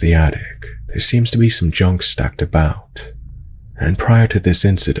assumed it was the attic. There seems to be some junk stacked about. And prior to this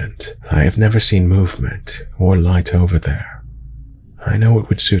incident, I have never seen movement or light over there. I know it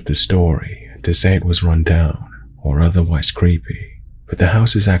would suit the story to say it was run down or otherwise creepy, but the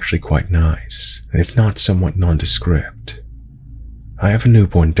house is actually quite nice, if not somewhat nondescript. I have a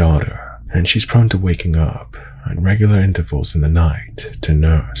newborn daughter, and she's prone to waking up at regular intervals in the night to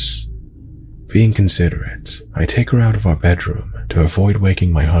nurse. Being considerate, I take her out of our bedroom to avoid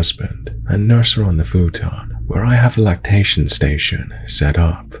waking my husband and nurse her on the futon, where I have a lactation station set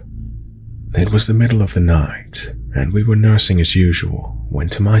up. It was the middle of the night, and we were nursing as usual when,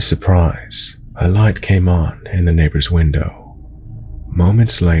 to my surprise, a light came on in the neighbor's window.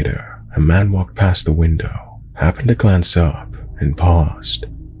 Moments later, a man walked past the window, happened to glance up, and paused.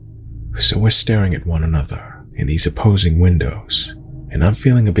 So we're staring at one another in these opposing windows, and I'm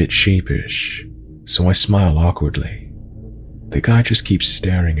feeling a bit sheepish, so I smile awkwardly. The guy just keeps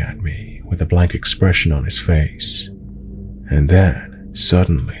staring at me with a blank expression on his face. And then,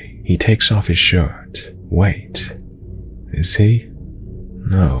 suddenly, he takes off his shirt. Wait, is he?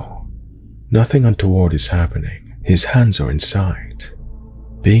 No. Nothing untoward is happening. His hands are in sight.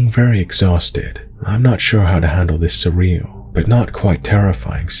 Being very exhausted, I'm not sure how to handle this surreal, but not quite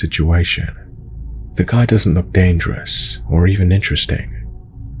terrifying situation. The guy doesn't look dangerous or even interesting.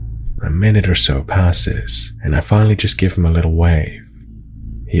 A minute or so passes, and I finally just give him a little wave.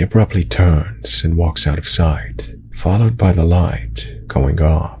 He abruptly turns and walks out of sight, followed by the light going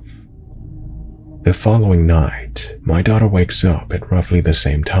off. The following night, my daughter wakes up at roughly the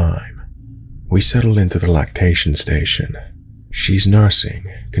same time. We settle into the lactation station. She's nursing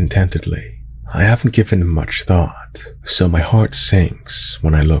contentedly. I haven't given him much thought, so my heart sinks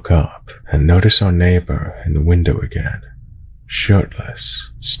when I look up and notice our neighbor in the window again,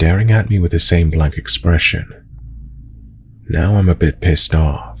 shirtless, staring at me with the same blank expression. Now I'm a bit pissed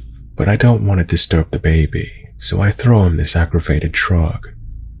off, but I don't want to disturb the baby, so I throw him this aggravated shrug.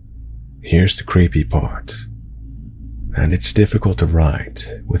 Here's the creepy part, and it's difficult to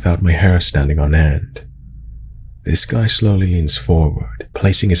write without my hair standing on end. This guy slowly leans forward,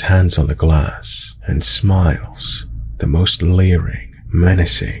 placing his hands on the glass, and smiles, the most leering,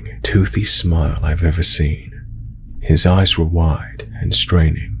 menacing, toothy smile I've ever seen. His eyes were wide and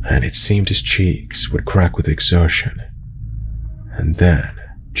straining, and it seemed his cheeks would crack with exertion. And then,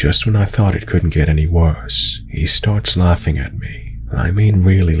 just when I thought it couldn't get any worse, he starts laughing at me. I mean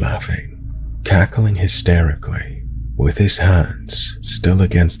really laughing, cackling hysterically, with his hands still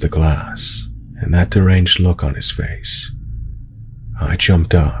against the glass, and that deranged look on his face. I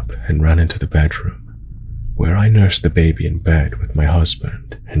jumped up and ran into the bedroom, where I nursed the baby in bed with my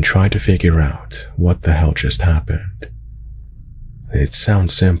husband and tried to figure out what the hell just happened. It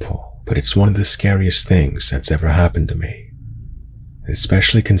sounds simple, but it's one of the scariest things that's ever happened to me,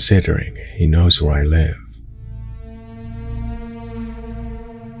 especially considering he knows where I live.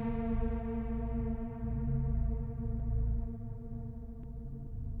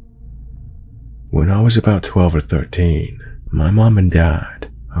 When I was about 12 or 13, my mom and dad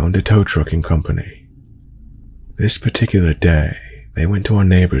owned a tow trucking company. This particular day, they went to our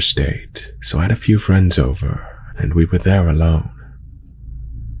neighbor's state, so I had a few friends over, and we were there alone.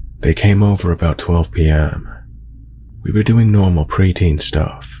 They came over about 12 p.m. We were doing normal preteen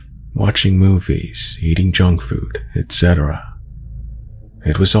stuff, watching movies, eating junk food, etc.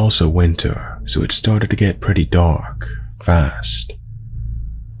 It was also winter, so it started to get pretty dark, fast.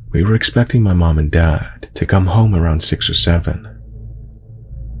 We were expecting my mom and dad to come home around 6 or 7.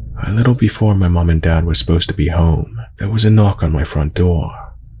 A little before my mom and dad were supposed to be home, there was a knock on my front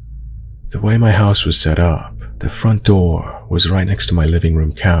door. The way my house was set up, the front door was right next to my living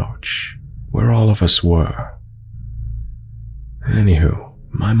room couch, where all of us were. Anywho,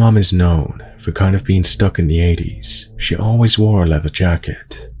 my mom is known for kind of being stuck in the 80s. She always wore a leather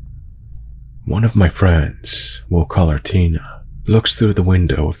jacket. One of my friends, we'll call her Tina, looks through the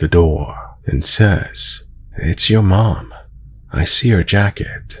window of the door and says, "It's your mom. I see her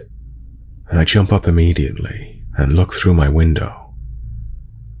jacket." I jump up immediately and look through my window.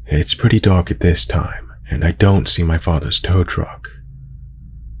 It's pretty dark at this time, and I don't see my father's tow truck.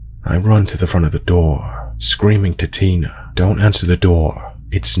 I run to the front of the door, screaming to Tina, "Don't answer the door,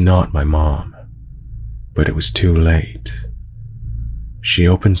 it's not my mom." But it was too late. She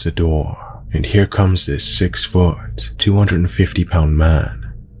opens the door, and here comes this 6-foot, 250-pound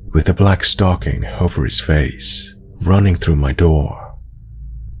man with a black stocking over his face, running through my door.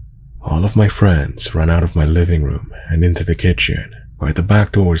 All of my friends ran out of my living room and into the kitchen, where the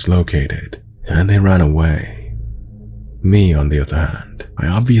back door is located, and they ran away. Me, on the other hand, I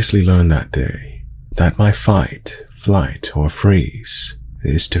obviously learned that day that my fight, flight, or freeze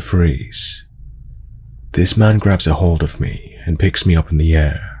is to freeze. This man grabs a hold of me and picks me up in the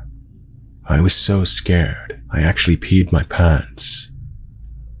air. I was so scared, I actually peed my pants.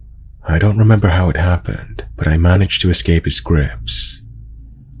 I don't remember how it happened, but I managed to escape his grips.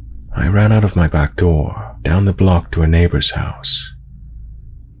 I ran out of my back door, down the block to a neighbor's house.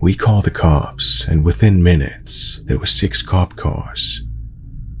 We called the cops, and within minutes, there were 6 cop cars,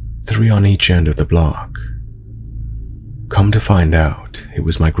 3 on each end of the block. Come to find out, it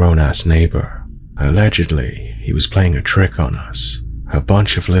was my grown-ass neighbor. Allegedly, he was playing a trick on us. A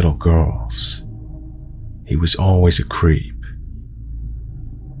bunch of little girls. He was always a creep.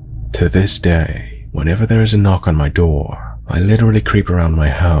 To this day, whenever there is a knock on my door, I literally creep around my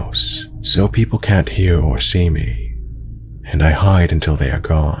house so people can't hear or see me, and I hide until they are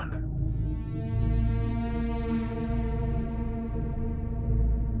gone.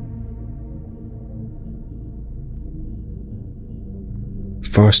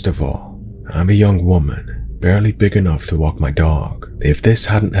 First of all, I'm a young woman, barely big enough to walk my dog. If this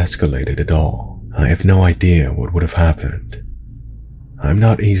hadn't escalated at all, I have no idea what would have happened. I'm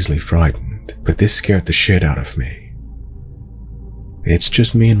not easily frightened, but this scared the shit out of me. It's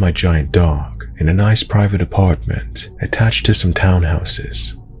just me and my giant dog in a nice private apartment attached to some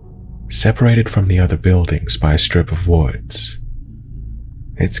townhouses, separated from the other buildings by a strip of woods.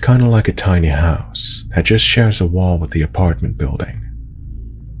 It's kinda like a tiny house that just shares a wall with the apartment building.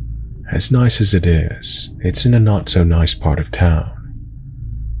 As nice as it is, it's in a not-so-nice part of town.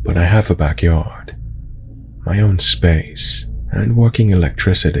 But I have a backyard, my own space, and working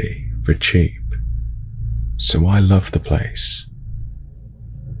electricity for cheap. So I love the place.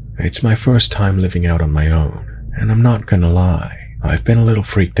 It's my first time living out on my own, and I'm not gonna lie, I've been a little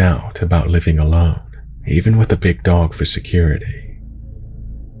freaked out about living alone, even with a big dog for security.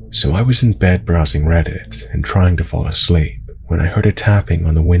 So I was in bed browsing Reddit and trying to fall asleep when I heard a tapping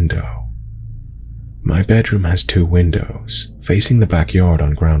on the window. My bedroom has 2 windows facing the backyard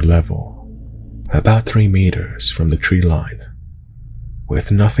on ground level, about 3 meters from the tree line,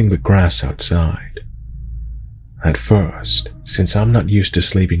 with nothing but grass outside. At first, since I'm not used to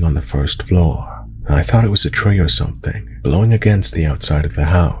sleeping on the first floor, I thought it was a tree or something blowing against the outside of the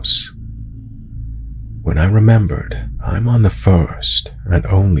house. When I remembered, I'm on the first and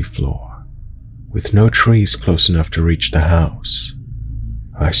only floor, with no trees close enough to reach the house.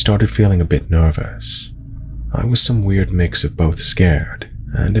 I started feeling a bit nervous. I was some weird mix of both scared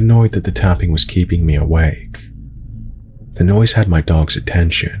and annoyed that the tapping was keeping me awake. The noise had my dog's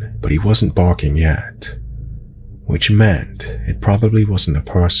attention, but he wasn't barking yet, which meant it probably wasn't a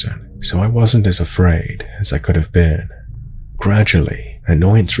person, so I wasn't as afraid as I could have been. Gradually,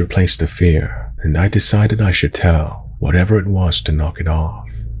 annoyance replaced the fear, and I decided I should tell whatever it was to knock it off.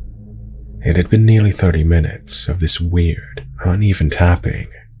 It had been nearly 30 minutes of this weird, uneven tapping.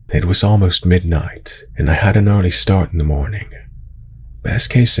 It was almost midnight, and I had an early start in the morning. Best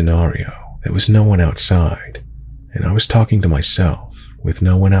case scenario, there was no one outside, and I was talking to myself with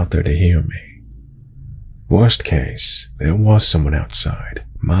no one out there to hear me. Worst case, there was someone outside.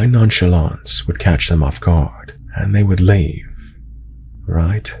 My nonchalance would catch them off guard, and they would leave.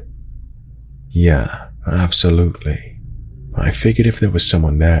 Right? Yeah, absolutely. I figured if there was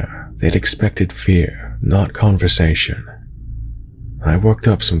someone there, they'd expected fear, not conversation. I worked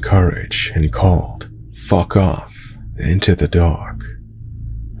up some courage and called, "Fuck off," into the dark.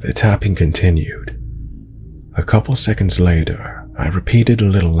 The tapping continued. A couple seconds later, I repeated a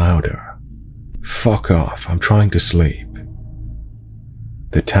little louder, "Fuck off, I'm trying to sleep."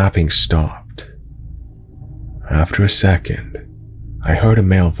 The tapping stopped. After a second, I heard a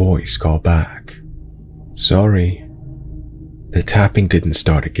male voice call back, "Sorry." The tapping didn't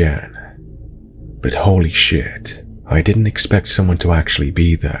start again. But holy shit, I didn't expect someone to actually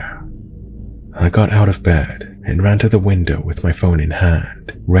be there. I got out of bed and ran to the window with my phone in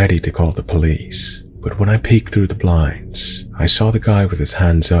hand, ready to call the police. But when I peeked through the blinds, I saw the guy with his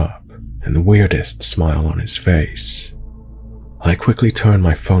hands up and the weirdest smile on his face. I quickly turned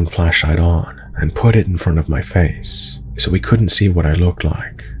my phone flashlight on and put it in front of my face so he couldn't see what I looked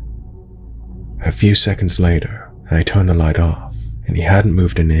like. A few seconds later, I turned the light off and he hadn't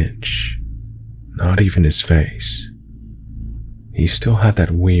moved an inch, not even his face. He still had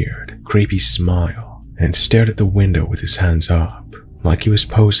that weird, creepy smile and stared at the window with his hands up, like he was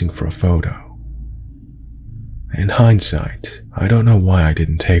posing for a photo. In hindsight, I don't know why I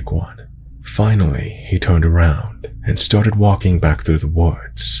didn't take one. Finally, he turned around and started walking back through the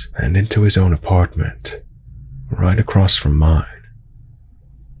woods and into his own apartment, right across from mine.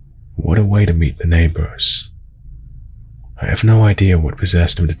 What a way to meet the neighbors. I have no idea what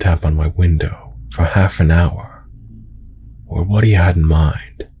possessed him to tap on my window for half an hour, or what he had in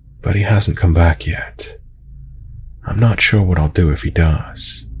mind, but he hasn't come back yet. I'm not sure what I'll do if he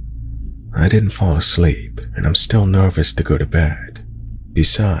does. I didn't fall asleep, and I'm still nervous to go to bed.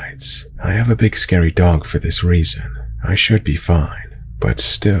 Besides, I have a big scary dog for this reason. I should be fine, but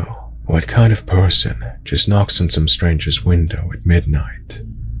still, what kind of person just knocks on some stranger's window at midnight?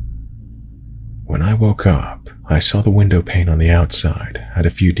 When I woke up, I saw the window pane on the outside had a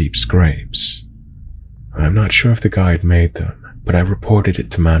few deep scrapes. I'm not sure if the guy had made them, but I reported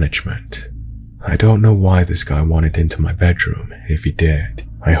it to management. I don't know why this guy wanted into my bedroom, if he did.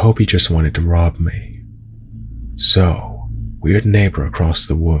 I hope he just wanted to rob me. So, weird neighbor across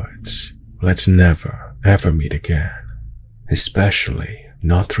the woods, let's never, ever meet again. Especially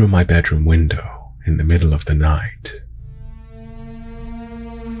not through my bedroom window in the middle of the night.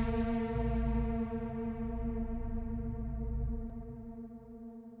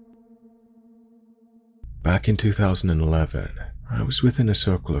 Back in 2011, I was within a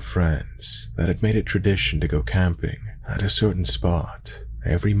circle of friends that had made it tradition to go camping at a certain spot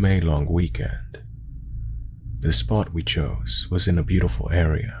every May-long weekend. The spot we chose was in a beautiful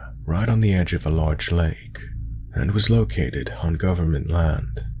area, right on the edge of a large lake, and was located on government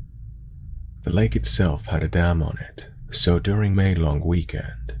land. The lake itself had a dam on it, so during May-long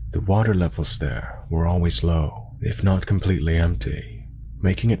weekend, the water levels there were always low, if not completely empty,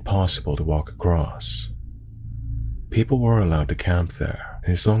 making it possible to walk across. People were allowed to camp there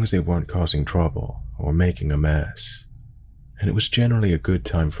as long as they weren't causing trouble or making a mess, and it was generally a good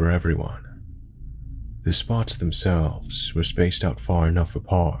time for everyone. The spots themselves were spaced out far enough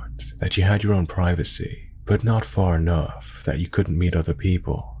apart that you had your own privacy, but not far enough that you couldn't meet other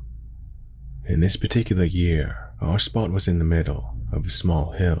people. In this particular year, our spot was in the middle of a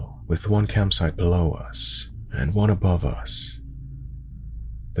small hill with one campsite below us and one above us.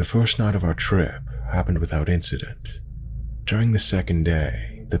 The first night of our trip happened without incident. During the second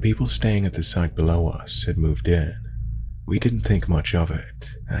day, the people staying at the site below us had moved in. We didn't think much of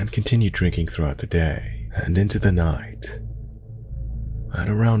it and continued drinking throughout the day and into the night. At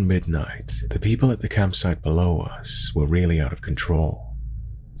around midnight, the people at the campsite below us were really out of control.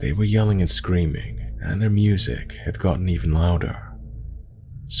 They were yelling and screaming, and their music had gotten even louder.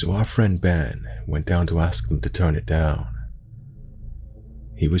 so our friend Ben went down to ask them to turn it down.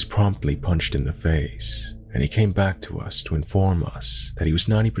 He was promptly punched in the face, and he came back to us to inform us that he was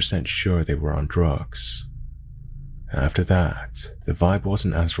 90% sure they were on drugs. After that, the vibe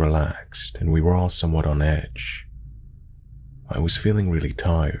wasn't as relaxed and we were all somewhat on edge. I was feeling really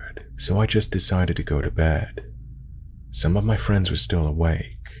tired, so I just decided to go to bed. Some of my friends were still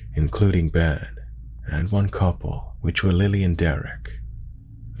awake, including Ben, and one couple, which were Lily and Derek.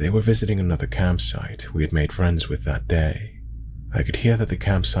 They were visiting another campsite we had made friends with that day. I could hear that the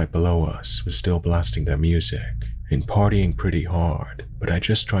campsite below us was still blasting their music and partying pretty hard, but I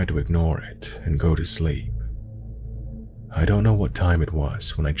just tried to ignore it and go to sleep. I don't know what time it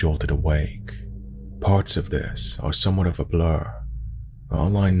was when I jolted awake. Parts of this are somewhat of a blur.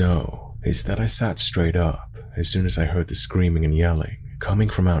 All I know is that I sat straight up as soon as I heard the screaming and yelling coming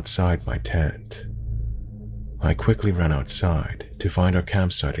from outside my tent. I quickly ran outside to find our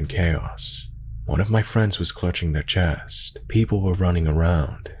campsite in chaos. One of my friends was clutching their chest. People were running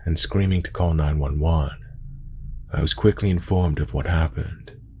around and screaming to call 911. I was quickly informed of what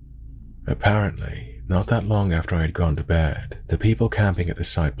happened. Apparently, not that long after I had gone to bed, the people camping at the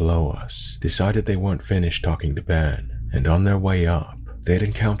site below us decided they weren't finished talking to Ben, and on their way up, they had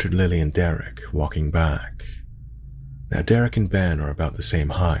encountered Lily and Derek walking back. Now Derek and Ben are about the same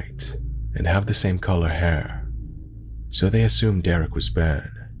height and have the same color hair, so they assumed Derek was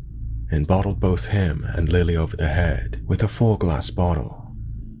Ben and bottled both him and Lily over the head with a full glass bottle.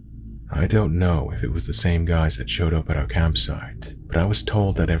 I don't know if it was the same guys that showed up at our campsite, but I was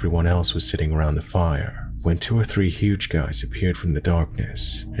told that everyone else was sitting around the fire when 2 or 3 huge guys appeared from the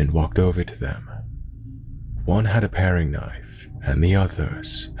darkness and walked over to them. One had a paring knife, and the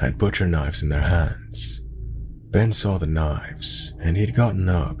others had butcher knives in their hands. Ben saw the knives, and he'd gotten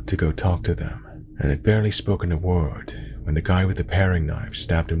up to go talk to them, and had barely spoken a word when the guy with the paring knife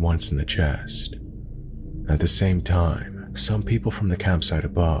stabbed him once in the chest. At the same time, some people from the campsite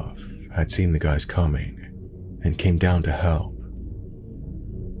above had seen the guys coming and came down to help.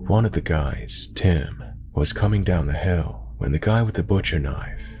 One of the guys, Tim, was coming down the hill when the guy with the butcher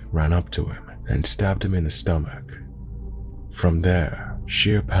knife ran up to him and stabbed him in the stomach. From there,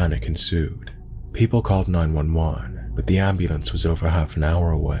 sheer panic ensued. People called 911, but the ambulance was over half an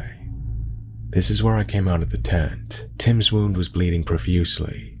hour away. This is where I came out of the tent. Tim's wound was bleeding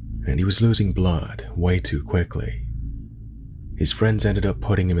profusely, and he was losing blood way too quickly. His friends ended up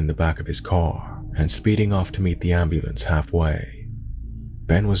putting him in the back of his car and speeding off to meet the ambulance halfway.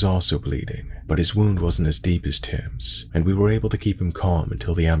 Ben was also bleeding, but his wound wasn't as deep as Tim's, and we were able to keep him calm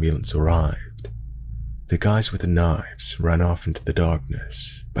until the ambulance arrived. The guys with the knives ran off into the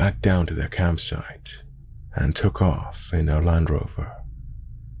darkness, back down to their campsite, and took off in their Land Rover.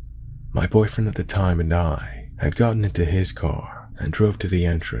 My boyfriend at the time and I had gotten into his car and drove to the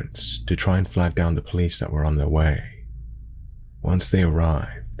entrance to try and flag down the police that were on their way. Once they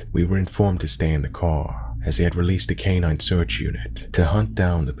arrived, we were informed to stay in the car, as they had released a canine search unit to hunt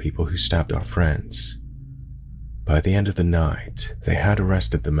down the people who stabbed our friends. By the end of the night, they had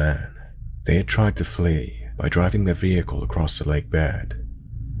arrested the men. They had tried to flee by driving their vehicle across the lake bed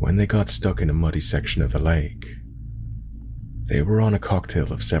when they got stuck in a muddy section of the lake. They were on a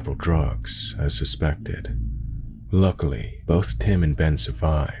cocktail of several drugs, as suspected. Luckily, both Tim and Ben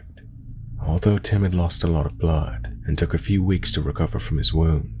survived, although Tim had lost a lot of blood and took a few weeks to recover from his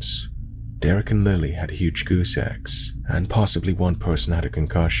wounds. Derek and Lily had huge goose eggs, and possibly one person had a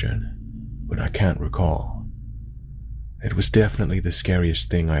concussion, but I can't recall. It was definitely the scariest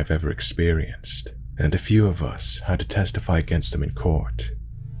thing I have ever experienced, and a few of us had to testify against them in court.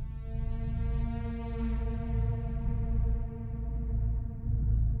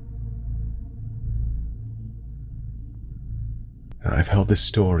 I've held this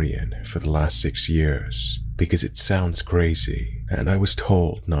story in for the last 6 years because it sounds crazy and I was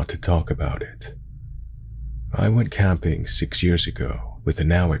told not to talk about it. I went camping 6 years ago with a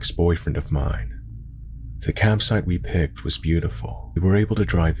now ex-boyfriend of mine. The campsite we picked was beautiful. We were able to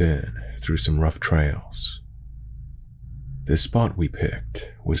drive in through some rough trails. The spot we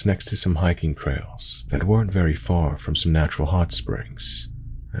picked was next to some hiking trails that weren't very far from some natural hot springs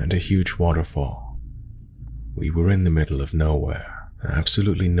and a huge waterfall. We were in the middle of nowhere.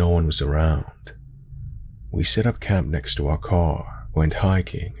 Absolutely no one was around. We set up camp next to our car, went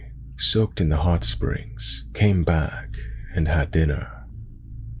hiking, soaked in the hot springs, came back, and had dinner.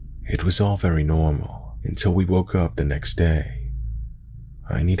 It was all very normal until we woke up the next day.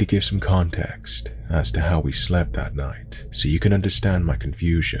 I need to give some context as to how we slept that night so you can understand my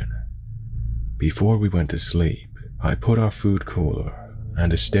confusion. Before we went to sleep, I put our food cooler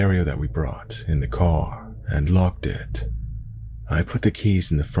and a stereo that we brought in the car and locked it. I put the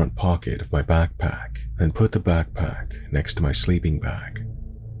keys in the front pocket of my backpack and put the backpack next to my sleeping bag.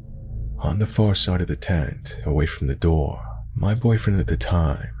 On the far side of the tent, away from the door, my boyfriend at the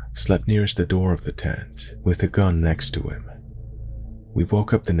time slept nearest the door of the tent with a gun next to him. We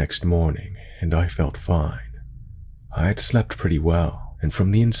woke up the next morning and I felt fine. I had slept pretty well, and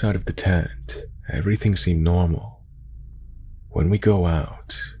from the inside of the tent, everything seemed normal. When we go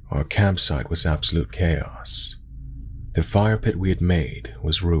out, our campsite was absolute chaos. The fire pit we had made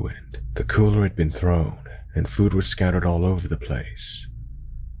was ruined, the cooler had been thrown, and food was scattered all over the place.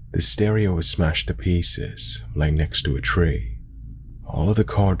 The stereo was smashed to pieces, laying next to a tree. All of the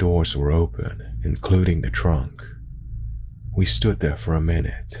car doors were open, including the trunk. We stood there for a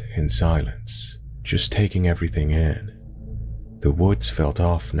minute, in silence, just taking everything in. The woods felt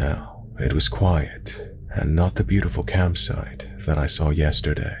off now. It was quiet, and not the beautiful campsite that I saw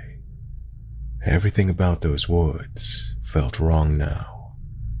yesterday. Everything about those woods felt wrong now.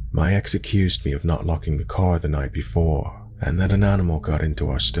 My ex accused me of not locking the car the night before, and that an animal got into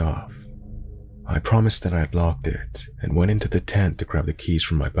our stuff. I promised that I had locked it, and went into the tent to grab the keys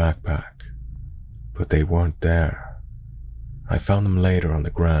from my backpack. But they weren't there. I found them later on the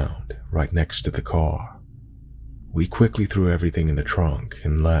ground, right next to the car. We quickly threw everything in the trunk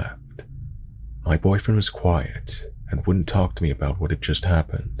and left. My boyfriend was quiet and wouldn't talk to me about what had just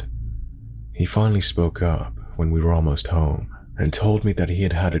happened. He finally spoke up when we were almost home and told me that he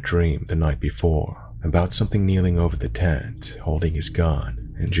had had a dream the night before about something kneeling over the tent, holding his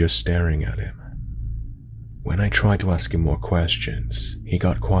gun and just staring at him. When I tried to ask him more questions, he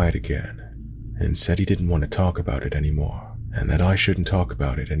got quiet again and said he didn't want to talk about it anymore, and that I shouldn't talk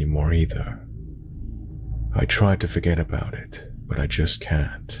about it anymore either. I tried to forget about it, but I just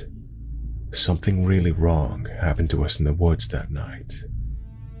can't. Something really wrong happened to us in the woods that night.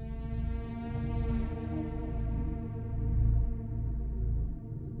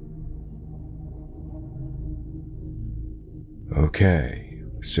 Okay,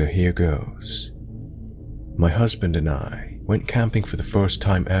 so here goes. My husband and I went camping for the first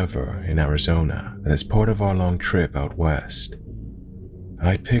time ever in Arizona as part of our long trip out west.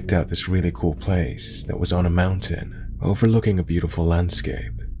 I'd picked out this really cool place that was on a mountain overlooking a beautiful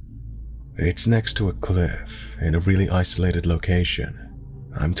landscape. It's next to a cliff in a really isolated location.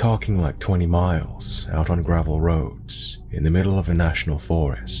 I'm talking like 20 miles out on gravel roads in the middle of a national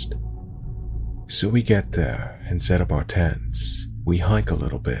forest. So we get there and set up our tents. We hike a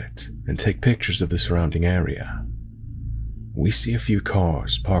little bit and take pictures of the surrounding area. We see a few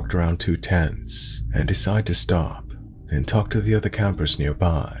cars parked around 2 tents and decide to stop and talk to the other campers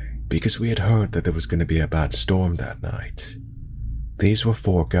nearby because we had heard that there was going to be a bad storm that night. These were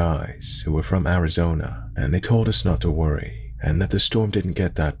 4 guys who were from Arizona, and they told us not to worry and that the storm didn't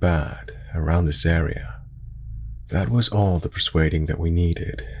get that bad around this area. That was all the persuading that we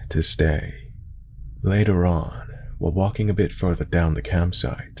needed to stay. Later on, while walking a bit further down the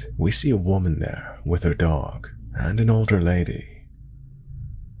campsite, we see a woman there with her dog and an older lady.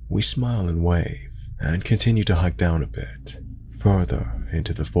 We smile and wave and continue to hike down a bit, further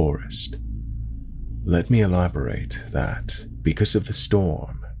into the forest. Let me elaborate that, because of the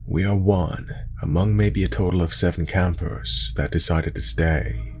storm, we are one among maybe a total of 7 campers that decided to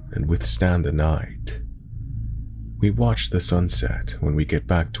stay and withstand the night. We watch the sunset when we get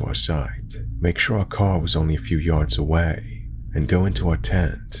back to our site, make sure our car was only a few yards away, and go into our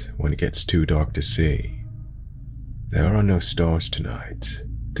tent when it gets too dark to see. There are no stars tonight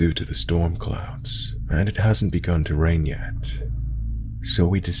due to the storm clouds, and it hasn't begun to rain yet. So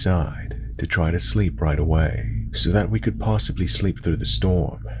we decide to try to sleep right away so that we could possibly sleep through the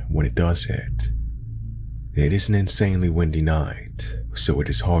storm when it does hit. It is an insanely windy night, so it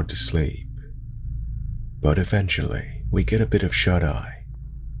is hard to sleep. But eventually, we get a bit of shut-eye.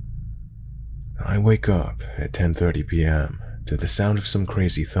 I wake up at 10:30 p.m. to the sound of some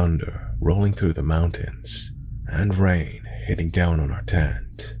crazy thunder rolling through the mountains and rain hitting down on our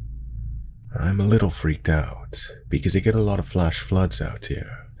tent. I'm a little freaked out because they get a lot of flash floods out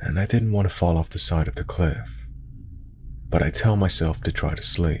here, and I didn't want to fall off the side of the cliff. But I tell myself to try to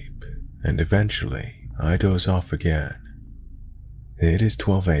sleep, and eventually I doze off again. It is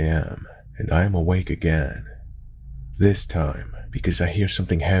 12 a.m. and I am awake again. This time because I hear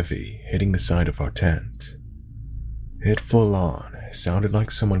something heavy hitting the side of our tent. It full on sounded like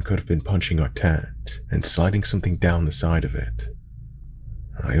someone could have been punching our tent and sliding something down the side of it.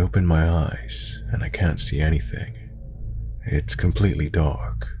 I open my eyes and I can't see anything. It's completely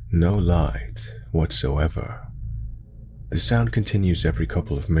dark, no light whatsoever. The sound continues every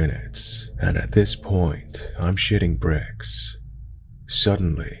couple of minutes, and at this point, I'm shitting bricks.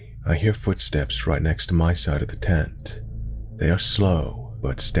 Suddenly, I hear footsteps right next to my side of the tent. They are slow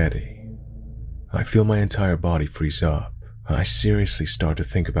but steady. I feel my entire body freeze up. I seriously start to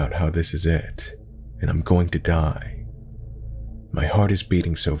think about how this is it, and I'm going to die. My heart is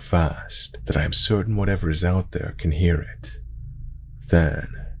beating so fast that I am certain whatever is out there can hear it. Then,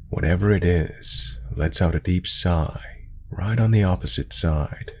 whatever it is, lets out a deep sigh right on the opposite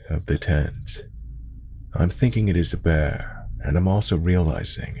side of the tent. I'm thinking it is a bear, and I'm also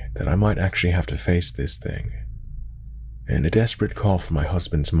realizing that I might actually have to face this thing. In a desperate call for my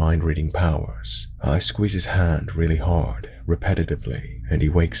husband's mind-reading powers, I squeeze his hand really hard, repetitively, and he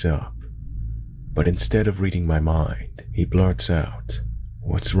wakes up. But instead of reading my mind, he blurts out,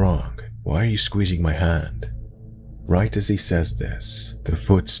 "What's wrong? Why are you squeezing my hand?" Right as he says this, the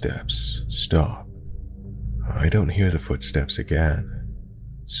footsteps stop. I don't hear the footsteps again.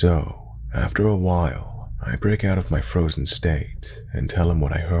 So, after a while, I break out of my frozen state and tell him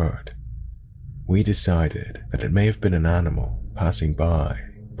what I heard. We decided that it may have been an animal passing by,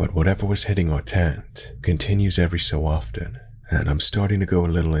 but whatever was hitting our tent continues every so often, and I'm starting to go a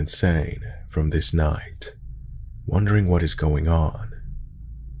little insane from this night, wondering what is going on.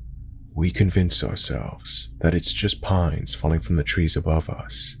 We convince ourselves that it's just pines falling from the trees above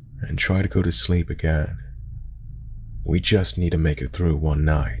us and try to go to sleep again. We just need to make it through one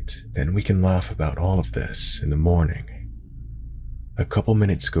night, then we can laugh about all of this in the morning. A couple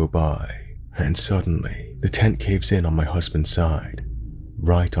minutes go by, and suddenly the tent caves in on my husband's side,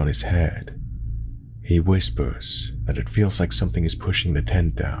 right on his head. He whispers that it feels like something is pushing the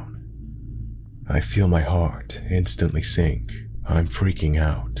tent down. I feel my heart instantly sink. I'm freaking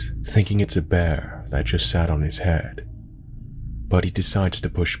out, thinking it's a bear that just sat on his head. But he decides to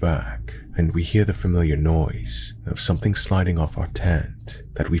push back, and we hear the familiar noise of something sliding off our tent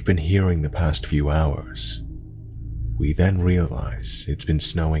that we've been hearing the past few hours. We then realize it's been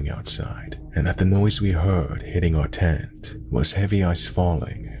snowing outside, and that the noise we heard hitting our tent was heavy ice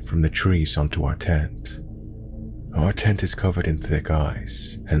falling from the trees onto our tent. Our tent is covered in thick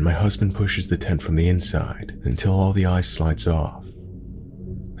ice, and my husband pushes the tent from the inside until all the ice slides off.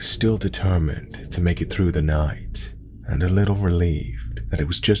 Still determined to make it through the night, and a little relieved that it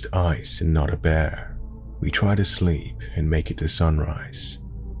was just ice and not a bear, we try to sleep and make it to sunrise.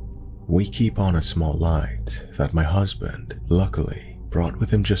 We keep on a small light that my husband, luckily, brought with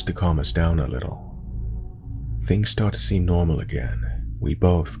him just to calm us down a little. Things start to seem normal again. We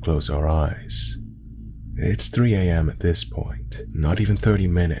both close our eyes. It's 3 a.m. at this point, not even 30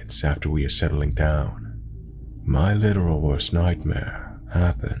 minutes after we are settling down. My literal worst nightmare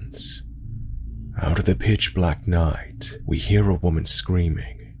happens. Out of the pitch black night, we hear a woman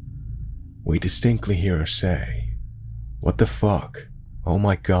screaming. We distinctly hear her say, "What the fuck? Oh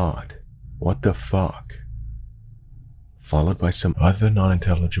my god, what the fuck?" Followed by some other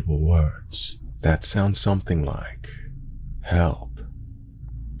non-intelligible words that sound something like, "Help."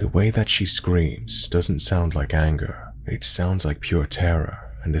 The way that she screams doesn't sound like anger, it sounds like pure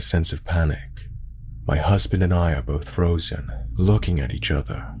terror and a sense of panic. My husband and I are both frozen, looking at each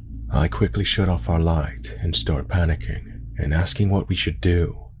other. I quickly shut off our light and start panicking and asking what we should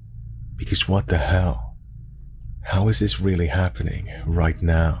do. Because what the hell? How is this really happening right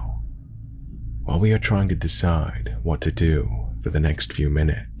now? While we are trying to decide what to do for the next few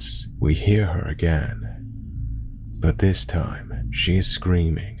minutes, we hear her again. But this time, she is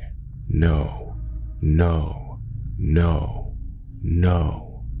screaming, "No, no, no,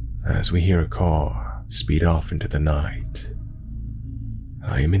 no," as we hear a car speed off into the night.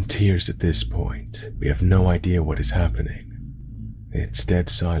 I am in tears at this point. We have no idea what is happening. It's dead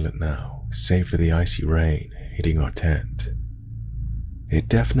silent now, save for the icy rain hitting our tent. It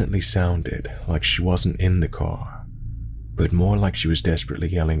definitely sounded like she wasn't in the car, but more like she was desperately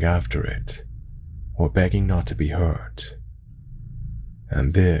yelling after it, or begging not to be hurt.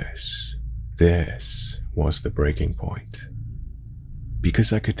 And this was the breaking point.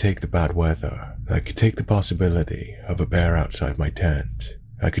 Because I could take the bad weather, I could take the possibility of a bear outside my tent,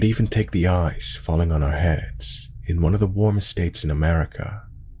 I could even take the ice falling on our heads in one of the warmest states in America.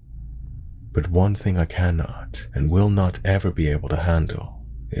 But one thing I cannot and will not ever be able to handle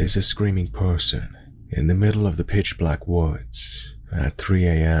is a screaming person in the middle of the pitch black woods at 3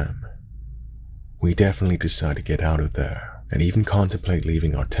 a.m. We definitely decide to get out of there and even contemplate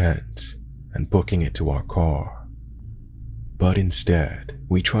leaving our tent and booking it to our car. But instead,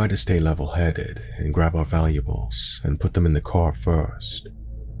 we try to stay level-headed and grab our valuables and put them in the car first.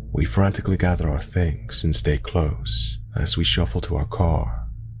 We frantically gather our things and stay close as we shuffle to our car.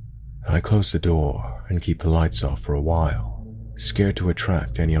 I close the door and keep the lights off for a while, scared to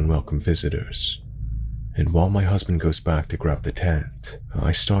attract any unwelcome visitors. And while my husband goes back to grab the tent,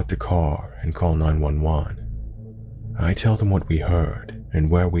 I start the car and call 911. I tell them what we heard and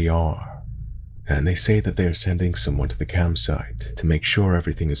where we are, and they say that they are sending someone to the campsite to make sure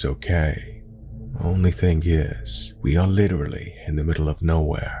everything is okay. Only thing is, we are literally in the middle of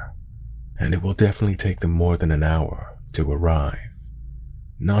nowhere, and it will definitely take them more than an hour to arrive.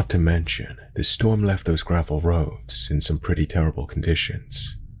 Not to mention, the storm left those gravel roads in some pretty terrible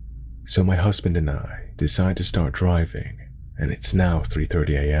conditions. So my husband and I decide to start driving, and it's now 3:30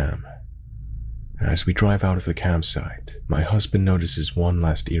 a.m. As we drive out of the campsite, my husband notices one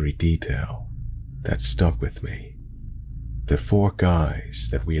last eerie detail that stuck with me. The 4 guys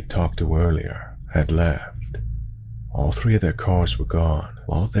that we had talked to earlier had left. All 3 of their cars were gone,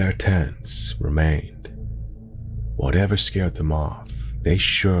 while their tents remained. Whatever scared them off, they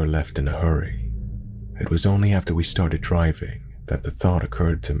sure left in a hurry. It was only after we started driving that the thought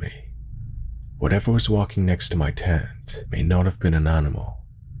occurred to me. Whatever was walking next to my tent may not have been an animal.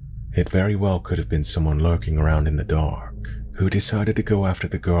 It very well could have been someone lurking around in the dark who decided to go after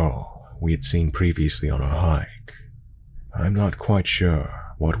the girl we had seen previously on our hike. I'm not quite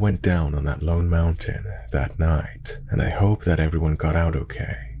sure what went down on that lone mountain that night, and I hope that everyone got out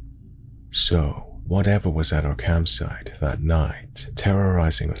okay. So, whatever was at our campsite that night,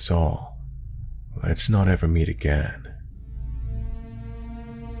 terrorizing us all, let's not ever meet again.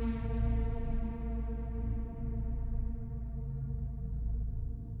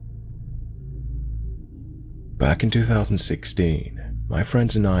 Back in 2016, my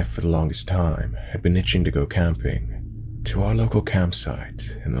friends and I for the longest time had been itching to go camping to our local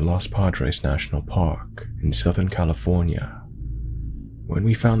campsite in the Los Padres National Park in Southern California. When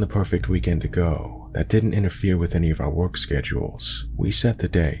we found the perfect weekend to go that didn't interfere with any of our work schedules, we set the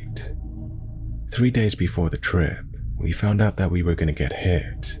date. 3 days before the trip, we found out that we were going to get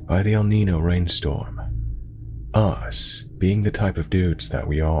hit by the El Nino rainstorm. Us, being the type of dudes that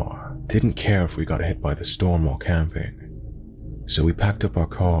we are, didn't care if we got hit by the storm while camping. So we packed up our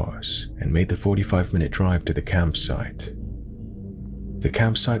cars and made the 45-minute drive to the campsite. The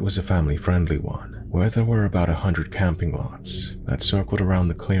campsite was a family-friendly one, where there were about 100 camping lots that circled around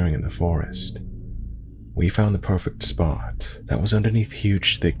the clearing in the forest. We found the perfect spot that was underneath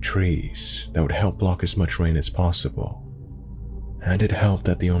huge thick trees that would help block as much rain as possible. And it helped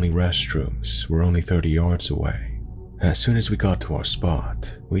that the only restrooms were only 30 yards away. As soon as we got to our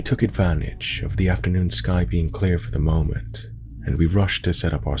spot, we took advantage of the afternoon sky being clear for the moment, and we rushed to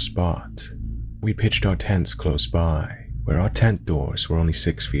set up our spot. We pitched our tents close by, where our tent doors were only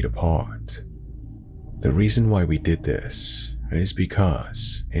 6 feet apart. The reason why we did this is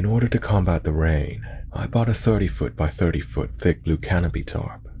because, in order to combat the rain, I bought a 30-foot by 30-foot thick blue canopy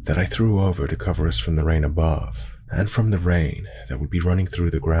tarp that I threw over to cover us from the rain above, and from the rain that would be running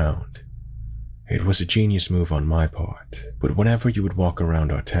through the ground. It was a genius move on my part, but whenever you would walk around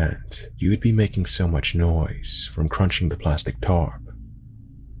our tent, you would be making so much noise from crunching the plastic tarp.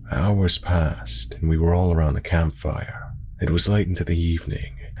 Hours passed, and we were all around the campfire. It was late into the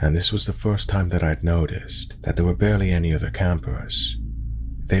evening, and this was the first time that I'd noticed that there were barely any other campers.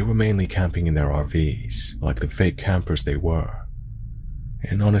 They were mainly camping in their RVs, like the fake campers they were.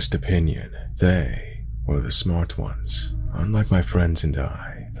 In honest opinion, they were the smart ones, unlike my friends and I,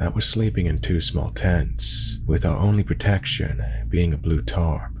 that was sleeping in 2 small tents, with our only protection being a blue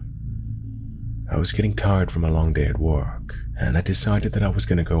tarp. I was getting tired from a long day at work, and I decided that I was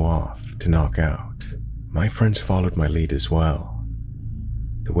going to go off to knock out. My friends followed my lead as well.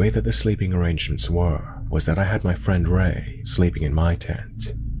 The way that the sleeping arrangements were was that I had my friend Ray sleeping in my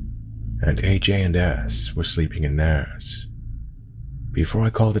tent, and AJ and S were sleeping in theirs. Before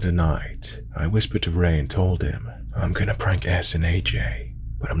I called it a night, I whispered to Ray and told him, "I'm gonna prank S and AJ,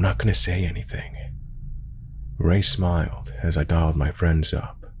 but I'm not gonna say anything." Ray smiled as I dialed my friends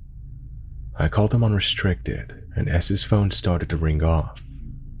up. I called them unrestricted, and S's phone started to ring off.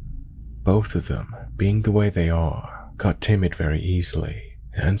 Both of them, being the way they are, got timid very easily,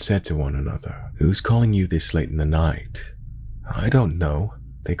 and said to one another, "Who's calling you this late in the night?" "I don't know.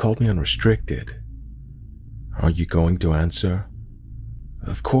 They called me unrestricted." "Are you going to answer?"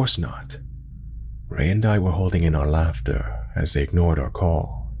 "Of course not." Ray and I were holding in our laughter as they ignored our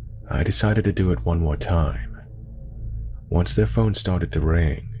call. I decided to do it one more time. Once their phone started to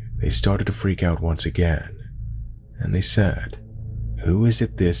ring, they started to freak out once again, and they said, "Who is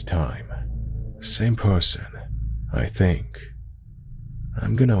it this time?" "Same person, I think."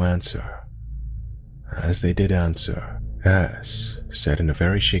 "I'm gonna answer." As they did answer, S said in a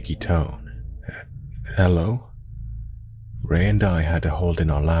very shaky tone, "Hello?" Ray and I had to hold in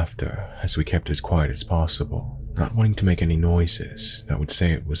our laughter as we kept as quiet as possible, not wanting to make any noises that would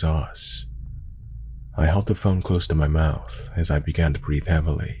say it was us. I held the phone close to my mouth as I began to breathe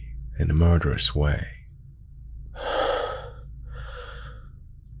heavily in a murderous way.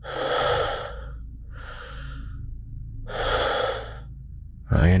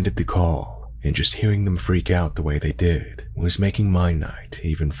 I ended the call, and just hearing them freak out the way they did was making my night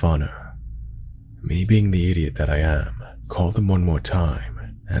even funner. Me being the idiot that I am, called them one more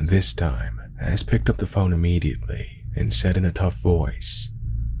time, and this time, S picked up the phone immediately and said in a tough voice,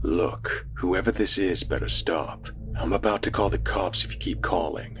 "Look, whoever this is better stop. I'm about to call the cops if you keep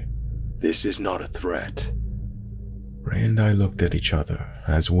calling. This is not a threat." Ray and I looked at each other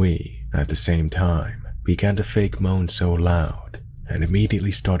as we, at the same time, began to fake moan so loud and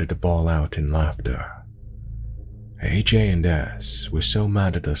immediately started to bawl out in laughter. AJ and S were so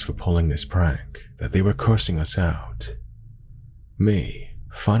mad at us for pulling this prank that they were cursing us out. Me,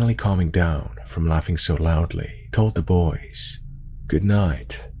 finally calming down from laughing so loudly, told the boys, "Good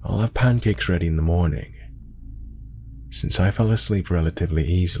night, I'll have pancakes ready in the morning." Since I fell asleep relatively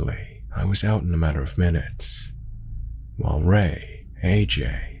easily, I was out in a matter of minutes, while Ray,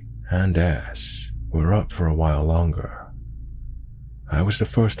 AJ, and S were up for a while longer. I was the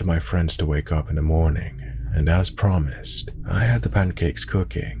first of my friends to wake up in the morning, and as promised, I had the pancakes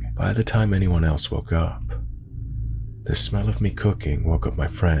cooking by the time anyone else woke up. The smell of me cooking woke up my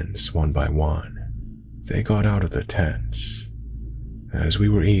friends one by one. They got out of their tents. As we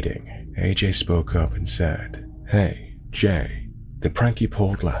were eating, AJ spoke up and said, "Hey, Jay, the prank you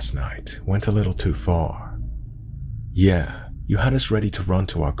pulled last night went a little too far. Yeah, you had us ready to run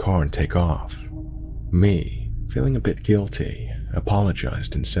to our car and take off." Me, feeling a bit guilty,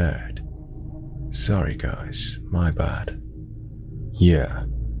 apologized and said, "Sorry guys, my bad." Yeah,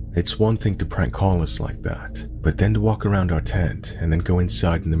 it's one thing to prank call us like that, but then to walk around our tent and then go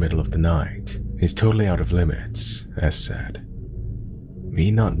inside in the middle of the night is totally out of limits, S said. Me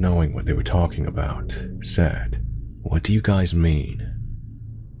not knowing what they were talking about, said, "What do you guys mean?"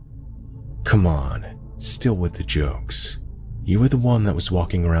 "Come on, still with the jokes. You were the one that was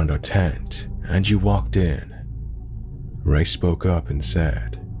walking around our tent, and you walked in." Ray spoke up and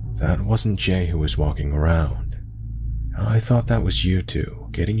said, "That wasn't Jay who was walking around. I thought that was you two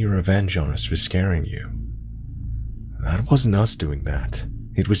getting your revenge on us for scaring you." "That wasn't us doing that,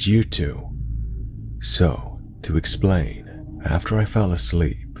 it was you two." So, to explain, after I fell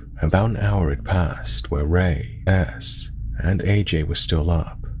asleep, about an hour had passed where Ray, S, and AJ were still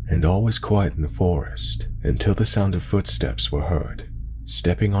up, and all was quiet in the forest until the sound of footsteps were heard,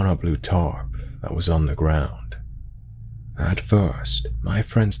 stepping on our blue tarp that was on the ground. At first, my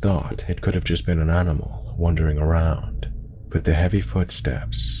friends thought it could have just been an animal wandering around, but the heavy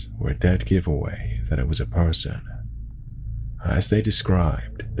footsteps were a dead giveaway that it was a person. As they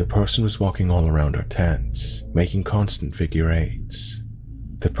described, the person was walking all around our tents, making constant figure eights.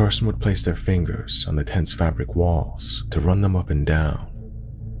 The person would place their fingers on the tent's fabric walls to run them up and down.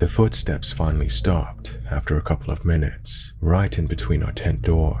 The footsteps finally stopped after a couple of minutes, right in between our tent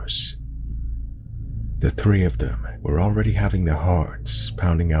doors. The three of them were already having their hearts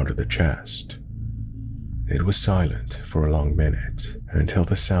pounding out of their chest. It was silent for a long minute until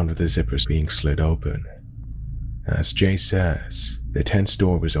the sound of the zippers being slid open. As Jay says, the tent's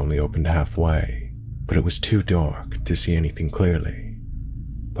door was only opened halfway, but it was too dark to see anything clearly.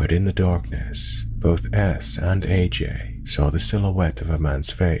 But in the darkness, both S and AJ saw the silhouette of a man's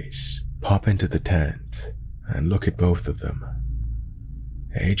face pop into the tent and look at both of them.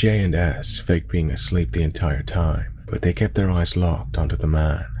 AJ and S faked being asleep the entire time, but they kept their eyes locked onto the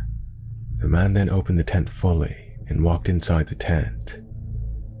man. The man then opened the tent fully and walked inside the tent,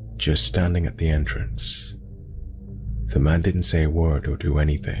 just standing at the entrance. The man didn't say a word or do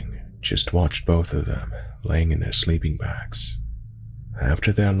anything, just watched both of them laying in their sleeping bags.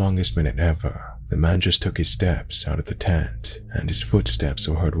 After their longest minute ever, the man just took his steps out of the tent and his footsteps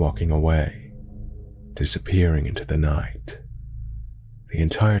were heard walking away, disappearing into the night. The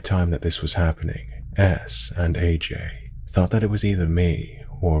entire time that this was happening, S and AJ thought that it was either me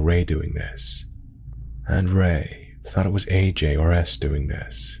or Ray doing this, and Ray thought it was AJ or S doing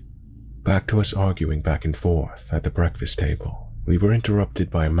this. Back to us arguing back and forth at the breakfast table, we were interrupted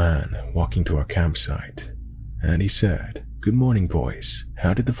by a man walking to our campsite, and he said, "Good morning, boys.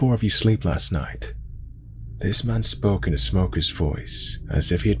 How did the four of you sleep last night?" This man spoke in a smoker's voice,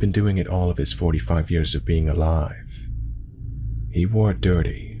 as if he had been doing it all of his 45 years of being alive. He wore a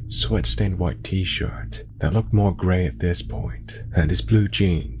dirty, sweat-stained white t-shirt that looked more grey at this point, and his blue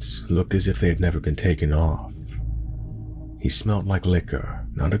jeans looked as if they had never been taken off. He smelled like liquor,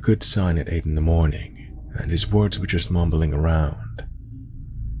 not a good sign at 8 in the morning, and his words were just mumbling around.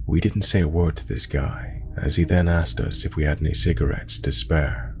 We didn't say a word to this guy, as he then asked us if we had any cigarettes to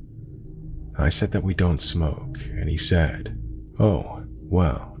spare. I said that we don't smoke, and he said, "Oh,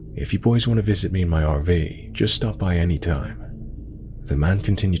 well, if you boys want to visit me in my RV, just stop by anytime." The man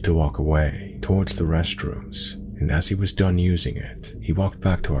continued to walk away towards the restrooms, and as he was done using it, he walked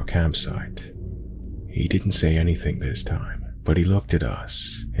back to our campsite. He didn't say anything this time, but he looked at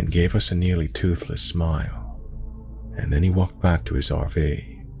us and gave us a nearly toothless smile. And then he walked back to his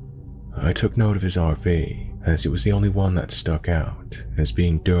RV. I took note of his RV, as it was the only one that stuck out as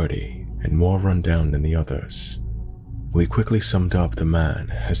being dirty and more run down than the others. We quickly summed up the man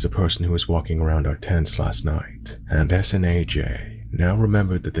as the person who was walking around our tents last night, and S and AJ now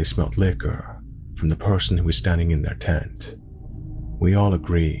remembered that they smelled liquor from the person who was standing in their tent. We all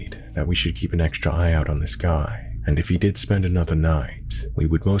agreed that we should keep an extra eye out on this guy, and if he did spend another night, we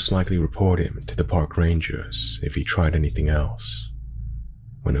would most likely report him to the park rangers if he tried anything else.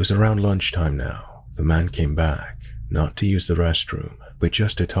 When it was around lunchtime now, the man came back, not to use the restroom, but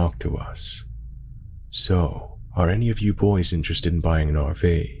just to talk to us. "So, are any of you boys interested in buying an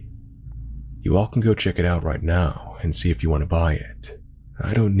RV? You all can go check it out right now and see if you want to buy it.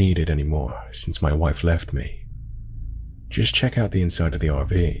 I don't need it anymore since my wife left me. Just check out the inside of the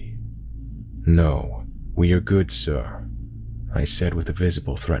RV." "No, we are good, sir," I said with a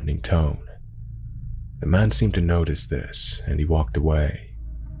visible threatening tone. The man seemed to notice this, and he walked away.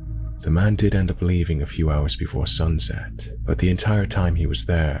 The man did end up leaving a few hours before sunset, but the entire time he was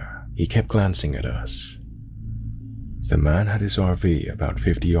there, he kept glancing at us. The man had his RV about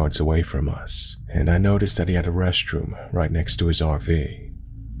 50 yards away from us, and I noticed that he had a restroom right next to his RV.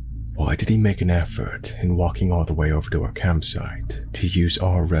 Why did he make an effort in walking all the way over to our campsite to use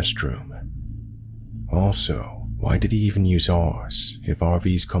our restroom? Also, why did he even use ours if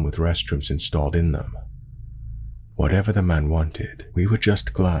RVs come with restrooms installed in them? Whatever the man wanted, we were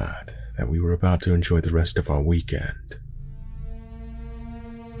just glad that we were about to enjoy the rest of our weekend.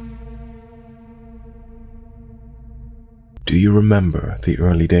 Do you remember the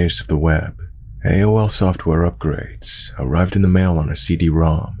early days of the web? AOL software upgrades arrived in the mail on a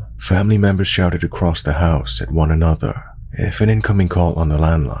CD-ROM. Family members shouted across the house at one another if an incoming call on the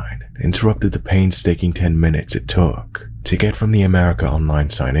landline interrupted the painstaking 10 minutes it took to get from the America Online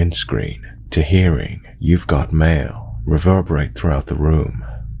sign-in screen to hearing "You've got mail" reverberate throughout the room.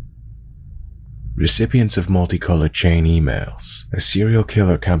 Recipients of multicolored chain emails, a serial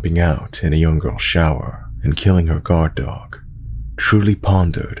killer camping out in a young girl's shower and killing her guard dog, truly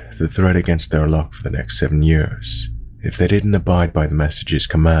pondered the threat against their luck for the next 7 years if they didn't abide by the message's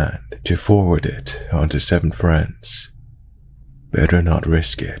command to forward it onto 7 friends. Better not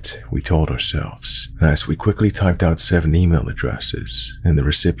risk it, we told ourselves, as we quickly typed out 7 email addresses in the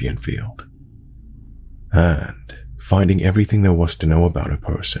recipient field. And finding everything there was to know about a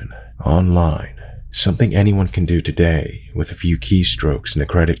person online, something anyone can do today with a few keystrokes and a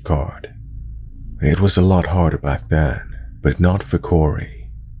credit card. It was a lot harder back then, but not for Corey.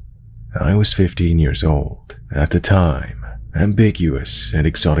 I was 15 years old. At the time, ambiguous and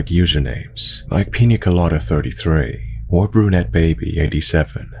exotic usernames like Pina Colada 33 or Brunette Baby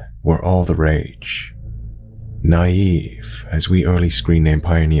 87 were all the rage. Naive as we early screen name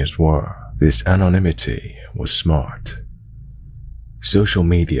pioneers were, this anonymity was smart. Social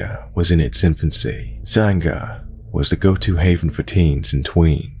media was in its infancy. Zanga was the go-to haven for teens and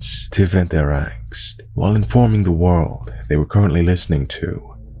tweens to vent their angst, while informing the world they were currently listening to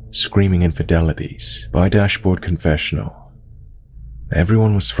Screaming Infidelities by Dashboard Confessional.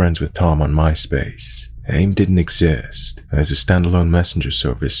 Everyone was friends with Tom on MySpace. AIM didn't exist as a standalone messenger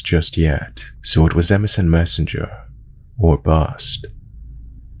service just yet, so it was MSN Messenger or bust.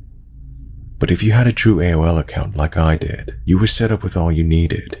 But if you had a true AOL account like I did, you were set up with all you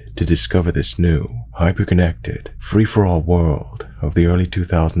needed to discover this new, hyper-connected, free-for-all world of the early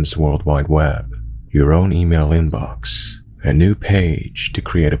 2000s World Wide Web. Your own email inbox, a new page to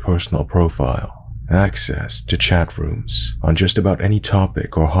create a personal profile, access to chat rooms on just about any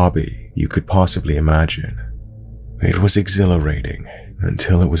topic or hobby you could possibly imagine. It was exhilarating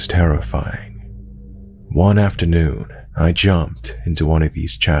until it was terrifying. One afternoon, I jumped into one of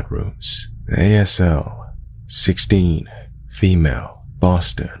these chat rooms. ASL, 16, female,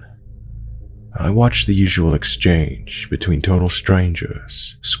 Boston. I watched the usual exchange between total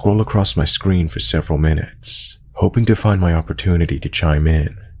strangers scroll across my screen for several minutes, hoping to find my opportunity to chime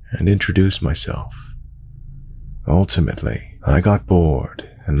in and introduce myself. Ultimately, I got bored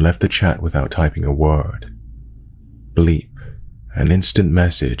and left the chat without typing a word. Bleep, an instant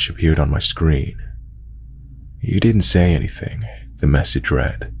message appeared on my screen. "You didn't say anything," the message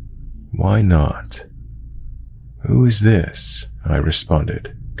read. "Why not?" "Who is this?" I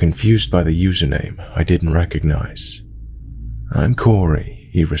responded, confused by the username I didn't recognize. "I'm Corey,"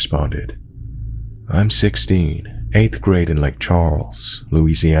 he responded. "I'm 16, 8th grade in Lake Charles,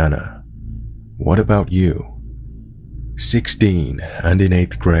 Louisiana. What about you?" 16 and in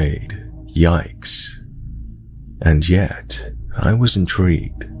 8th grade. Yikes. And yet, I was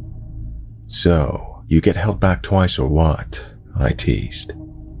intrigued. "So, you get held back twice or what?" I teased.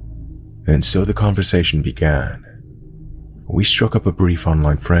 And so the conversation began. We struck up a brief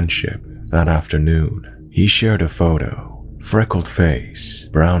online friendship that afternoon. He shared a photo, freckled face,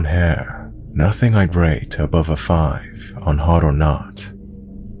 brown hair, nothing I'd rate above a 5 on hot or not.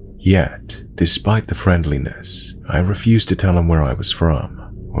 Yet, despite the friendliness, I refused to tell him where I was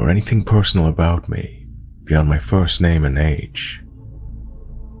from or anything personal about me beyond my first name and age.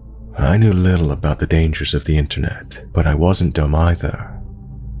 I knew little about the dangers of the internet, but I wasn't dumb either.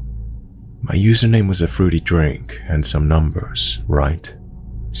 My username was a fruity drink and some numbers, right?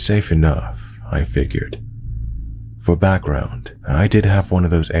 Safe enough, I figured. For background, I did have one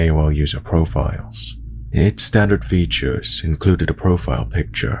of those AOL user profiles. Its standard features included a profile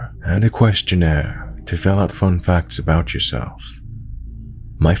picture and a questionnaire to fill out fun facts about yourself.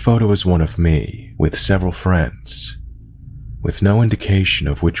 My photo was one of me with several friends, with no indication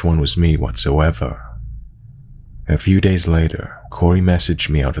of which one was me whatsoever. A few days later, Corey messaged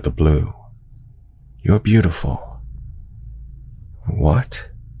me out of the blue. "You're beautiful." "What?"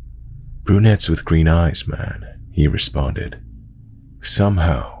 "Brunettes with green eyes, man," he responded.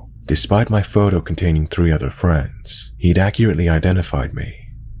 Somehow, despite my photo containing 3 other friends, he'd accurately identified me.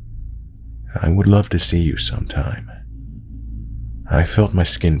 "I would love to see you sometime." I felt my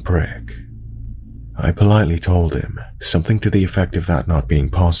skin prick. I politely told him something to the effect of that not being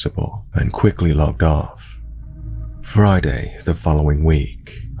possible and quickly logged off. Friday, the following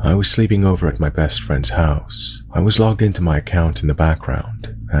week, I was sleeping over at my best friend's house. I was logged into my account in the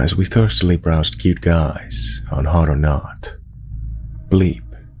background as we thirstily browsed cute guys on Hot or Not. Bleep.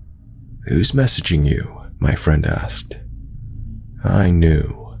 "Who's messaging you?" my friend asked. I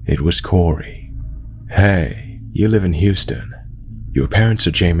knew it was Corey. "Hey, you live in Houston. Your parents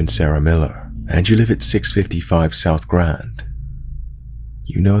are James and Sarah Miller, and you live at 655 South Grand.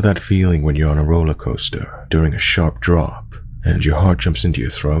 You know that feeling when you're on a roller coaster during a sharp drop and your heart jumps into your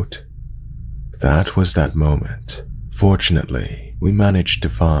throat? That was that moment. Fortunately, we managed to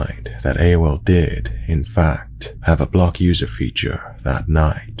find that AOL did, in fact, have a block user feature that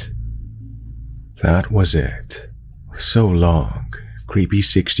night. That was it. So long, creepy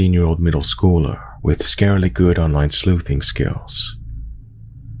 16-year-old middle schooler with scarily good online sleuthing skills.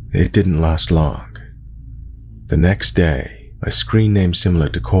 It didn't last long. The next day, a screen name similar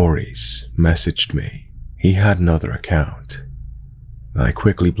to Corey's messaged me. He had another account. I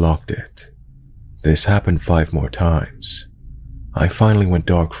quickly blocked it. This happened 5 more times. I finally went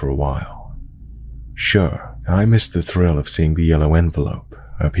dark for a while. Sure, I missed the thrill of seeing the yellow envelope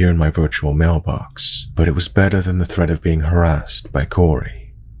appear in my virtual mailbox, but it was better than the threat of being harassed by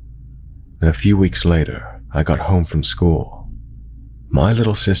Corey. A few weeks later, I got home from school. My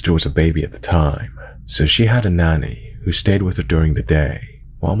little sister was a baby at the time, so she had a nanny who stayed with her during the day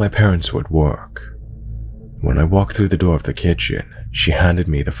while my parents were at work. When I walked through the door of the kitchen, she handed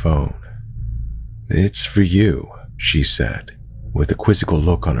me the phone. "It's for you," she said, with a quizzical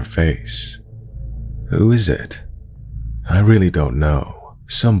look on her face. "Who is it?" "I really don't know.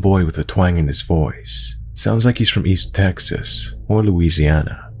 Some boy with a twang in his voice. Sounds like he's from East Texas or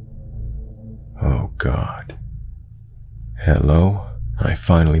Louisiana." Oh God. "Hello?" I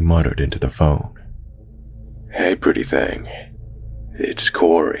finally muttered into the phone. "Hey, pretty thing. It's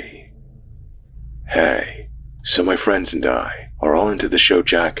Corey. Hey, so my friends and I are all into the show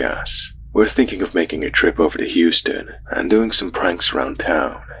Jackass. We're thinking of making a trip over to Houston and doing some pranks around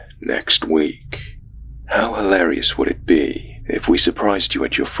town next week. How hilarious would it be if we surprised you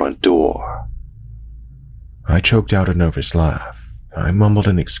at your front door?" I choked out a nervous laugh. I mumbled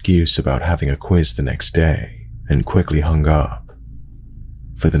an excuse about having a quiz the next day and quickly hung up.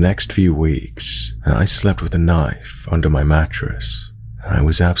 For the next few weeks, I slept with a knife under my mattress. I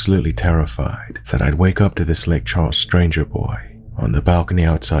was absolutely terrified that I'd wake up to this Lake Charles stranger boy on the balcony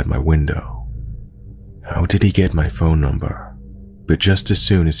outside my window. How did he get my phone number? But just as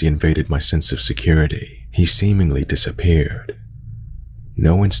soon as he invaded my sense of security, he seemingly disappeared.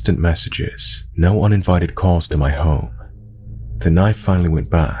 No instant messages, no uninvited calls to my home. The knife finally went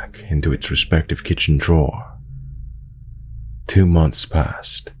back into its respective kitchen drawer. 2 months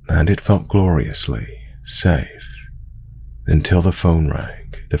passed, and it felt gloriously safe. Until the phone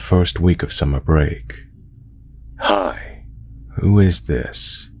rang, the first week of summer break. "Hi." "Who is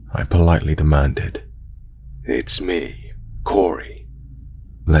this?" I politely demanded. "It's me, Corey."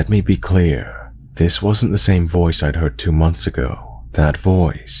 Let me be clear, this wasn't the same voice I'd heard 2 months ago. That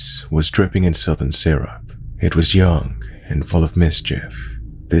voice was dripping in southern syrup. It was young and full of mischief.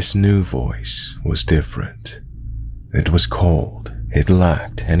 This new voice was different. It was cold. It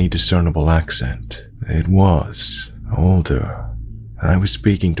lacked any discernible accent, It was older. I was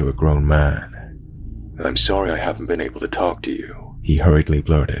speaking to a grown man. "I'm sorry I haven't been able to talk to you," he hurriedly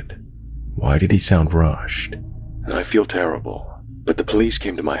blurted. Why did he sound rushed? "I feel terrible, but the police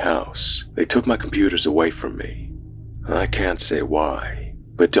came to my house. They took my computers away from me. I can't say why,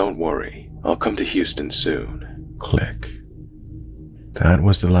 but don't worry, I'll come to Houston soon." Click. That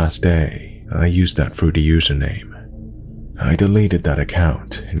was the last day I used that fruity username. I deleted that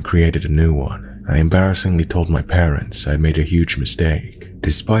account and created a new one. I embarrassingly told my parents I'd made a huge mistake,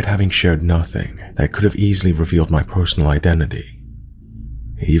 despite having shared nothing that could have easily revealed my personal identity.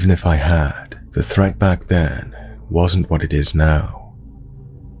 Even if I had, the threat back then wasn't what it is now.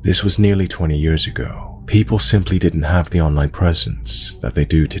 This was nearly 20 years ago. People simply didn't have the online presence that they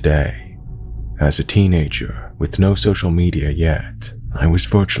do today. As a teenager, with no social media yet, I was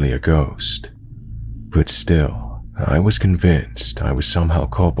virtually a ghost. But still, I was convinced I was somehow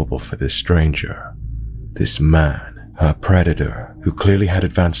culpable for this stranger. This man, a predator who clearly had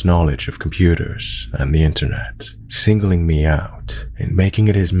advanced knowledge of computers and the internet, singling me out and making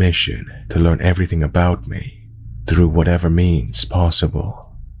it his mission to learn everything about me through whatever means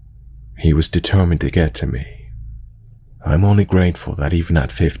possible. He was determined to get to me. I'm only grateful that even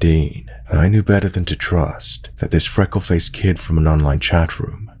at 15, I knew better than to trust that this freckle-faced kid from an online chat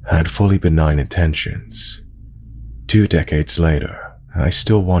room had fully benign intentions. 2 decades later, I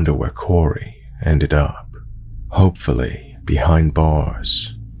still wonder where Corey ended up, hopefully behind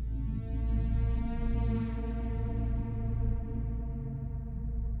bars.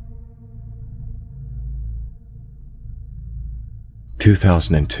 In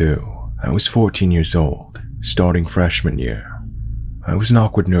 2002, I was 14 years old, starting freshman year. I was an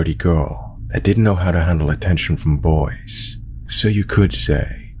awkward nerdy girl that didn't know how to handle attention from boys, so you could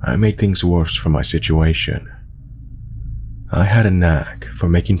say I made things worse for my situation. I had a knack for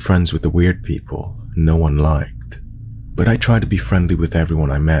making friends with the weird people no one liked, but I tried to be friendly with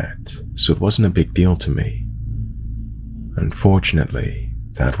everyone I met, so it wasn't a big deal to me. Unfortunately,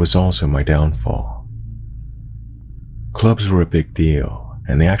 that was also my downfall. Clubs were a big deal,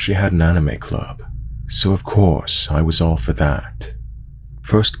 and they actually had an anime club, so of course I was all for that.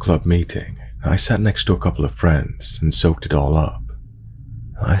 First club meeting, I sat next to a couple of friends and soaked it all up.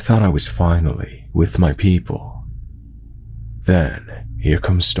 I thought I was finally with my people. Then, here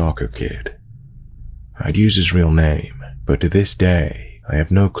comes Stalker Kid. I'd use his real name, but to this day, I have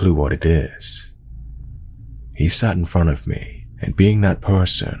no clue what it is. He sat in front of me, and being that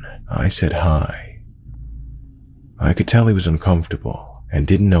person, I said hi. I could tell he was uncomfortable and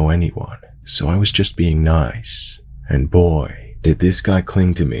didn't know anyone, so I was just being nice. And boy, did this guy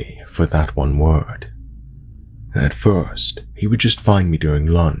cling to me for that one word. At first, he would just find me during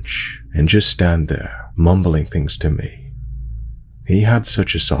lunch and just stand there, mumbling things to me. He had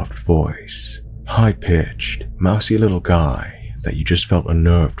such a soft voice, high-pitched, mousy little guy that you just felt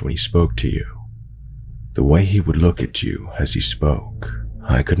unnerved when he spoke to you. The way he would look at you as he spoke,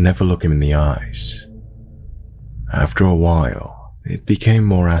 I could never look him in the eyes. After a while, it became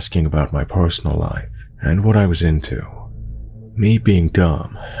more asking about my personal life and what I was into. Me being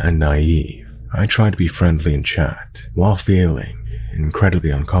dumb and naive, I tried to be friendly and chat while feeling incredibly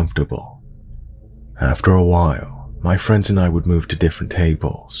uncomfortable. After a while, my friends and I would move to different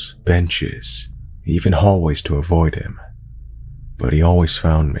tables, benches, even hallways to avoid him. But he always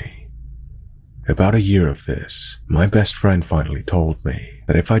found me. About a year of this, my best friend finally told me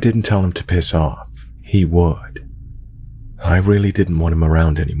that if I didn't tell him to piss off, he would. I really didn't want him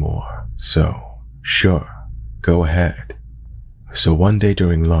around anymore, so sure, go ahead. So one day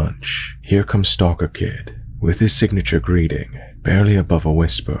during lunch, here comes Stalker Kid with his signature greeting, barely above a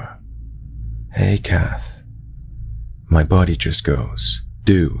whisper. "Hey, Kath." My buddy just goes,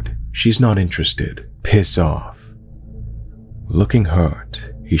 "Dude, she's not interested. Piss off." Looking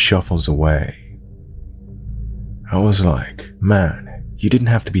hurt, he shuffles away. I was like, man, you didn't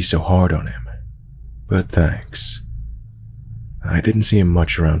have to be so hard on him. But thanks. I didn't see him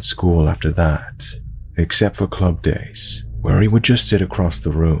much around school after that, except for club days, where he would just sit across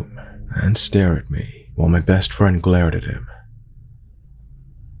the room and stare at me while my best friend glared at him.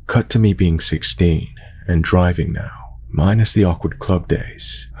 Cut to me being 16 and driving now. Minus the awkward club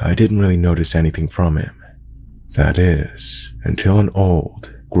days, I didn't really notice anything from him. That is, until an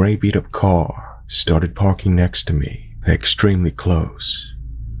old, gray beat-up car started parking next to me, extremely close.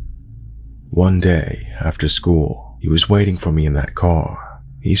 One day, after school, he was waiting for me in that car.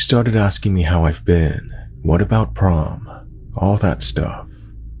 He started asking me how I've been, what about prom, all that stuff.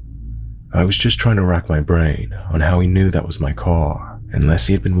 I was just trying to rack my brain on how he knew that was my car, unless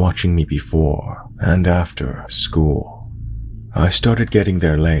he had been watching me before and after school. I started getting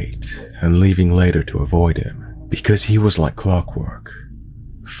there late and leaving later to avoid him because he was like clockwork.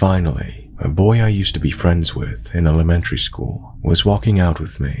 Finally, a boy I used to be friends with in elementary school was walking out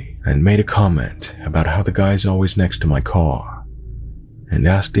with me and made a comment about how the guy's always next to my car and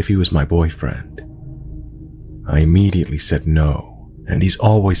asked if he was my boyfriend. I immediately said no, and he's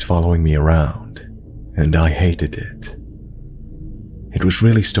always following me around, and I hated it. It was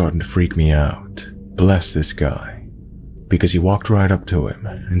really starting to freak me out, bless this guy, because he walked right up to him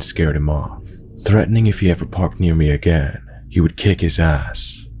and scared him off, threatening if he ever parked near me again, he would kick his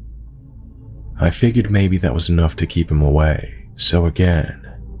ass. I figured maybe that was enough to keep him away, so again,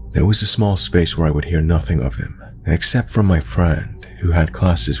 there was a small space where I would hear nothing of him, except from my friend who had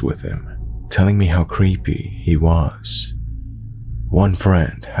classes with him, telling me how creepy he was. One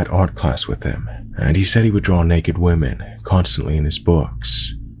friend had art class with him, and he said he would draw naked women constantly in his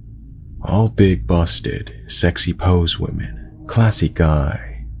books. All big busted, sexy pose women. Classy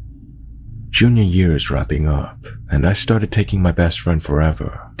guy. Junior year is wrapping up, and I started taking my best friend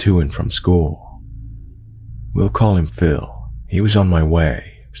forever to and from school. We'll call him Phil. He was on my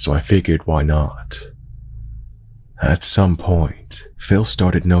way, so I figured why not. At some point, Phil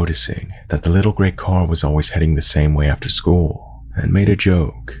started noticing that the little gray car was always heading the same way after school, and made a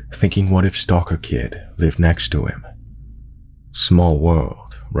joke, thinking what if Stalker Kid lived next to him. Small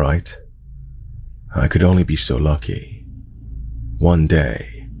world, right? I could only be so lucky. One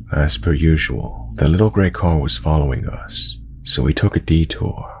day, as per usual, the little gray car was following us, so we took a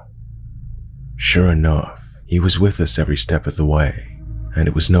detour. Sure enough, he was with us every step of the way, and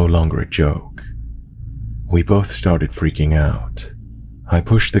it was no longer a joke. We both started freaking out. I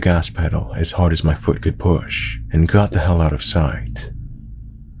pushed the gas pedal as hard as my foot could push and got the hell out of sight.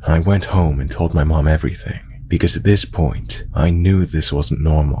 I went home and told my mom everything, because at this point, I knew this wasn't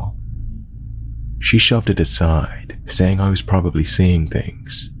normal. She shoved it aside, saying I was probably seeing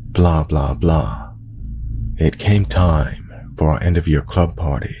things, blah blah blah. It came time for our end-of-year club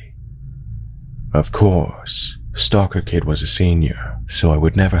party. Of course, Stalker Kid was a senior, so I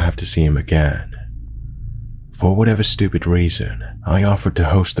would never have to see him again. For whatever stupid reason, I offered to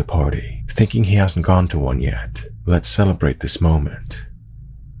host the party, thinking he hasn't gone to one yet. Let's celebrate this moment.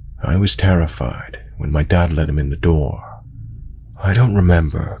 I was terrified when my dad let him in the door. I don't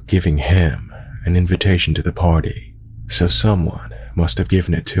remember giving him an invitation to the party, so someone must have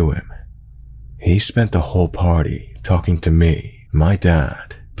given it to him. He spent the whole party talking to me, my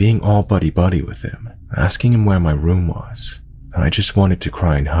dad, being all buddy-buddy with him, asking him where my room was. I just wanted to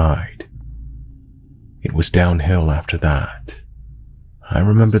cry and hide. It was downhill after that. I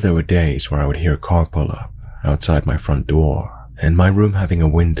remember there were days where I would hear a car pull up outside my front door, and my room having a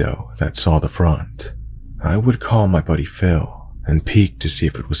window that saw the front. I would call my buddy Phil and peek to see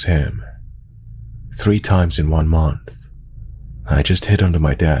if it was him. 3 times in 1 month. I just hid under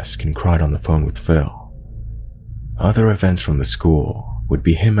my desk and cried on the phone with Phil. Other events from the school would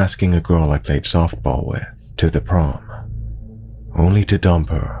be him asking a girl I played softball with to the prom, only to dump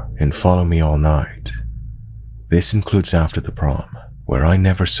her and follow me all night. This includes after the prom, where I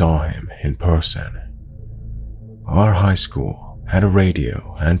never saw him in person. Our high school had a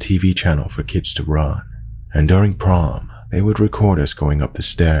radio and TV channel for kids to run, and during prom, they would record us going up the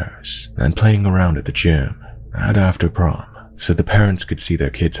stairs and playing around at the gym and after prom, so the parents could see their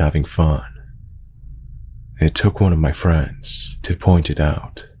kids having fun. It took one of my friends to point it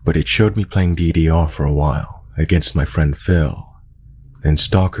out, but it showed me playing DDR for a while against my friend Phil. Then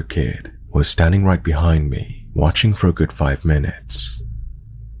Stalker Kid was standing right behind me, watching for a good 5 minutes.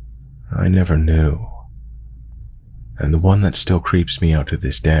 I never knew. And the one that still creeps me out to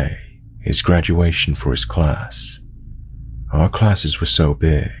this day is graduation for his class. Our classes were so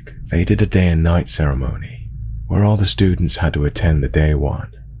big, they did a day and night ceremony, where all the students had to attend the day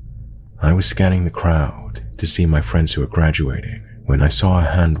one. I was scanning the crowd to see my friends who were graduating when I saw a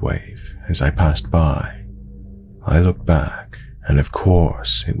hand wave as I passed by. I looked back, and of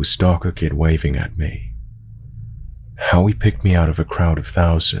course, it was Stalker Kid waving at me. How he picked me out of a crowd of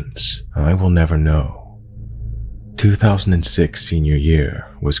thousands, I will never know. 2006 senior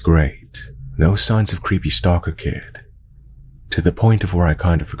year was great. No signs of creepy Stalker Kid, to the point of where I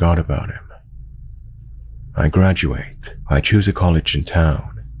kind of forgot about him. I graduate, I choose a college in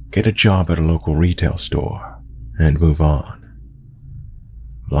town, get a job at a local retail store, and move on.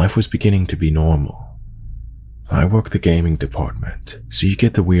 Life was beginning to be normal. I work the gaming department, so you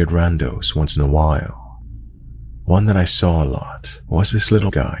get the weird randos once in a while. One that I saw a lot was this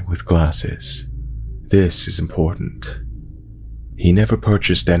little guy with glasses. This is important. He never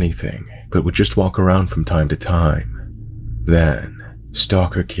purchased anything, but would just walk around from time to time. Then,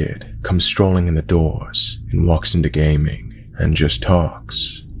 Stalker Kid comes strolling in the doors and walks into gaming. and just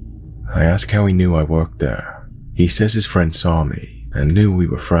talks. I ask how he knew I worked there. He says his friend saw me and knew we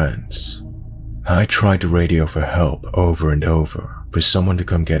were friends. I tried to radio for help over and over for someone to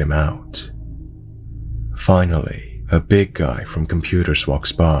come get him out. Finally, a big guy from computers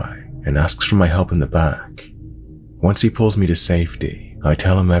walks by and asks for my help in the back. Once he pulls me to safety, I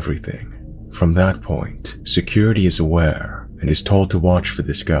tell him everything. From that point, security is aware and is told to watch for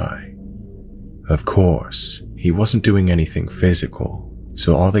this guy. Of course, he wasn't doing anything physical,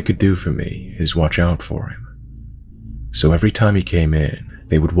 so all they could do for me is watch out for him. So every time he came in,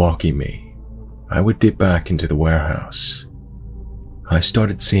 they would walkie me. I would dip back into the warehouse. I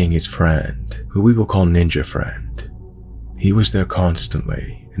started seeing his friend, who we will call Ninja Friend. He was there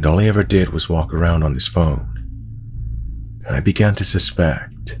constantly, and all he ever did was walk around on his phone. I began to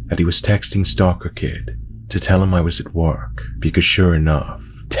suspect that he was texting Stalker Kid to tell him I was at work, because sure enough,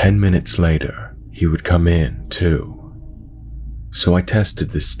 10 minutes later, he would come in too. So I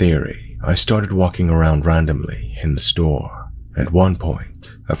tested this theory. I started walking around randomly in the store. At one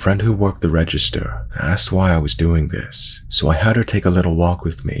point, a friend who worked the register asked why I was doing this, so I had her take a little walk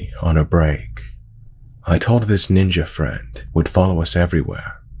with me on her break. I told this ninja friend would follow us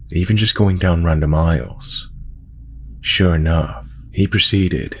everywhere, even just going down random aisles. Sure enough, he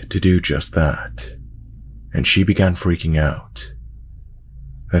proceeded to do just that, and she began freaking out.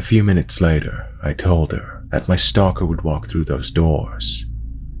 A few minutes later, I told her that my stalker would walk through those doors.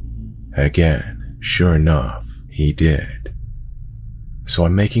 Again, sure enough, he did. So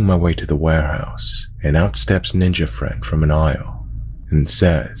I'm making my way to the warehouse, and out steps Ninja Friend from an aisle, and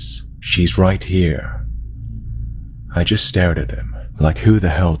says, "She's right here." I just stared at him, like, who the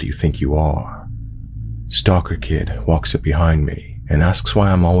hell do you think you are? Stalker Kid walks up behind me and asks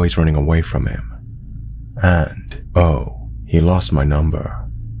why I'm always running away from him. And, oh, he lost my number,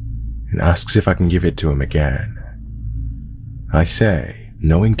 and asks if I can give it to him again. I say,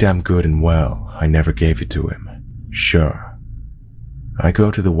 knowing damn good and well I never gave it to him, sure. I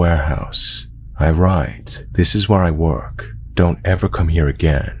go to the warehouse. I write, "This is where I work. Don't ever come here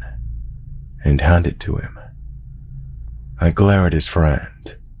again," and hand it to him. I glare at his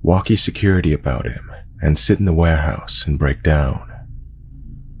friend, walkie security about him, and sit in the warehouse and break down.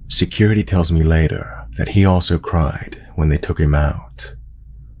 Security tells me later that he also cried when they took him out.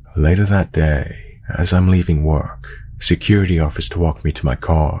 Later that day, as I'm leaving work, security offers to walk me to my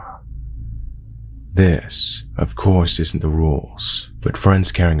car. This, of course, isn't the rules, but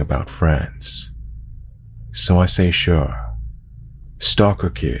friends caring about friends. So I say sure. Stalker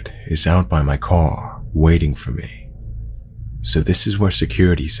Kid is out by my car, waiting for me. So this is where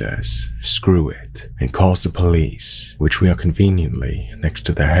security says, screw it, and calls the police, which we are conveniently next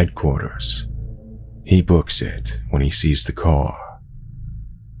to their headquarters. He books it when he sees the car.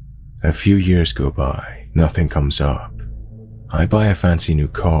 A few years go by, nothing comes up. I buy a fancy new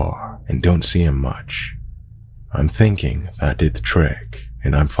car and don't see him much. I'm thinking that did the trick,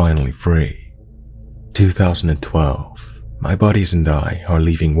 and I'm finally free. 2012, my buddies and I are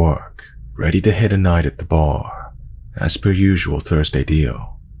leaving work, ready to hit a night at the bar. As per usual Thursday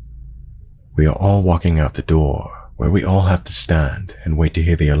deal. We are all walking out the door, where we all have to stand and wait to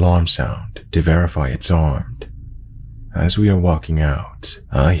hear the alarm sound to verify it's armed. As we are walking out,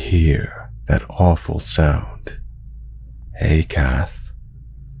 I hear that awful sound. "Hey, Kath."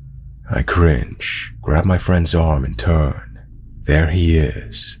 I cringe, grab my friend's arm and turn. There he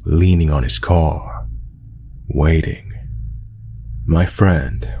is, leaning on his car, waiting. My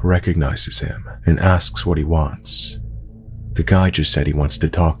friend recognizes him and asks what he wants. The guy just said he wants to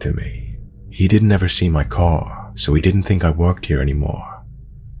talk to me. He didn't ever see my car, so he didn't think I worked here anymore.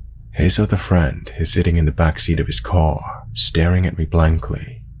 His other friend is sitting in the backseat of his car, staring at me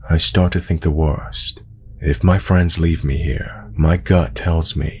blankly. I start to think the worst. If my friends leave me here, my gut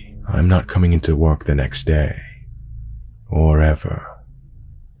tells me I'm not coming into work the next day. Or ever.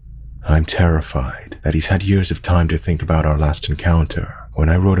 I'm terrified that he's had years of time to think about our last encounter when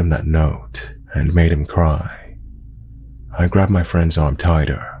I wrote him that note and made him cry. I grab my friend's arm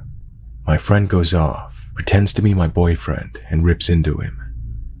tighter. My friend goes off, pretends to be my boyfriend, and rips into him.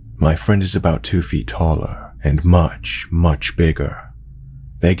 My friend is about 2 feet taller and much, much bigger.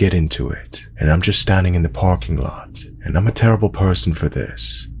 They get into it, and I'm just standing in the parking lot, and I'm a terrible person for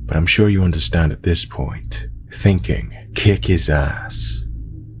this, but I'm sure you understand at this point, thinking, kick his ass.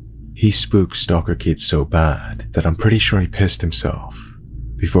 He spooked Stalker Kid so bad that I'm pretty sure he pissed himself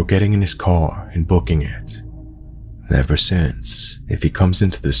before getting in his car and booking it. Ever since, if he comes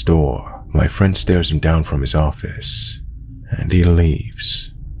into the store, my friend stares him down from his office, and he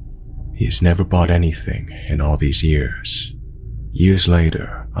leaves. He's never bought anything in all these years. Years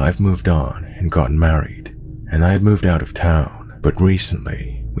later, I've moved on and gotten married, and I had moved out of town, but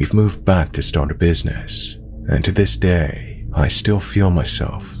recently we've moved back to start a business, and to this day, I still feel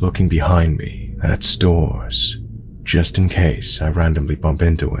myself looking behind me at stores, just in case I randomly bump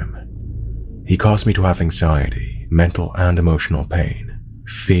into him. He caused me to have anxiety, mental and emotional pain,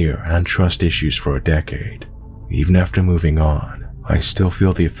 fear and trust issues for a decade. Even after moving on, I still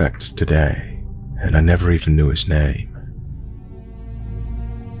feel the effects today, and I never even knew his name.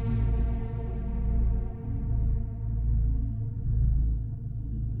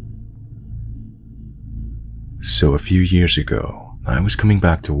 So a few years ago, I was coming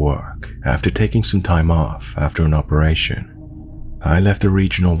back to work after taking some time off after an operation. I left a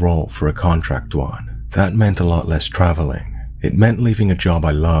regional role for a contract one. That meant a lot less traveling. It meant leaving a job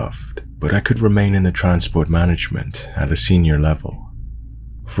I loved, but I could remain in the transport management at a senior level.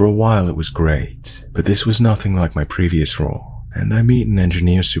 For a while it was great, but this was nothing like my previous role, and I meet an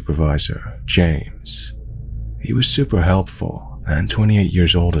engineer supervisor, James. He was super helpful and 28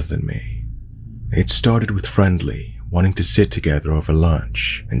 years older than me. It started with friendly, wanting to sit together over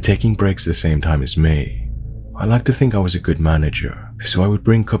lunch and taking breaks the same time as me. I like to think I was a good manager, so I would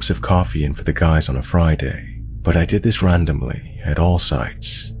bring cups of coffee in for the guys on a Friday, but I did this randomly at all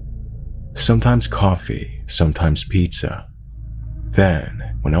sites. Sometimes coffee, sometimes pizza.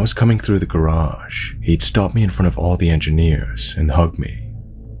 Then, when I was coming through the garage, he'd stop me in front of all the engineers and hug me.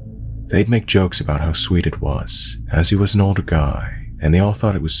 They'd make jokes about how sweet it was, as he was an older guy, and they all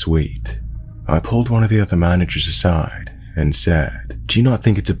thought it was sweet. I pulled one of the other managers aside and said, "Do you not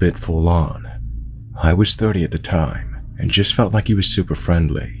think it's a bit full on?" I was 30 at the time and just felt like he was super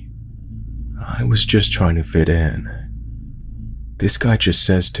friendly. I was just trying to fit in. This guy just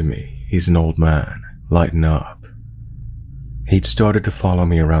says to me, he's an old man, lighten up. He'd started to follow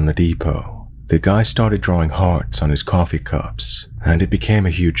me around the depot. The guy started drawing hearts on his coffee cups, and it became a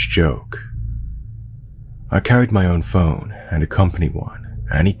huge joke. I carried my own phone and a company one,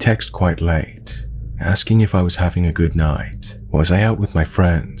 and he texted quite late, asking if I was having a good night, was I out with my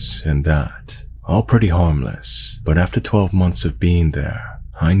friends, and that. All pretty harmless, but after 12 months of being there,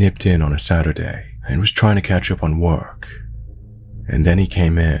 I nipped in on a Saturday and was trying to catch up on work. And then he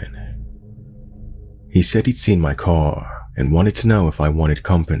came in. He said he'd seen my car and wanted to know if I wanted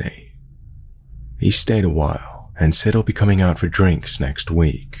company. He stayed a while and said he'll be coming out for drinks next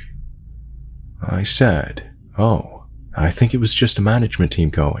week. I said, "Oh, I think it was just a management team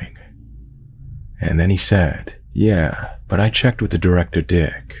going." And then he said, "Yeah, but I checked with the director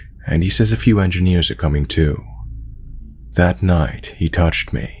Dick, and he says a few engineers are coming too." That night, he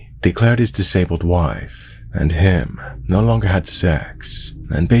touched me, declared his disabled wife and him no longer had sex,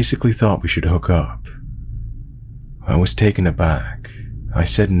 and basically thought we should hook up. I was taken aback. I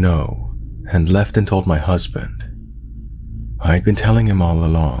said no, and left and told my husband. I'd been telling him all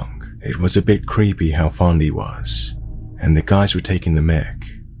along. It was a bit creepy how fond he was, and the guys were taking the mick.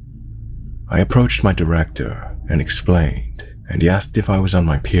 I approached my director and explained, and he asked if I was on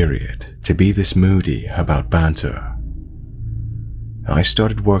my period to be this moody about banter. I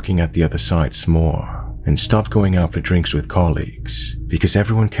started working at the other sites more and stopped going out for drinks with colleagues because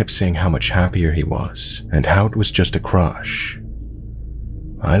everyone kept saying how much happier he was and how it was just a crush.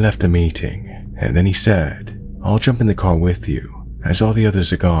 I left the meeting, and then he said, "I'll jump in the car with you as all the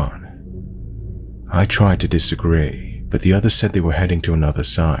others are gone." I tried to disagree, but the others said they were heading to another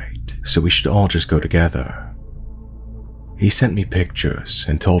site, so we should all just go together. He sent me pictures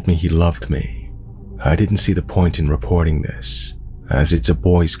and told me he loved me. I didn't see the point in reporting this, as it's a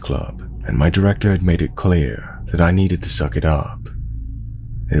boys' club, and my director had made it clear that I needed to suck it up.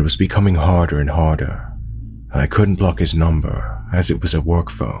 It was becoming harder and harder. I couldn't block his number, as it was a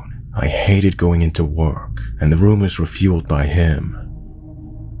work phone. I hated going into work, and the rumors were fueled by him.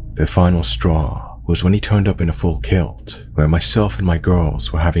 The final straw was when he turned up in a full kilt, where myself and my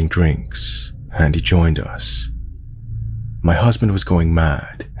girls were having drinks, and he joined us. My husband was going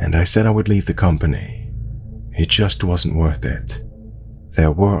mad, and I said I would leave the company. It just wasn't worth it.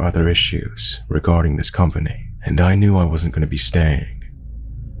 There were other issues regarding this company, and I knew I wasn't going to be staying.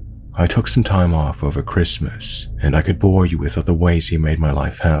 I took some time off over Christmas, and I could bore you with other ways he made my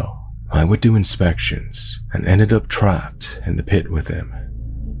life hell. I would do inspections, and ended up trapped in the pit with him.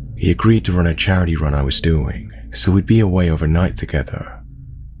 He agreed to run a charity run I was doing, so we'd be away overnight together.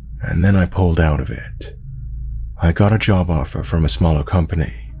 And then I pulled out of it. I got a job offer from a smaller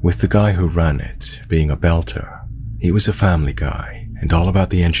company, with the guy who ran it being a belter. He was a family guy, and all about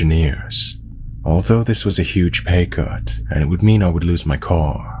the engineers. Although this was a huge pay cut, and it would mean I would lose my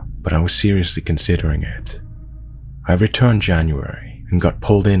car, but I was seriously considering it. I returned January, and got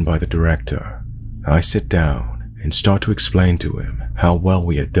pulled in by the director. I sit down and start to explain to him how well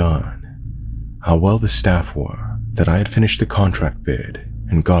we had done. how well the staff were, that I had finished the contract bid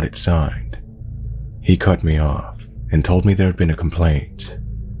and got it signed. He cut me off and told me there had been a complaint.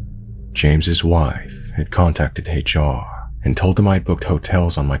 James's wife had contacted HR and told them I had booked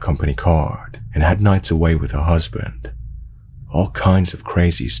hotels on my company card and had nights away with her husband. All kinds of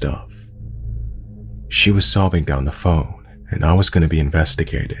crazy stuff. She was sobbing down the phone, and I was going to be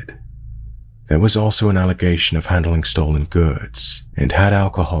investigated. There was also an allegation of handling stolen goods and had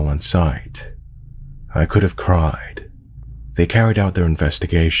alcohol on site. I could have cried. They carried out their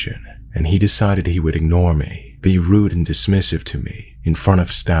investigation, and he decided he would ignore me, be rude and dismissive to me in front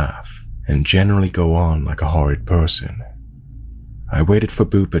of staff, and generally go on like a horrid person. I waited for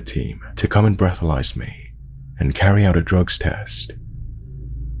Bupa team to come and breathalyze me and carry out a drugs test.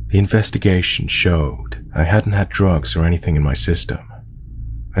 The investigation showed I hadn't had drugs or anything in my system.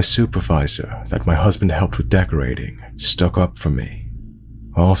 A supervisor that my husband helped with decorating stuck up for me.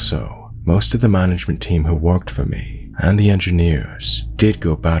 Also, most of the management team who worked for me and the engineers did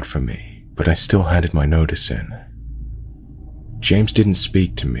go bad for me, but I still handed my notice in. James didn't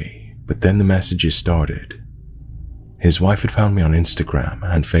speak to me, but then the messages started. His wife had found me on Instagram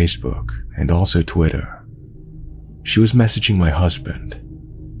and Facebook and also Twitter. She was messaging my husband.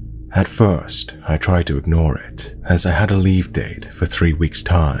 At first, I tried to ignore it, as I had a leave date for 3 weeks'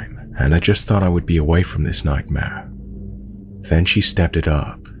 time, and I just thought I would be away from this nightmare. Then she stepped it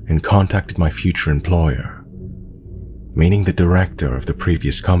up and contacted my future employer, meaning the director of the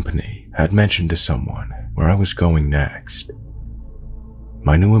previous company had mentioned to someone where I was going next.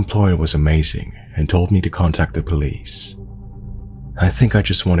 My new employer was amazing and told me to contact the police. I think I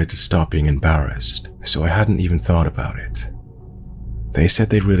just wanted to stop being embarrassed, so I hadn't even thought about it. They said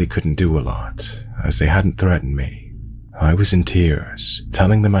they really couldn't do a lot, as they hadn't threatened me. I was in tears,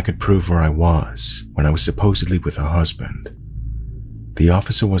 telling them I could prove where I was when I was supposedly with her husband. The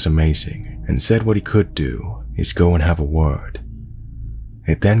officer was amazing and said what he could do is go and have a word.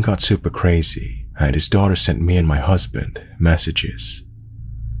 It then got super crazy, and his daughter sent me and my husband messages.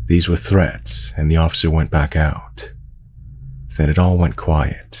 These were threats, and the officer went back out. Then it all went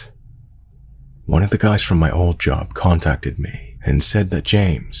quiet. One of the guys from my old job contacted me and said that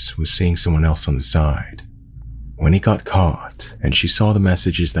James was seeing someone else on the side. When he got caught and she saw the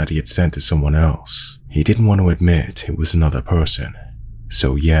messages that he had sent to someone else, he didn't want to admit it was another person.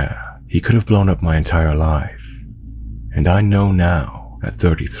 So yeah, he could have blown up my entire life. And I know now, at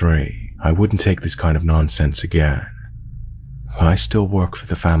 33, I wouldn't take this kind of nonsense again. I still work for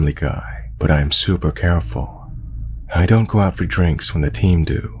the Family Guy, but I am super careful. I don't go out for drinks when the team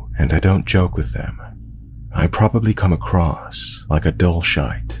do, and I don't joke with them. I probably come across like a dull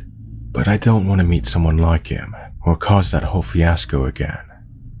shite, but I don't want to meet someone like him or cause that whole fiasco again.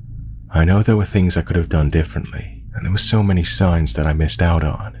 I know there were things I could have done differently, and there were so many signs that I missed out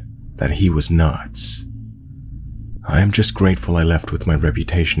on that he was nuts. I am just grateful I left with my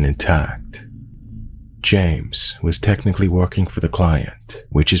reputation intact. James was technically working for the client,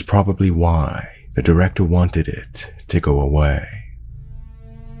 which is probably why the director wanted it to go away.